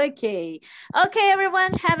 Okay. Okay,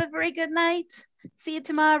 everyone, have a very good night. See you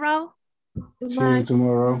tomorrow. See you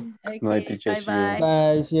tomorrow. Okay, Night, teacher. bye-bye.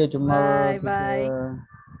 Bye, see you tomorrow, Bye, teacher.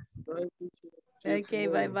 Bye, teacher. See you Okay,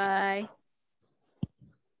 tomorrow. bye-bye.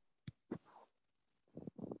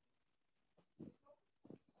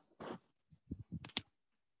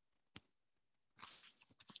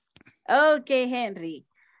 Okay, Henry,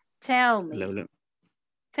 tell me. Hola, hola.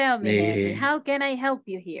 Tell me, Henry, how can I help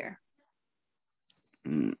you here?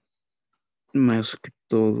 Más que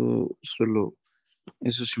todo, solo,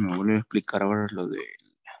 eso sí me vuelve a explicar ahora lo de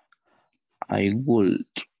I would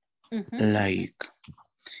like.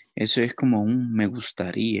 Eso es como un me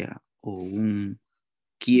gustaría o un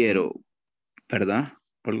quiero, ¿verdad?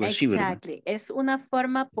 Algo así, ¿verdad? Exactly. Es una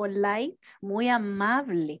forma polite, muy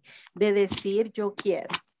amable de decir yo quiero.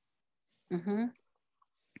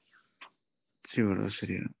 Sí, ¿verdad?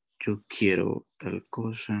 Sería yo quiero tal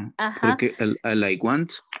cosa. Ajá. Porque el I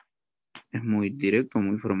want es muy directo,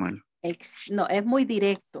 muy formal. No, es muy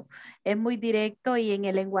directo y en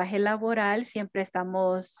el lenguaje laboral siempre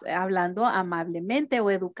estamos hablando amablemente o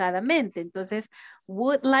educadamente. Entonces,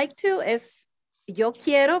 would like to es yo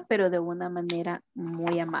quiero, pero de una manera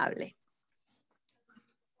muy amable.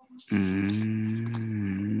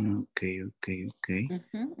 Ok.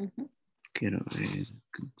 Quiero ver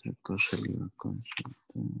qué otra cosa le iba a consultar.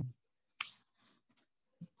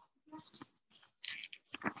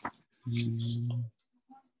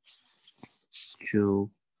 Yo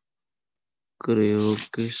creo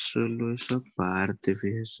que solo esa parte,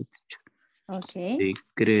 fíjese. Ok. Sí,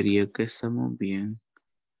 creería que estamos bien.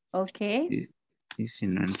 Ok. Y si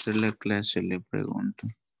no entra en la clase, le pregunto.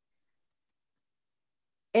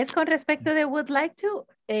 Es con respecto de would like to,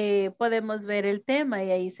 podemos ver el tema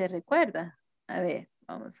y ahí se recuerda. A ver,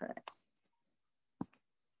 vamos a ver.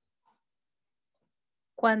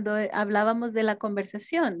 Cuando hablábamos de la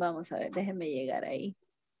conversación, vamos a ver, déjenme llegar ahí.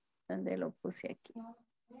 ¿Dónde lo puse aquí?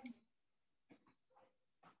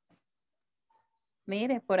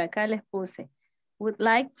 Mire, por acá les puse. Would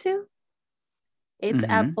like to. It's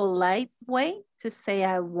a polite way to say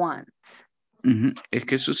I want. Es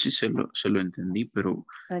que eso sí se lo entendí, pero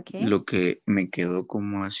lo que me quedó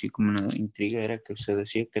como así como una intriga era que usted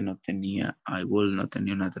decía que no tenía, I will no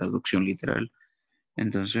tenía una traducción literal.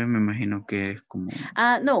 Entonces me imagino que es como...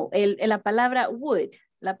 No, la palabra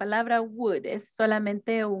would es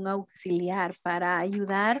solamente un auxiliar para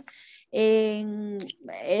ayudar en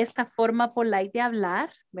esta forma polite de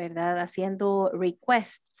hablar, ¿verdad? Haciendo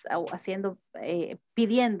requests o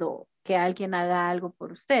pidiendo que alguien haga algo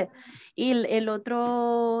por usted. Y el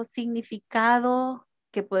otro significado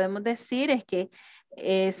que podemos decir es que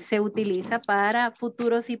se utiliza para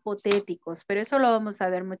futuros hipotéticos, pero eso lo vamos a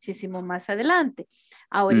ver muchísimo más adelante.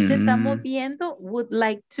 Ahorita estamos viendo would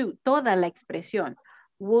like to, toda la expresión.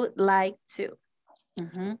 Would like to.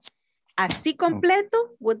 Así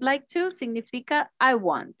completo, would like to significa I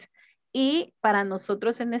want. Y para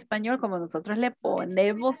nosotros en español, como nosotros le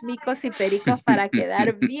ponemos micos y pericos para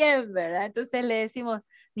quedar bien, ¿verdad? Entonces le decimos,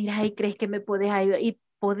 mira, ¿y crees que me puedes ayudar? Y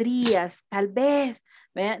podrías, tal vez,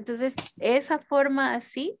 ¿verdad? Entonces, esa forma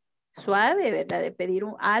así, suave, ¿verdad? De pedir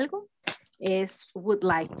algo es would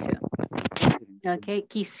like to. Ok,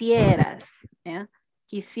 quisieras, ¿ya?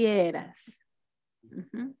 Quisieras.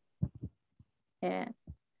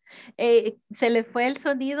 ¿Se le fue el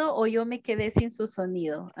sonido o yo me quedé sin su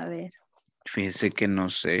sonido? A ver. Fíjese que no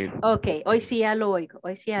sé. Ok, hoy sí ya lo oigo,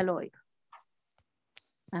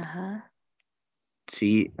 Ajá.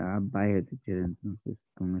 Sí, vaya, teacher, entonces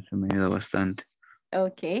con eso me ayuda bastante.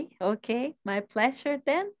 Ok, my pleasure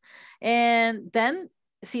then. And then,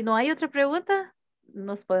 si no hay otra pregunta,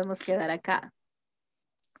 nos podemos quedar acá.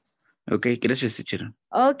 Ok, gracias, teacher.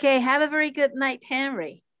 Okay, have a very good night,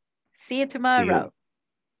 Henry. See you tomorrow.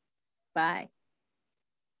 Bye.